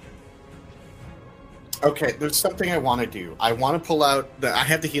 Okay, there's something I want to do. I want to pull out I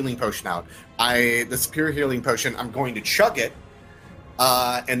have the healing potion out. The superior healing potion. I'm going to chug it,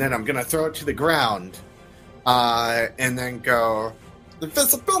 and then I'm going to throw it to the ground, and then go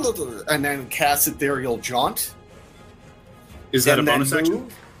invisibility, and then cast Ethereal Jaunt. Is that a and then bonus action?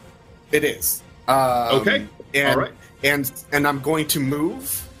 move. It is. Okay. And, All right. And I'm going to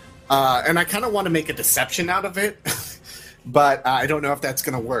move, and I kind of want to make a deception out of it, but I don't know if that's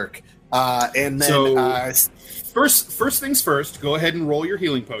going to work. And then So- First things first. Go ahead and roll your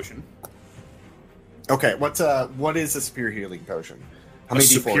healing potion. okay, what is a superior healing potion? How A many D4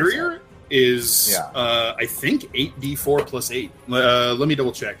 is superior is Yeah. I think 8d4 plus 8. Let me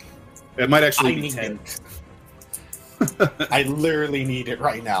double check. It might actually I be need 10. it. I literally need it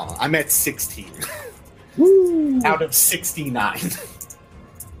right now. I'm at 16 out of 69.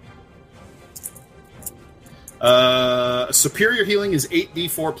 Superior healing is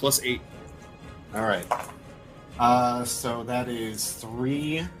 8d4 plus 8. All right. So that is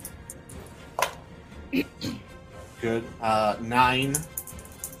 3. Good. 9.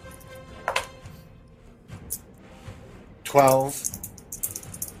 12.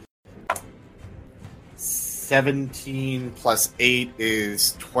 17 plus 8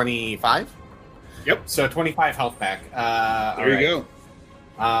 is 25. Yep. So 25 health back. There you go.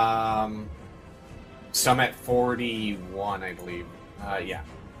 So I'm at 41, I believe. Yeah.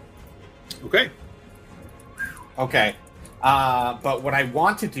 Okay. Okay. But what I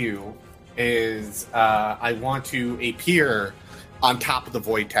want to do is I want to appear on top of the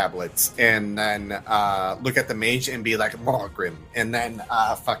void tablets and then look at the mage and be like, Morgrim. And then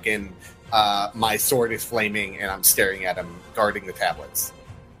my sword is flaming and I'm staring at him, guarding the tablets.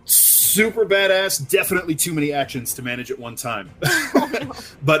 Super badass. Definitely too many actions to manage at one time.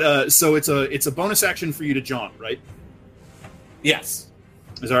 But so it's a bonus action for you to jaunt, right? Yes.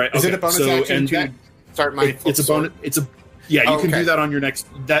 Is that right? Is Okay. it a bonus so, action and to that, start my it's a bonus. Yeah, you can Okay. do that on your next.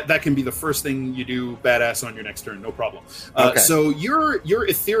 That can be the first thing you do, badass, on your next turn. No problem. Okay. So you're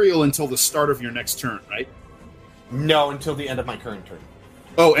ethereal until the start of your next turn, right? No, until the end of my current turn.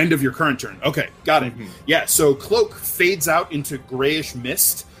 Oh, end of your current turn. Okay, got it. Mhm. Yeah. So cloak fades out into grayish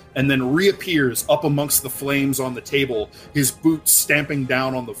mist, and then reappears up amongst the flames on the table, his boots stamping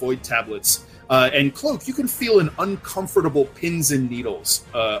down on the void tablets. And Cloak, you can feel an uncomfortable pins and needles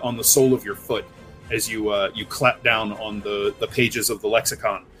on the sole of your foot as you clap down on the pages of the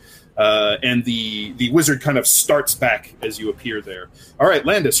lexicon. And the wizard kind of starts back as you appear there. All right,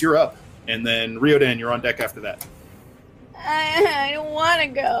 Landis, you're up. And then Riodan, you're on deck after that. I don't want to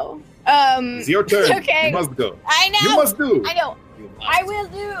go. It's your turn. Okay. You must go. I know. You must do. I know. I will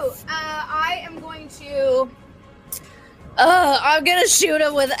do. I am going to. I'm gonna shoot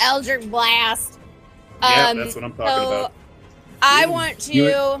him with Eldritch Blast. Yeah, that's what I'm talking about. I want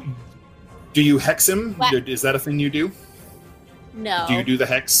to. Do you hex him? What? Is that a thing you do? No. Do you do the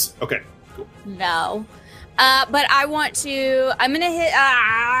hex? Okay, cool. No. But I want to. I'm gonna hit.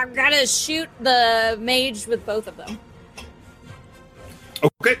 I'm gonna shoot the mage with both of them.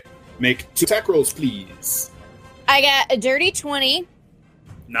 Okay, make 2 attack rolls, please. I got a dirty 20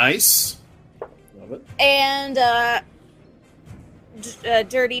 Nice. Love it. and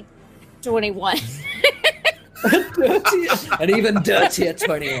dirty 21. An even dirtier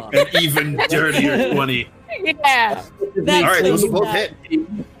 21. An even dirtier 20. Yeah. All right, those will both that.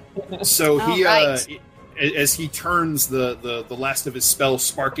 hit. So he, Alright. as he turns the last of his spell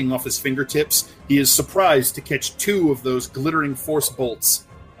sparking off his fingertips, he is surprised to catch 2 of those glittering force bolts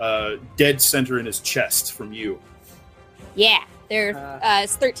dead center in his chest from you. Yeah,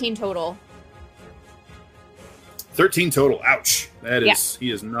 it's 13 total. 13 total. Ouch. That is,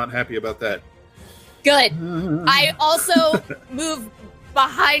 he is not happy about that. Good. I also move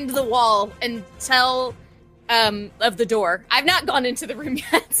behind the wall and tell of the door. I've not gone into the room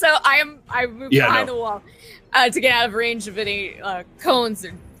yet, so I moved behind the wall to get out of range of any cones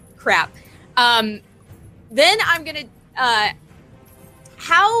or crap. Then I'm gonna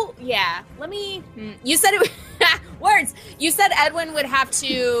let me. You said it. Words. You said Edwin would have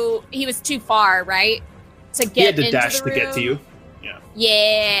to. He was too far, right? To get He had to into dash the to room. get to you.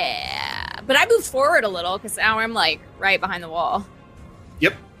 Yeah, but I moved forward a little because now I'm like right behind the wall.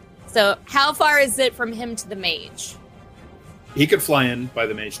 Yep. So how far is it from him to the mage? He could fly in by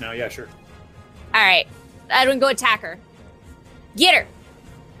the mage now. Yeah, sure. All right, Edwin, go attack her. Get her.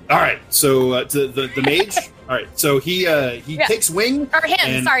 All right. So the mage. All right. So he takes wing. Or him.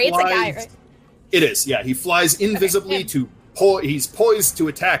 and Sorry, it's a flies- guy, right? It is. Yeah, he flies invisibly him. he's poised to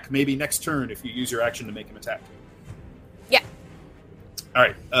attack maybe next turn if you use your action to make him attack. Yeah. All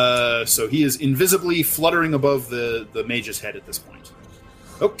right. So he is invisibly fluttering above the mage's head at this point.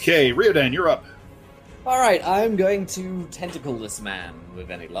 Okay, Riodan, you're up. All right, I'm going to tentacle this man with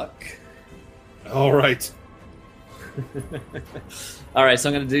any luck. All right. All right, so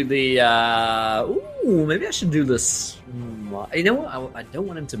I'm going to do the. Maybe I should do this. You know what? I don't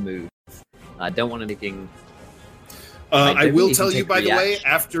want him to move. I don't want him taking. I maybe will he tell can you, take by the way,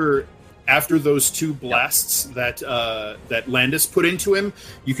 reaction. after those 2 blasts that Landis put into him,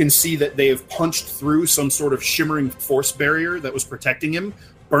 you can see that they have punched through some sort of shimmering force barrier that was protecting him,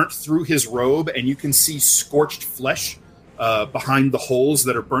 burnt through his robe, and you can see scorched flesh behind the holes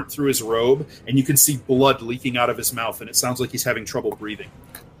that are burnt through his robe, and you can see blood leaking out of his mouth, and it sounds like he's having trouble breathing.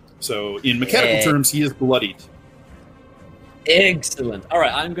 So, in mechanical terms, he is bloodied. Excellent. All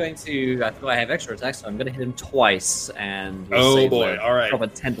right, I'm going to. I thought I have extra attacks, so I'm going to hit him twice, and Oh, save boy, the all right. proper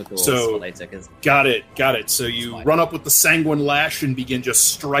tentacles So- for later. 'Cause Got it. So you fine. run up with the sanguine lash and begin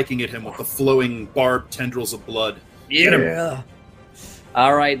just striking at him with the flowing barbed tendrils of blood. Get him. Yeah.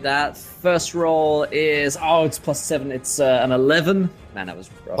 All right, that first roll is it's +7. It's an 11. Man, that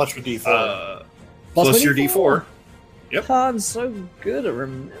was rough. Plus your D4. Plus my your D4. Yep. I'm so good at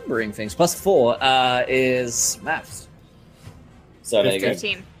remembering things. +4 is maths. So there you go.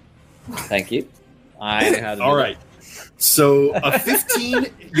 15. Thank you. I know how to do All that. right. So a 15,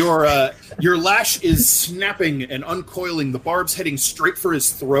 your lash is snapping and uncoiling. The barb's heading straight for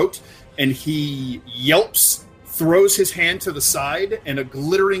his throat, and he yelps, throws his hand to the side, and a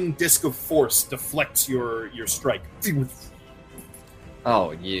glittering disc of force deflects your strike.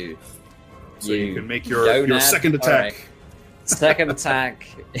 Oh, you. So you can make your Gonad. second All attack. right. Second attack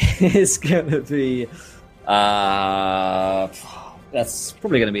is going to be. That's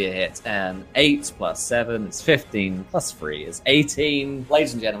probably going to be a hit. And 8 + 7 is 15, + 3 is 18.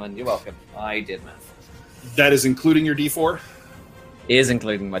 Ladies and gentlemen, you're welcome. I did math. That is including your D4? Is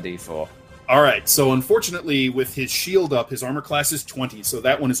including my D4. All right. So unfortunately, with his shield up, his armor class is 20. So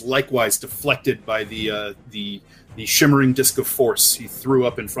that one is likewise deflected by the shimmering disc of force he threw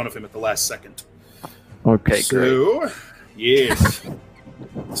up in front of him at the last second. Okay, So, yes.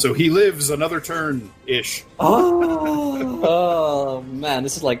 So he lives another turn-ish. Oh man,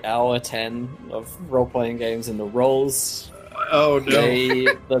 this is like hour 10 of role-playing games and the rolls. Oh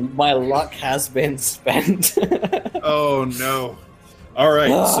no! My luck has been spent. Oh no! All right,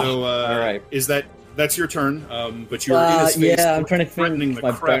 so all right, that's your turn? But you're in his face. Yeah, I'm trying to threatening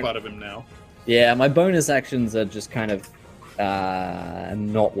the crap out of him now. Yeah, my bonus actions are just kind of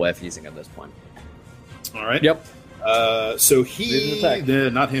not worth using at this point. All right. Yep. So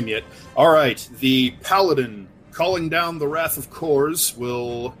not him yet. All right, the paladin calling down the wrath of Kors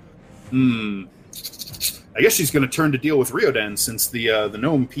will. I guess she's going to turn to deal with Riodan since the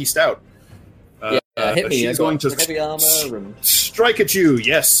gnome pieced out. Hit me. She's going to heavy armor and... strike at you.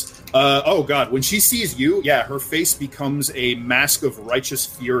 Yes. Oh god, when she sees you, her face becomes a mask of righteous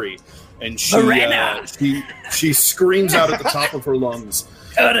fury, and she screams out at the top of her lungs,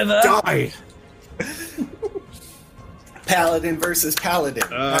 "Die!" Paladin versus paladin.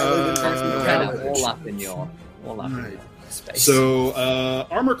 Paladin versus paladin. All up in your space. So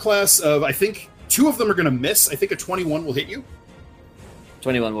armor class of, I think 2 of them are going to miss. I think a 21 will hit you.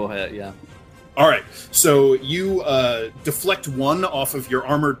 21 will hit, yeah. All right, so you deflect 1 off of your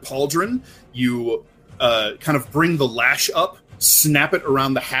armored pauldron. You kind of bring the lash up, snap it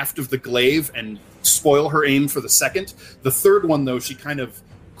around the haft of the glaive, and spoil her aim for the second. The third one, though, she kind of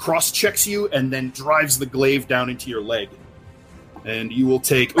cross-checks you and then drives the glaive down into your leg. And you will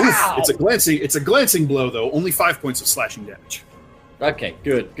take... Wow. Oof, it's a glancing blow, though. Only 5 points of slashing damage. Okay,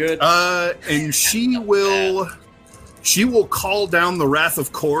 good. And she will call down the wrath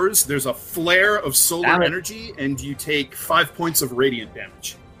of Kors. There's a flare of solar energy, and you take 5 points of radiant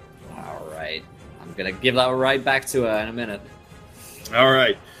damage. All right. I'm going to give that right back to her in a minute. All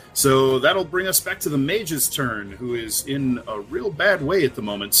right. So that'll bring us back to the mage's turn, who is in a real bad way at the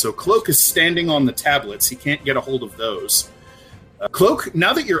moment. So Cloak is standing on the tablets. He can't get a hold of those. Cloak,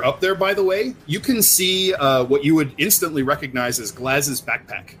 now that you're up there, by the way, you can see what you would instantly recognize as Glaz's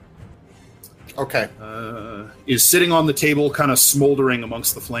backpack. Okay. Is sitting on the table, kind of smoldering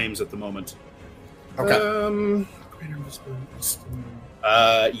amongst the flames at the moment. Okay.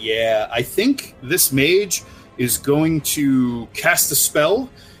 I think this mage is going to cast a spell.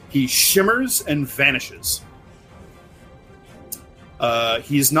 He shimmers and vanishes.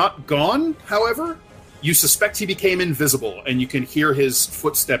 He is not gone, however. You suspect he became invisible, and you can hear his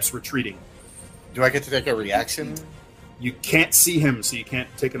footsteps retreating. Do I get to take a reaction? You can't see him, so you can't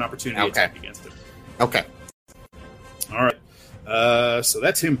take an opportunity attack against him. Okay. All right. So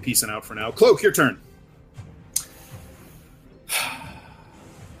that's him peacing out for now. Cloak, your turn.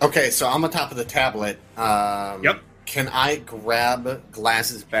 Okay, so I'm on top of the tablet. Yep. Can I grab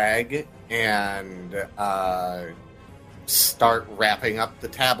Glass's bag and start wrapping up the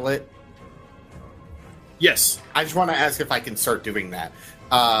tablet? Yes. I just want to ask if I can start doing that.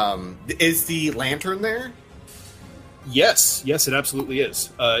 Is the lantern there? Yes, it absolutely is.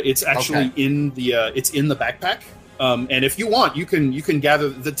 It's actually in the backpack. And if you want, you can gather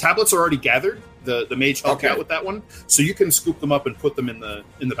the tablets are already gathered. The mage helped you out with that one, so you can scoop them up and put them in the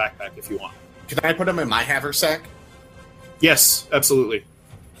backpack if you want. Can I put them in my haversack? Yes, absolutely.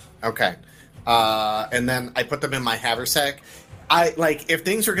 Okay. And then I put them in my haversack. If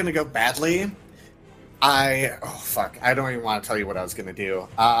things are going to go badly, I don't even want to tell you what I was going to do.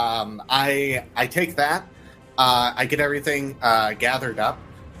 I take that. I get everything gathered up,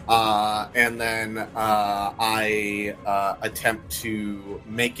 and then I attempt to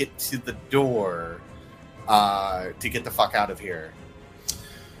make it to the door to get the fuck out of here.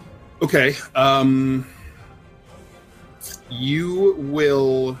 Okay. You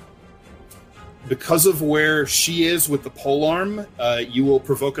will, because of where she is with the polearm, you will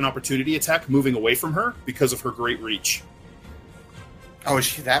provoke an opportunity attack moving away from her because of her great reach. Oh, is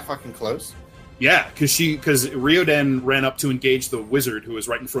she that fucking close? Yeah, because Riodan ran up to engage the wizard who was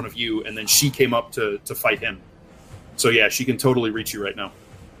right in front of you, and then she came up to fight him. So yeah, she can totally reach you right now.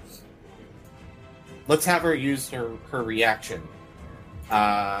 Let's have her use her reaction.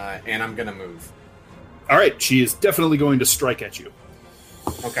 And I'm gonna move. All right, she is definitely going to strike at you.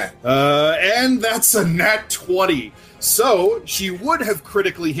 Okay. And that's a nat 20. So she would have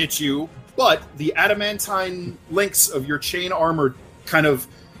critically hit you, but the adamantine links of your chain armor kind of,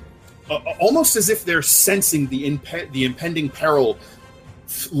 almost as if they're sensing the impending peril,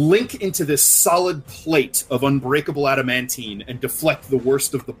 link into this solid plate of unbreakable adamantine and deflect the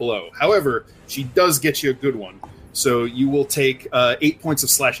worst of the blow. However, she does get you a good one. So you will take 8 points of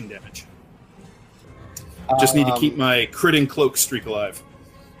slashing damage. Just need to keep my critting cloak streak alive.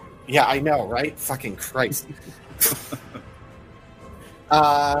 Yeah, I know, right? Fucking Christ.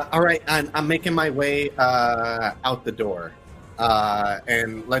 All right, I'm making my way out the door. Do I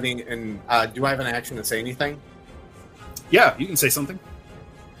have an action to say anything? Yeah, you can say something.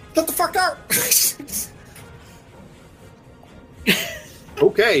 Get the fuck out!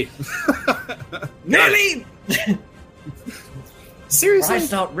 Okay. Nearly! Seriously? I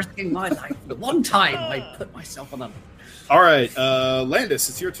start risking my life. The one time I put myself on a... All right, Landis,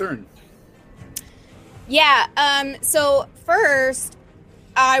 it's your turn. Yeah, so first,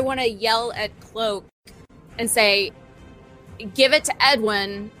 I want to yell at Cloak and say, give it to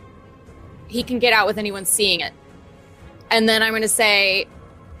Edwin. He can get out with anyone seeing it. And then I'm going to say,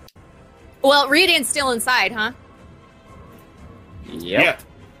 well, Riordan's still inside, huh? Yep.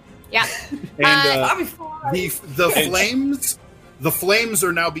 Yeah. And I'll be fine. the flames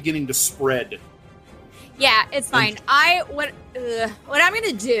are now beginning to spread. Yeah, it's fine. What I'm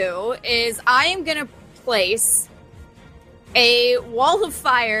going to do is I am going to place a wall of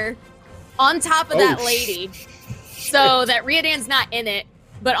fire on top of that lady so that Riordan's not in it,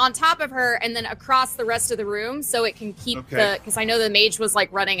 but on top of her and then across the rest of the room so it can keep because I know the mage was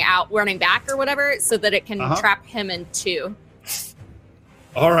like running back or whatever, so that it can trap him in two.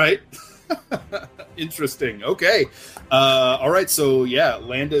 All right. Interesting. Okay. All right. So yeah,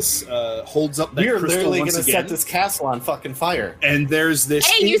 Landis holds up that We're crystal literally once going to again, set this castle on fucking fire. and there's this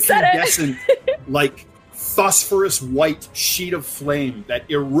Hey, you said it! incandescent, like phosphorus white sheet of flame that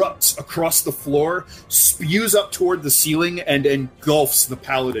erupts across the floor, spews up toward the ceiling, and engulfs the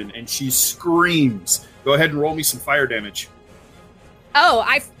paladin, and she screams. Go ahead and roll me some fire damage. Oh,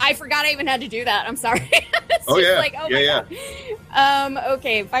 I forgot I even had to do that. I'm sorry. It's Oh, just yeah. like, oh Yeah, my God.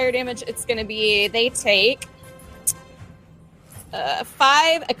 Okay, fire damage. It's going to be, they take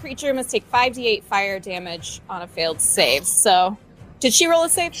 5. A creature must take 5d8 fire damage on a failed save. So, did she roll a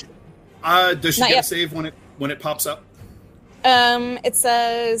save? Does she Not get yet. a save when it pops up? It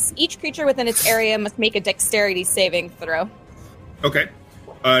says each creature within its area must make a dexterity saving throw. Okay.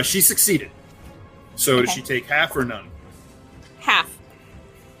 She succeeded. So does Okay. she take half or none? Half.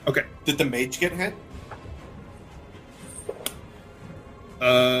 Okay. Did the mage get hit?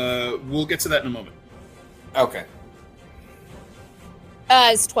 We'll get to that in a moment. Okay.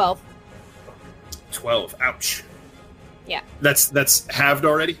 It's 12. 12. Ouch. Yeah. That's halved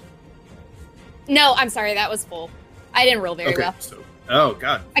already? No, I'm sorry. That was full. I didn't roll very Okay. well. So, oh,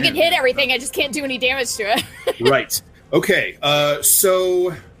 God. I can hit everything. I just can't do any damage to it. Right. Okay.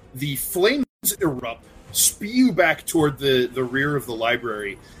 So the flames erupt, spew back toward the rear of the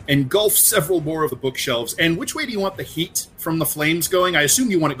library, engulf several more of the bookshelves. And which way do you want the heat from the flames going? I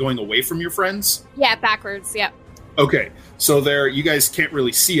assume you want it going away from your friends? Yeah, backwards. Yeah. Okay. So you guys can't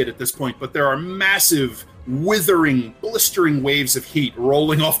really see it at this point, but there are massive, withering, blistering waves of heat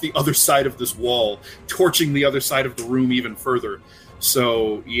rolling off the other side of this wall, torching the other side of the room even further.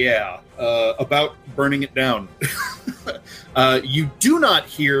 So, yeah, about burning it down. You do not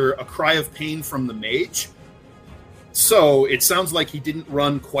hear a cry of pain from the mage. So, it sounds like he didn't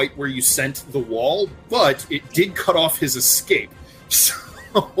run quite where you sent the wall, but it did cut off his escape. So,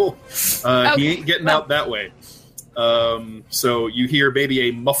 he ain't getting out that way. So, you hear maybe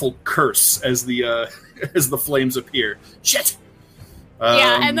a muffled curse as the flames appear. Shit!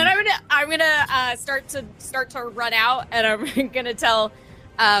 Yeah, and then I'm gonna start to run out, and I'm gonna tell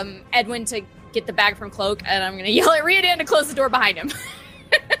Edwin to get the bag from Cloak, and I'm gonna yell at Riordan to close the door behind him.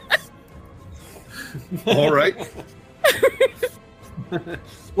 All right.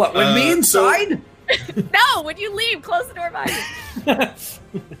 What, with me inside? No, when you leave, close the door behind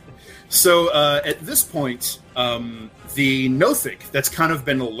him. So at this point, the Nothic that's kind of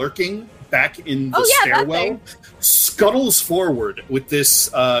been lurking back in the that stairwell thing. scuttles forward with this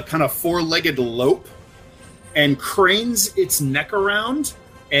kind of four-legged lope and cranes its neck around.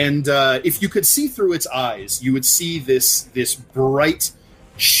 And if you could see through its eyes, you would see this bright,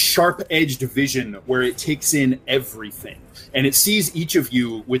 sharp-edged vision where it takes in everything. And it sees each of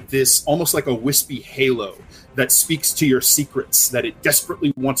you with this almost like a wispy halo that speaks to your secrets that it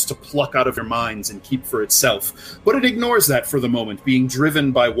desperately wants to pluck out of your minds and keep for itself. But it ignores that for the moment, being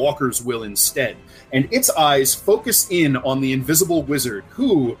driven by Walker's will instead. And its eyes focus in on the invisible wizard,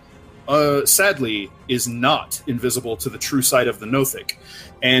 who, sadly, is not invisible to the true sight of the Nothic.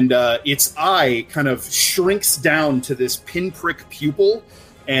 And its eye kind of shrinks down to this pinprick pupil,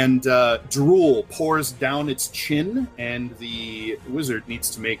 and drool pours down its chin, and the wizard needs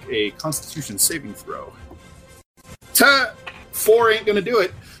to make a Constitution saving throw. 4 ain't gonna do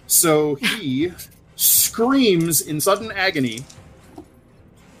it. So he screams in sudden agony.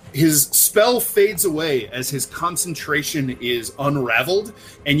 His spell fades away as his concentration is unraveled,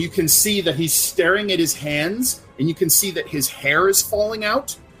 and you can see that he's staring at his hands, and you can see that his hair is falling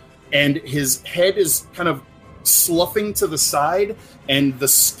out, and his head is kind of sloughing to the side, and the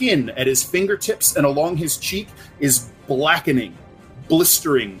skin at his fingertips and along his cheek is blackening,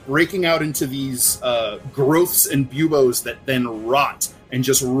 blistering, breaking out into these growths and buboes that then rot and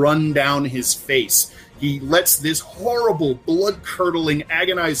just run down his face. He lets this horrible, blood-curdling,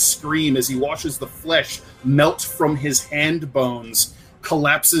 agonized scream as he watches the flesh melt from his hand bones,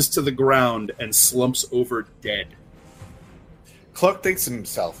 collapses to the ground, and slumps over dead. Cloak thinks to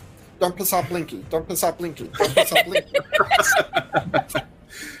himself, don't piss off Blinky, don't piss off Blinky, don't piss off Blinky.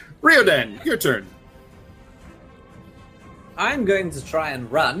 Ryodan, your turn. I'm going to try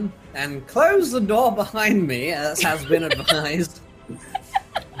and run and close the door behind me, as has been advised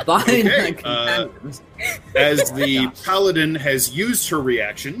by my companions. As the paladin has used her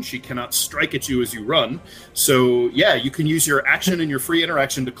reaction, she cannot strike at you as you run. So, yeah, you can use your action and your free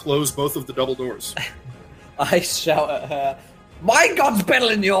interaction to close both of the double doors. I shout at her, "My God's better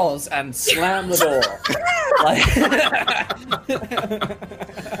than yours!" and slam the door.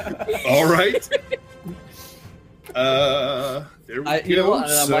 All right. There we go. You know what?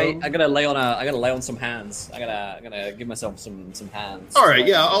 So- I gotta lay on some hands. I gotta give myself some hands. All right,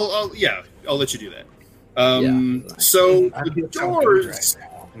 yeah, I'll let you do that. So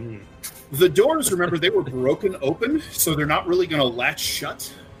the doors, remember, they were broken open, so they're not really going to latch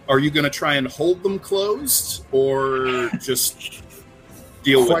shut. Are you going to try and hold them closed, or just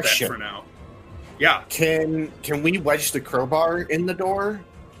deal with that for now? Yeah. Can we wedge the crowbar in the door?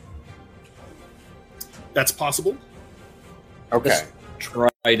 That's possible. Okay. Just try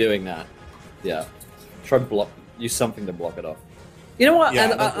doing that. Yeah. Use something to block it off. You know what?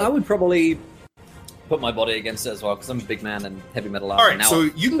 Yeah, and I would probably put my body against it as well, because I'm a big man and heavy metal armor. All right, Now so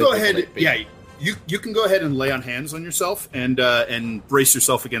I'm you can big go metal ahead. HP. Yeah, you can go ahead and lay on hands on yourself and brace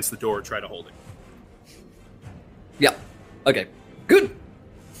yourself against the door. Try to hold it. Yeah. Okay. Good.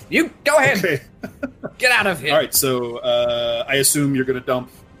 You go ahead. Okay. Get out of here. All right. So I assume you're going to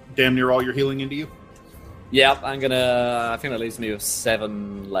dump damn near all your healing into you. Yep. I think that leaves me with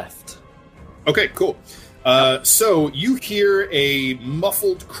 7 left. Okay. Cool. So you hear a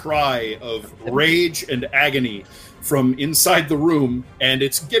muffled cry of rage and agony from inside the room, and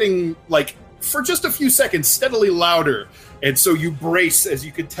it's getting, like, for just a few seconds, steadily louder. And so you brace, as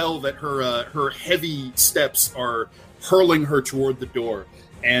you can tell that her heavy steps are hurling her toward the door.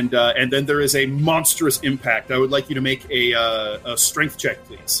 And then there is a monstrous impact. I would like you to make a strength check,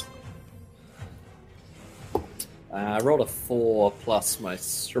 please. I rolled a 4 plus my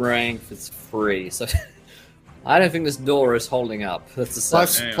strength is 3, so I don't think this door is holding up. That's a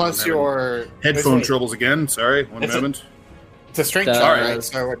 7. Plus your Headphone wait, troubles again. Sorry, one It's moment. It's a strength All check, right. right?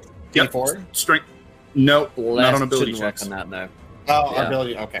 So it's Yep. D4? Strength. No, not Left on ability shouldn't work checks. on that, no. Oh, Yeah.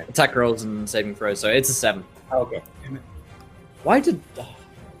 ability, okay. Attack rolls and saving throws, so it's a 7. Okay. Why do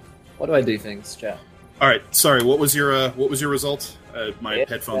I do things, chat? All right. Sorry. What was your result? My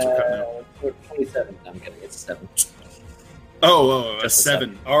headphones are cutting out. 27. I'm kidding. It's a 7. Oh, a Just a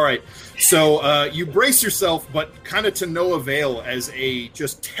 7. All right. So you brace yourself, but kind of to no avail, as a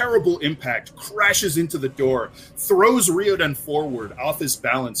just terrible impact crashes into the door, throws Ryodan forward off his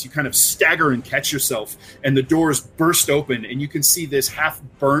balance. You kind of stagger and catch yourself, and the doors burst open, and you can see this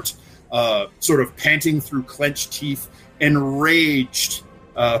half-burnt, sort of panting through clenched teeth, enraged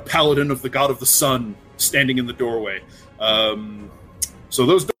paladin of the god of the sun standing in the doorway. So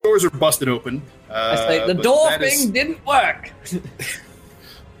those doors are busted open. I say the but door that thing is- didn't work.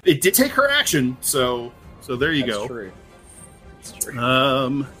 It did take her action, so there you That's go. true. That's true.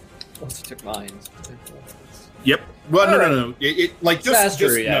 Also took mine. Yep. Well, All no. It like That's just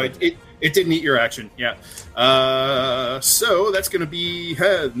true, no. yeah. It didn't eat your action. Yeah. So that's going to be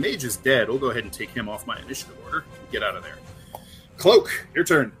Mage is dead. We'll go ahead and take him off my initiative order. Get out of there. Cloak, your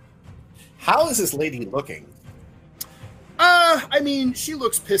turn. How is this lady looking? I mean, she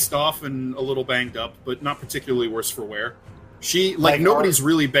looks pissed off and a little banged up, but not particularly worse for wear. She Like nobody's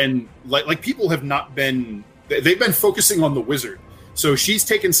really been like people have not been. They've been focusing on the wizard, so she's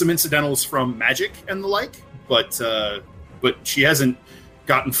taken some incidentals from magic and the like, but she hasn't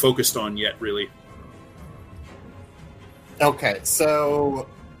gotten focused on yet, really. Okay, so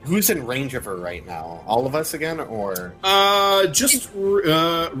who's in range of her right now? All of us again, or Just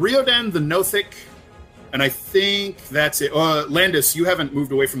Ryodan the Nothic, and I think that's it. Landis, you haven't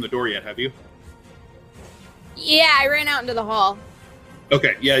moved away from the door yet, have you? Yeah, I ran out into the hall.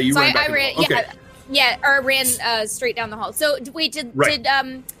 Okay, yeah, you So ran I back. in the ran, hall. Okay. or ran straight down the hall. So wait, did Right.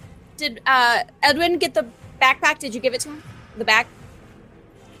 Edwin get the backpack? Did you give it to him? The bag?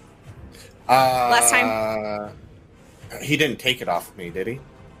 last time? He didn't take it off of me, did he?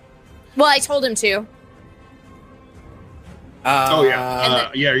 Well, I told him to. Oh yeah,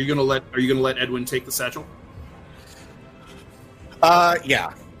 And yeah. Are you gonna let Edwin take the satchel?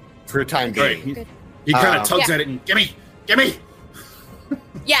 Yeah, for time Right. being. He kind of tugs Yeah. at it and gimme.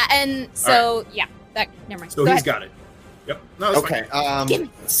 Yeah, and so yeah, that never mind. So Go he's ahead. got it. Yep. No, that's Okay. fine.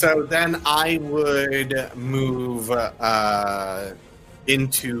 So then I would move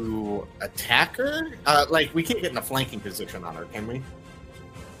into attacker. Like we can't get in a flanking position on her, can we?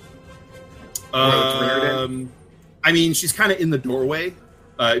 I mean, she's kind of in the doorway.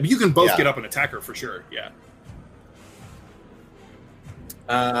 You can both Yeah. get up and attack her for sure. Yeah.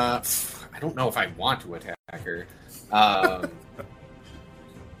 I don't know if I want to attack her.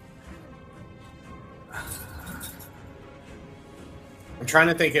 I'm trying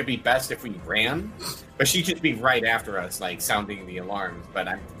to think it'd be best if we ran, but she'd just be right after us, like sounding the alarms. But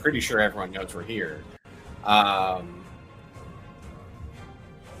I'm pretty sure everyone knows we're here.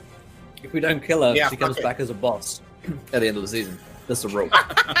 If we don't kill her, Yeah, she comes okay. back as a boss at the end of the season. That's the rope.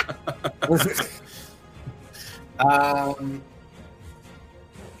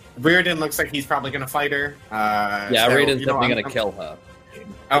 Reardon looks like he's probably going to fight her. Yeah, so, Raiden's you know, definitely I'm- going to kill her.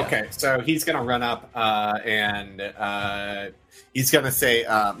 Okay, so he's going to run up and he's going to say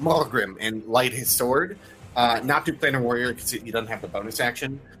Mulgrim and light his sword. Not to Planar Warrior because he doesn't have the bonus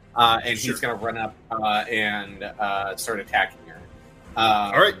action. And Sure. he's going to run up and start attacking her.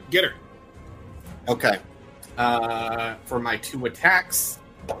 All right, get her. Okay. For my 2 attacks,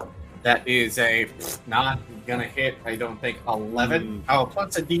 that is not going to hit, I don't think, 11. Oh,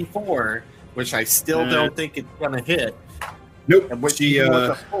 plus a d4, which I still don't think it's going to hit. Nope. Which She, was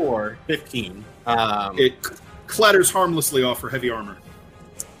a 4, 15. it clatters harmlessly off her heavy armor.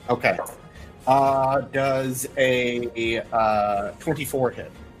 Okay. Does a 24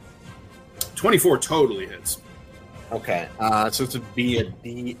 hit? 24 totally hits. Okay. So it would be a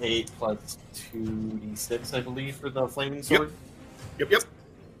d8 plus 2d6, I believe, for the flaming sword. Yep.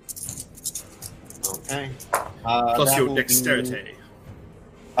 Okay. Plus that your will be- dexterity.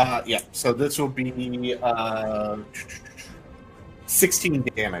 Yeah. So this will be 16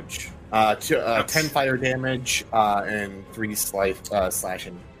 damage. 10 fire damage and 3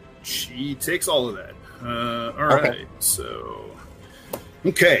 slashing. She takes all of that. All right.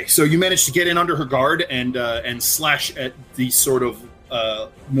 Okay. So you managed to get in under her guard and slash at the sort of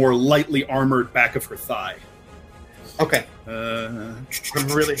more lightly armored back of her thigh. Okay. I'm I'm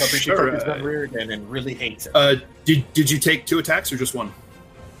really hoping she focuses on Reardon and really hates it. Did you take 2 attacks or just 1?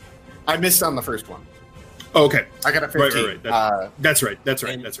 I missed on the first one. Oh, okay. I got a 15. Right. That's right. and- That's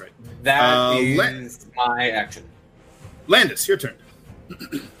right. That is La- my action. Landis, your turn.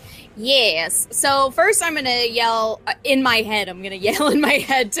 Yes. So first, I'm gonna yell in my head. I'm gonna yell in my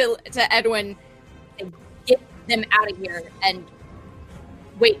head to Edwin, get them out of here and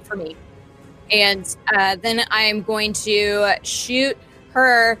wait for me. And then I'm going to shoot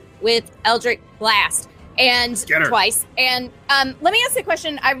her with Eldritch Blast and Get her. twice. And let me ask you a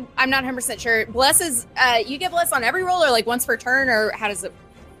question. I'm not 100% sure. Bless is you get bless on every roll or like once per turn or how does it?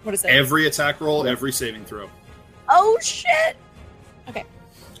 What is it? Every attack roll, every saving throw. Oh shit! Okay.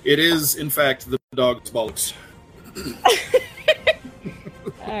 It is, in fact, the dog's bollocks.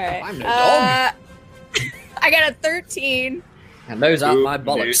 All right. I'm no dog. I got a 13 And those aren't Oop, my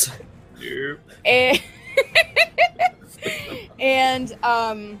bollocks. Yep. and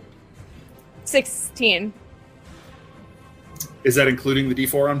 16. Is that including the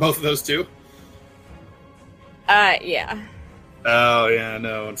D4 on both of those too? Yeah. Oh yeah,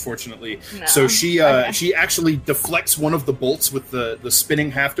 no, unfortunately. No. So she Okay. she actually deflects one of the bolts with the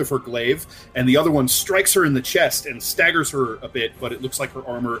spinning haft of her glaive, and the other one strikes her in the chest and staggers her a bit, but it looks like her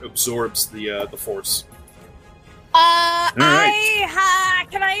armor absorbs the force. Can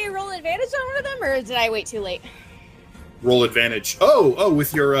I roll advantage on one of them, or did I wait too late? Roll advantage. Oh,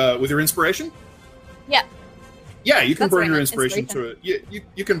 with your inspiration? Yeah. Yeah, you can That's what burn I your meant, inspiration to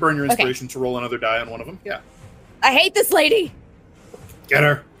you can burn your Okay. inspiration to roll another die on one of them. Yeah. I hate this lady. Get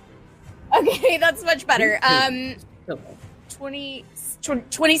her. Okay, that's much better.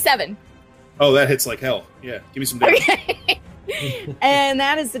 27. Oh, that hits like hell. Yeah, give me some damage. Okay. And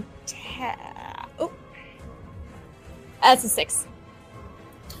that is a that's a 6.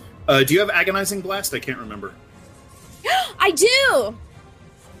 Do you have agonizing blast? I can't remember. I do.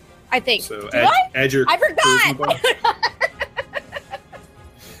 I think. So do I? add your I charisma forgot. bonus.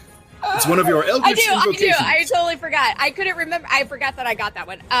 It's one of your I eldritch do. invocations. I totally forgot. I couldn't remember. I forgot that I got that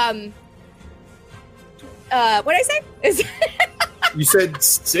one. What did I say? Is You said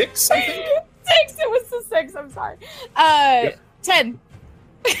 6, I think? 6? It was the 6. I'm sorry. 10.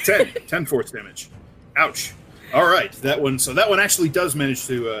 10 force damage. Ouch. All right, that one actually does manage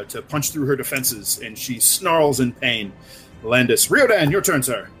to punch through her defenses, and she snarls in pain. Landis, Riodan, your turn,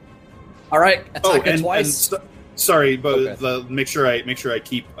 sir. All right, attack her and twice. sorry, but Okay. make sure I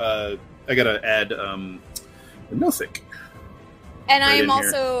keep. I gotta add Nothic. And I Right am in here.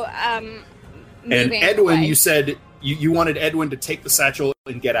 also And moving Edwin, away. you said you wanted Edwin to take the satchel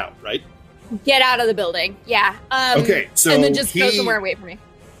and get out, right? Get out of the building. Yeah. Okay, so and then just go somewhere away from me.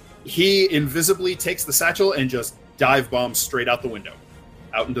 He invisibly takes the satchel and just dive bombs straight out the window,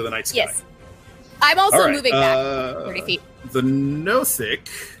 out into the night sky. Yes. I'm also All right, moving back 30 feet. The Nothic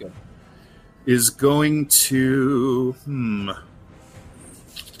is going to...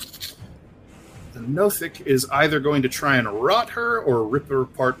 The Nothic is either going to try and rot her or rip her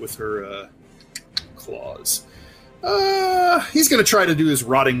apart with her claws. He's going to try to do his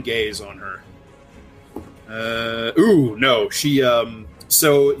rotting gaze on her. Ooh, no. She,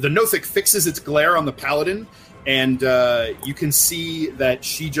 so the Nothic fixes its glare on the Paladin, and you can see that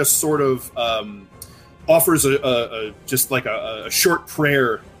she just sort of offers just like a short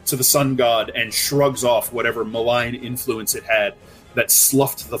prayer to the sun god and shrugs off whatever malign influence it had that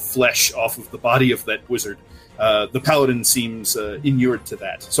sloughed the flesh off of the body of that wizard. The Paladin seems inured to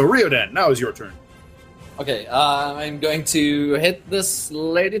that. So, Riodan, now is your turn. Okay, I'm going to hit this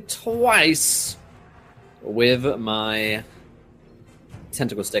lady twice with my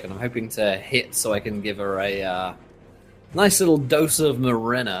tentacle stick, and I'm hoping to hit so I can give her a nice little dose of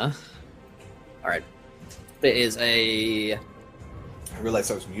Marina. Alright. There is a... I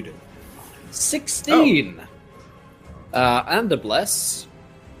realized I was muted. 16! And a bless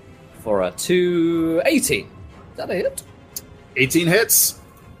for a 218. Is that a hit? 18 hits.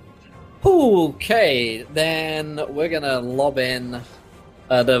 Okay, then we're gonna lob in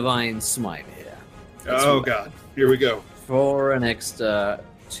a Divine Smite here. Oh, God. Here we go. For an extra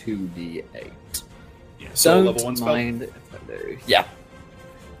 2d8. Yeah, so Don't level 1 spell. mind if I do. Yeah.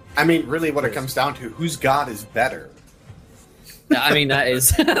 I mean, really, what it comes down to, whose god is better? I mean, that is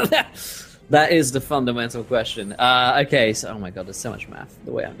that is the fundamental question. Okay, so oh my god, there's so much math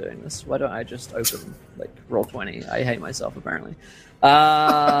the way I'm doing this. Why don't I just open like Roll20? I hate myself apparently.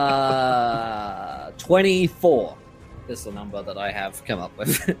 24 is the number that I have come up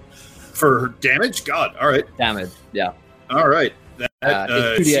with. For damage? God, all right. Damage, yeah. All right.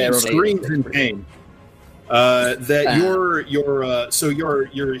 It's She 2d8 screams in rolling. pain. So you're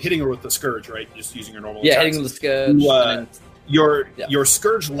hitting her with the scourge, right? Just using your normal Yeah, attacks. hitting the scourge. You, and then- Your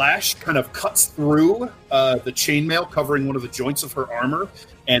scourge lash kind of cuts through the chainmail covering one of the joints of her armor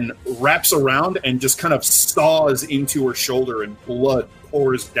and wraps around and just kind of saws into her shoulder, and blood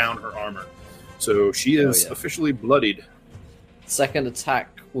pours down her armor. So she is officially bloodied. Second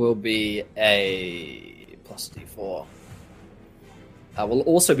attack will be a plus d4. Will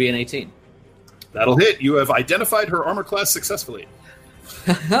also be an 18. That'll hit. You have identified her armor class successfully.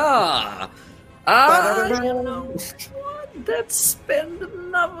 Ha! You know what? Let's spend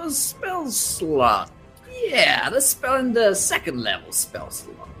another spell slot. Yeah, let's spend the second level spell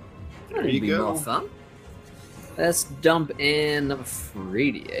slot. There That'll you be go. more fun. Let's dump in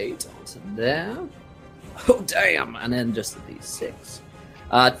 3d8 onto there. Oh, damn! And then just a d6.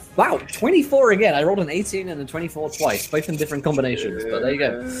 Wow, 24 again. I rolled an 18 and a 24 twice, both in different combinations, but there you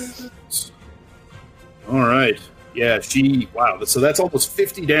go. All right. Yeah, wow. So that's almost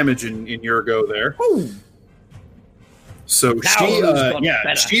 50 damage in your go there. Woo. So Now who's got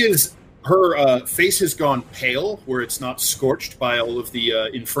better? she is, her face has gone pale where it's not scorched by all of the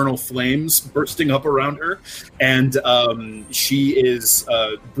infernal flames bursting up around her. And she is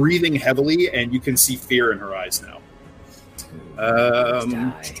breathing heavily, and you can see fear in her eyes now.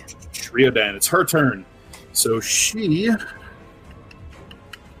 Riodan, it's her turn. So she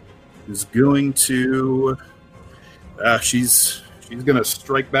is going to... she's going to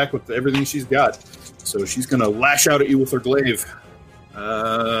strike back with everything she's got. So she's going to lash out at you with her glaive.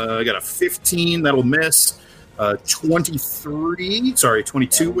 I got a 15, that'll miss.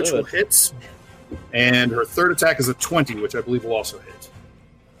 22, which will hit. And her third attack is a 20, which I believe will also hit.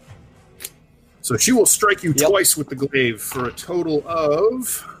 So she will strike you twice with the glaive for a total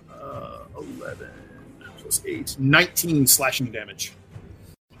of 11 plus 8, 19 slashing damage.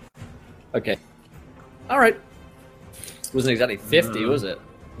 Okay. All right. Wasn't exactly 50, was it?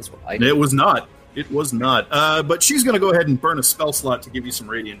 That's what I It was not. It was not. But she's going to go ahead and burn a spell slot to give you some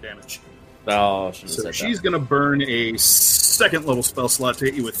radiant damage. Oh, So she's going to burn a second level spell slot to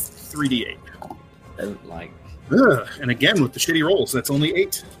hit you with 3d8. Don't like. And again, with the shitty rolls, that's only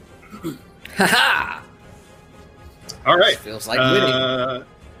 8. Haha! All right. Feels like winning.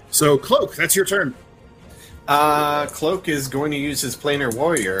 So, Cloak, that's your turn. Cloak is going to use his planar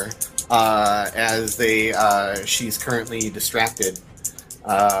warrior as she's currently distracted.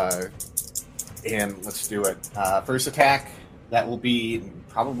 And let's do it. First attack, that will be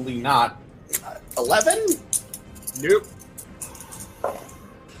probably not 11? Nope.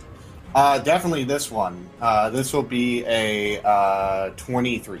 Definitely this one. This will be a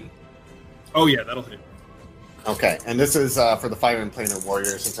 23. Oh, yeah, that'll hit. Okay, and this is for the Fire and Planar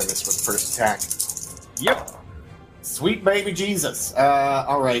Warrior since I missed with the first attack. Yep. Sweet baby Jesus.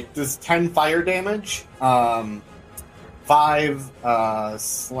 All right, this is 10 fire damage. 5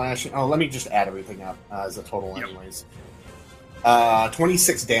 slashing. Oh, let me just add everything up as a total, Yep. anyways.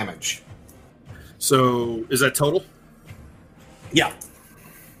 26 damage. So is that total? Yeah.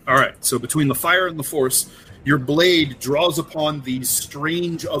 All right. So between the fire and the force, your blade draws upon these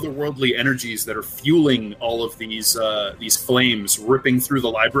strange otherworldly energies that are fueling all of these flames ripping through the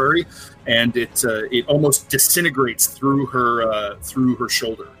library, and it almost disintegrates through her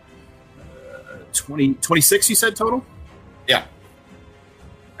shoulder. 26, you said total? Yeah.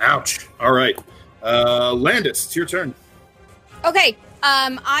 Ouch. All right. Landis, it's your turn. Okay,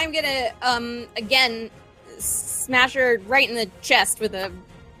 I'm gonna again smash her right in the chest with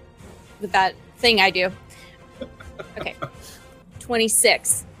that thing I do. Okay,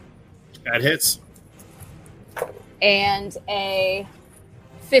 26 That hits. and a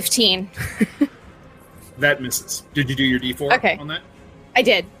 15. That misses. Did you do your D4 Okay. on that? I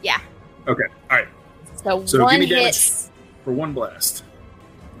did, yeah. Okay. All right. So So one give me damage. hits, For one blast.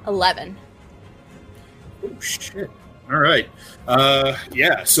 11. Oh, shit. All right.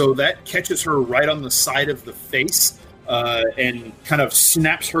 Yeah, so that catches her right on the side of the face and kind of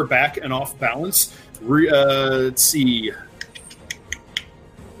snaps her back and off balance. Let's see.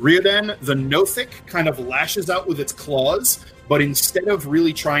 Riodan, the Nothic, kind of lashes out with its claws, but instead of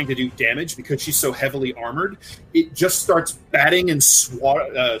really trying to do damage because she's so heavily armored, it just starts batting and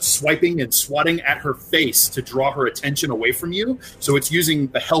swiping and swatting at her face to draw her attention away from you. So it's using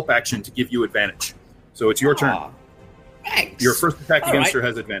the help action to give you advantage. So it's your turn. Aw, thanks. Your first attack All against right. her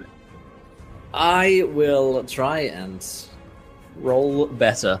has advantage. I will try and roll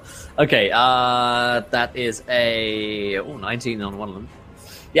better. Okay, that is a 19 on one of them.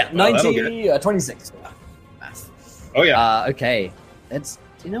 Yeah, Well, that'll 19, 26. Math. Oh, yeah. Okay, let's.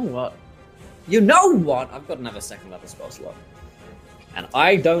 You know what? You know what? I've got another second level spell slot, and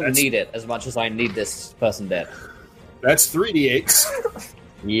I don't That's- need it as much as I need this person dead. That's 3d8s.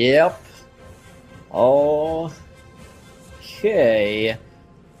 Yep. Okay.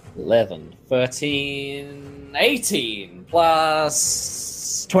 11, 13, 18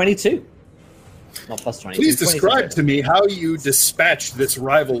 plus 22. Not plus 22. Please 22. describe to me how you dispatched this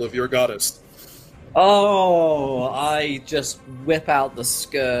rival of your goddess. Oh, I just whip out the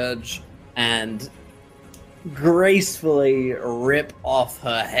scourge and gracefully rip off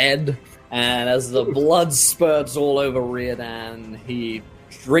her head. And as the blood spurts all over Riodan, he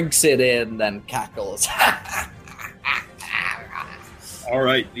drinks it in, then cackles. All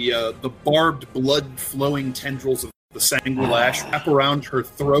right, the barbed, blood-flowing tendrils of the Sanguilash wrap around her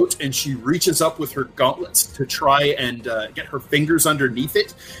throat, and she reaches up with her gauntlets to try and get her fingers underneath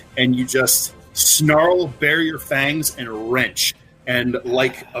it, and you just snarl, bare your fangs, and wrench. And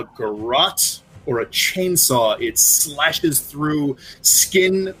like a garrote or a chainsaw, it slashes through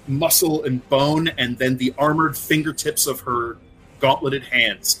skin, muscle, and bone, and then the armored fingertips of her gauntleted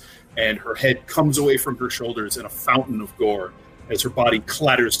hands, and her head comes away from her shoulders in a fountain of gore as her body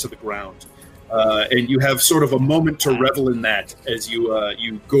clatters to the ground. And you have sort of a moment to revel in that as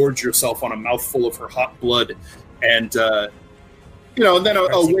you gorge yourself on a mouthful of her hot blood, and and then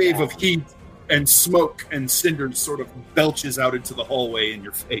a wave of heat and smoke and cinders sort of belches out into the hallway in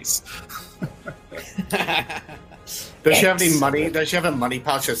your face. Does she have any money? Does she have a money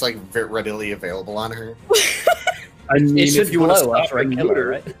pouch that's like readily available on her? I mean, It should if you want to glow stop after I and kill her,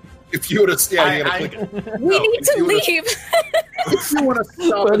 loot right? If you would have, you gotta click it. We No, need if to you would've- leave. If you want to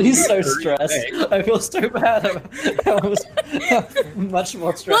stop, But and he's so loot her, stressed. hey. I feel so bad. I was much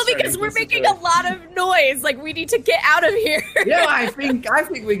more stressed. Well, because we're making a lot of noise. Like, we need to get out of here. Yeah, I think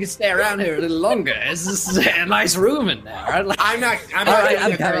we can stay around here a little longer. This is a nice room in there. I'm not All right, doing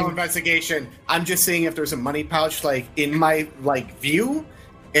I'm a thorough coming. investigation. I'm just seeing if there's a money pouch like in my view,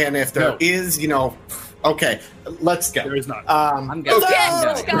 and if there No. is, okay, let's go. There is not. I'm going. Okay. Yes,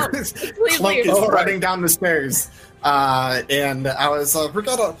 let's go. Please Cloak leave. is All right. running down the stairs, and I was we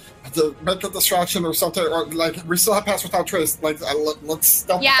gotta make a distraction or something, or we still have pass without trace. Let's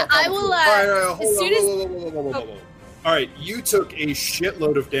stop. Yeah, I will. As soon as All right, you took a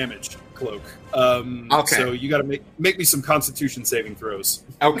shitload of damage, Cloak. Okay. So you got to make me some Constitution saving throws.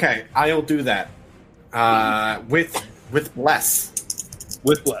 Okay, I'll do that. With bless.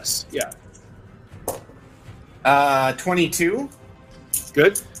 With bless, yeah. 22.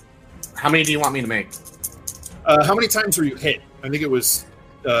 Good. How many do you want me to make? How many times were you hit? I think it was.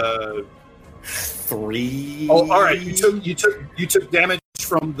 3. Oh, all right. You took damage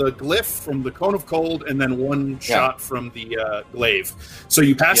from the glyph, from the cone of cold, and then one shot from the glaive. So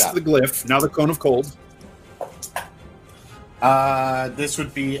you passed Yeah. the glyph. Now the cone of cold. This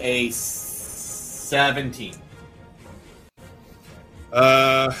would be a 17.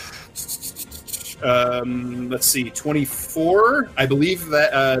 Let's see, 24. I believe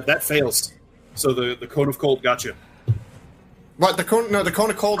that that fails. So the cone of cold got you. What the cone? No, the cone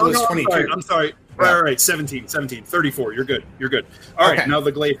of cold was 22. I'm sorry. Yeah. Right. 17. 34. You're good. All right. Okay. Now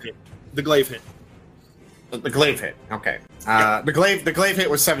the glaive hit. The glaive hit. The glaive hit. Okay. The glaive hit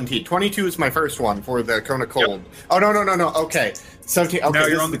was 17. 22 is my first one for the cone of cold. Yep. Oh no. Okay. 17. Okay. Now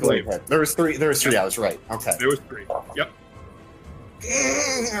you're on the glaive hit. There was three. I was right. Okay. There was 3. Yep.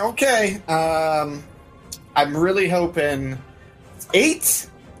 Okay. I'm really hoping 8.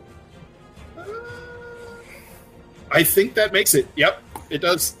 I think that makes it. Yep, it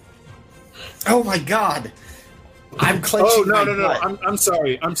does. Oh my god. I'm clenching. Oh no. butt. I'm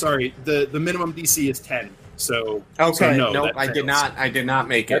sorry. The minimum DC is 10. So okay. So no, nope. I did not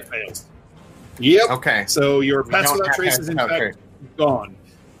make that it. fails. Yep. Okay. So your We pass don't without have trace to- is in okay. fact gone.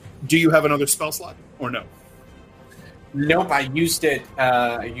 Do you have another spell slot or no? Nope, I used it.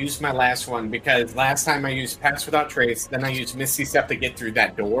 I used my last one because last time I used Pass Without Trace, then I used Misty Step to get through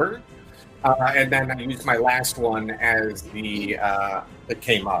that door, and then I used my last one as the that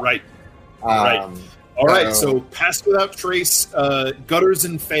came up. Right. Right. All right. so- So pass without trace, gutters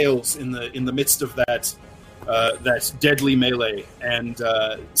and fails in the midst of that that deadly melee, and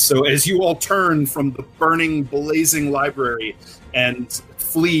so as you all turn from the burning, blazing library and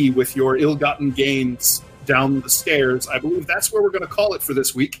flee with your ill-gotten gains down the stairs, I believe that's where we're going to call it for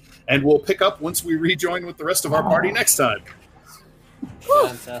this week, and we'll pick up once we rejoin with the rest of our party next time.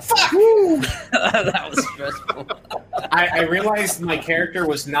 Fantastic. That was stressful. I realized my character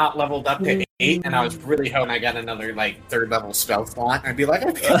was not leveled up to 8, and I was really hoping I got another like 3rd level spell slot. I'd be like,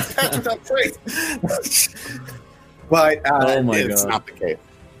 I can't Pass Without Trace. But Oh my it's God. not the case.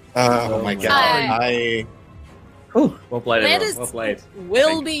 Oh my my god! Whew. Well played, Landis everyone. Well played.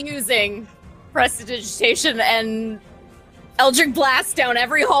 will be using Prestidigitation and Eldritch Blast down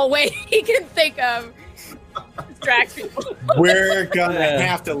every hallway he can think of. Distract people. We're gonna Yeah.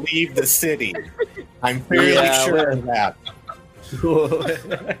 have to leave the city. I'm fairly Yeah, sure we're- of that.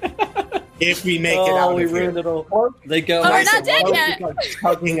 If we make it Oh, out we of here. ruined it all. They go. Oh, we're away not for dead one. yet.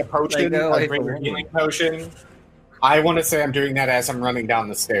 Hugging a potion, They go away like bring for your one. healing potion. I want to say I'm doing that as I'm running down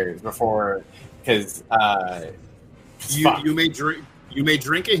the stairs before, because You may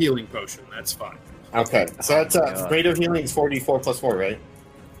drink a healing potion. That's fine. okay. So that's God. rate of healing is 4d4 plus 4, right?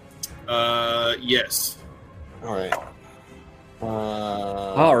 Yes. All right.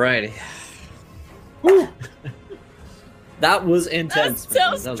 Alrighty. That was intense.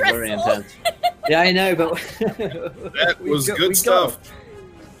 That's so man. That was very stressful. intense. Yeah, I know, but That was good stuff.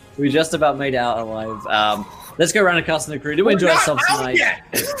 We just about made it out alive. Let's go around and cast in the crew. Do enjoy yourselves tonight.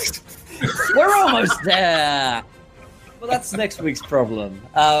 We're almost there. Well, that's next week's problem.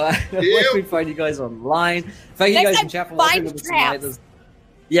 Where can we find you guys online? Thank you Next guys time, in chat for find watching with us traps. tonight.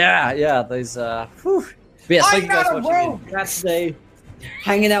 Yeah, those. Whew. But yes, thank you guys for watching in chat today,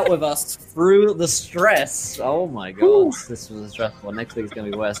 hanging out with us through the stress. Oh my god, this was a stressful one. Next week's going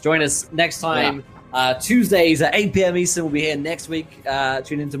to be worse. Join us next time. Tuesdays at 8 p.m. Eastern. We'll be here next week.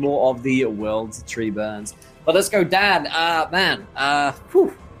 Tune into more of the World Tree Burns. But let's go, Dan. Man, how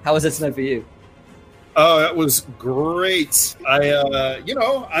was it tonight for you? Oh, that was great.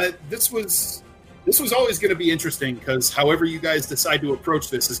 This was always going to be interesting because however you guys decide to approach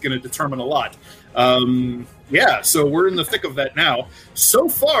this is going to determine a lot. So we're in the thick of that now. So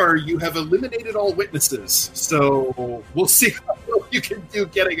far, you have eliminated all witnesses, so we'll see how well you can do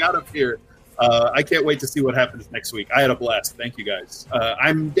getting out of here. I can't wait to see what happens next week. I had a blast. Thank you, guys.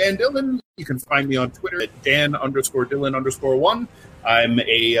 I'm Dan Dillon. You can find me on Twitter at Dan_Dillon_1. I'm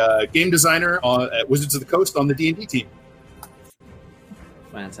a game designer at Wizards of the Coast on the D&D team.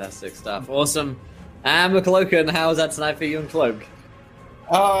 Fantastic stuff. Awesome. And McCloken, how was that tonight for you and Cloak?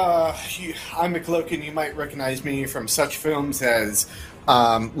 I'm McCloken. You might recognize me from such films as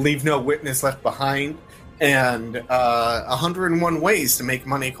Leave No Witness Left Behind and 101 Ways to Make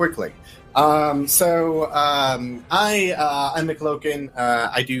Money Quickly. I'm McCloken.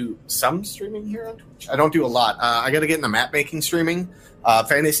 I do some streaming here on Twitch. I don't do a lot. I got to get into map making streaming,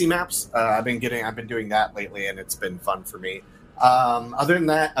 fantasy maps. I've been doing that lately, and it's been fun for me. Other than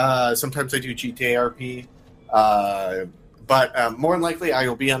that, sometimes I do GTA RP. But more than likely, I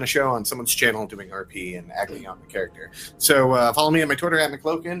will be on a show on someone's channel doing RP and acting out the character. So follow me on my Twitter at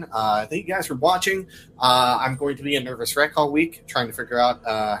McCloken. Thank you guys for watching. I'm going to be a nervous wreck all week, trying to figure out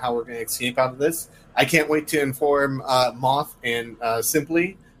how we're going to escape out of this. I can't wait to inform Moth and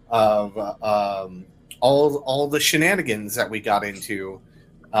Simply of all the shenanigans that we got into.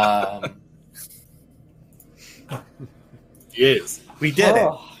 is. We did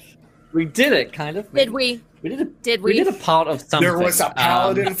it. We did it, kind of. Did we? We did a, Did we we? did a part of something. There was a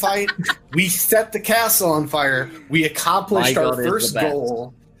paladin fight. We set the castle on fire. We accomplished My our God is the first best.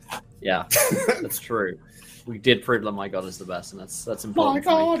 goal. Yeah, that's true. We did prove that my God is the best, and that's My important. for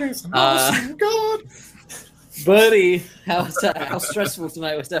me. God is an awesome God. Buddy, how stressful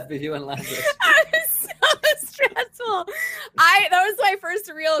tonight was that for you and Lazarus? It was so stressful. That was my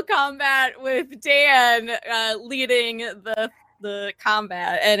first real combat with Dan leading the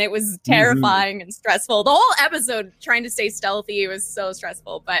combat, and it was terrifying and stressful. The whole episode trying to stay stealthy was so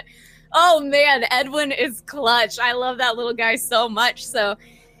stressful, but oh man, Edwin is clutch. I love that little guy so much. So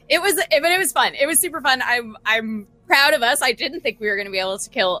it was fun. It was super fun. I'm proud of us. I didn't think we were going to be able to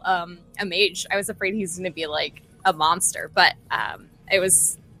kill a mage. I was afraid he's going to be like a monster, but it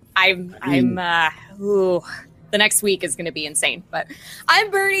was. The next week is going to be insane. But I'm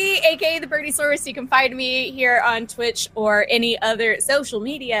Birdie, aka the Birdie Source. You can find me here on Twitch or any other social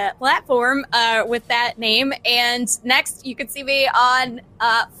media platform with that name. And next, you can see me on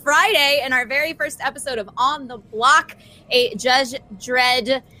Friday in our very first episode of On the Block, a Judge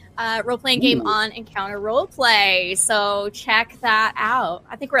Dredd role-playing game on Encounter Roleplay. So check that out.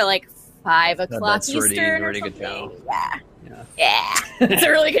 I think we're like 5 o'clock Eastern. Really or good channel. Yeah. It's a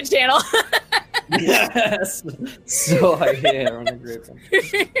really good channel. Yes. So I hear on the group.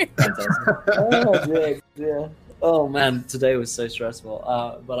 Fantastic. Yeah. Oh man, today was so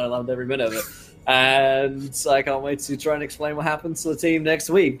stressful, but I loved every minute of it. And I can't wait to try and explain what happens to the team next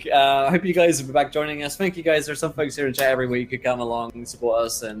week. I hope you guys will be back joining us. Thank you guys. There's some folks here in chat every week who come along and support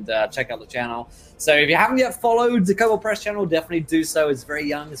us and check out the channel. So if you haven't yet followed the Kobold Press channel, definitely do so. It's very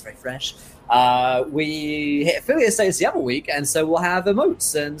young. It's very fresh. We hit affiliate status the other week, and so we'll have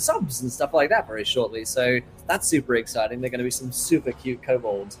emotes and subs and stuff like that very shortly. So that's super exciting. There are going to be some super cute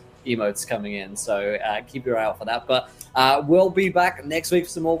Kobold emotes coming in, so keep your eye out for that. But we'll be back next week for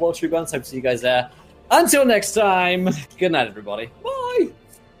some more World Tree Burns. Hope to see you guys there. Until next time, good night, everybody. Bye.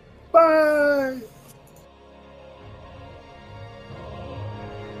 Bye.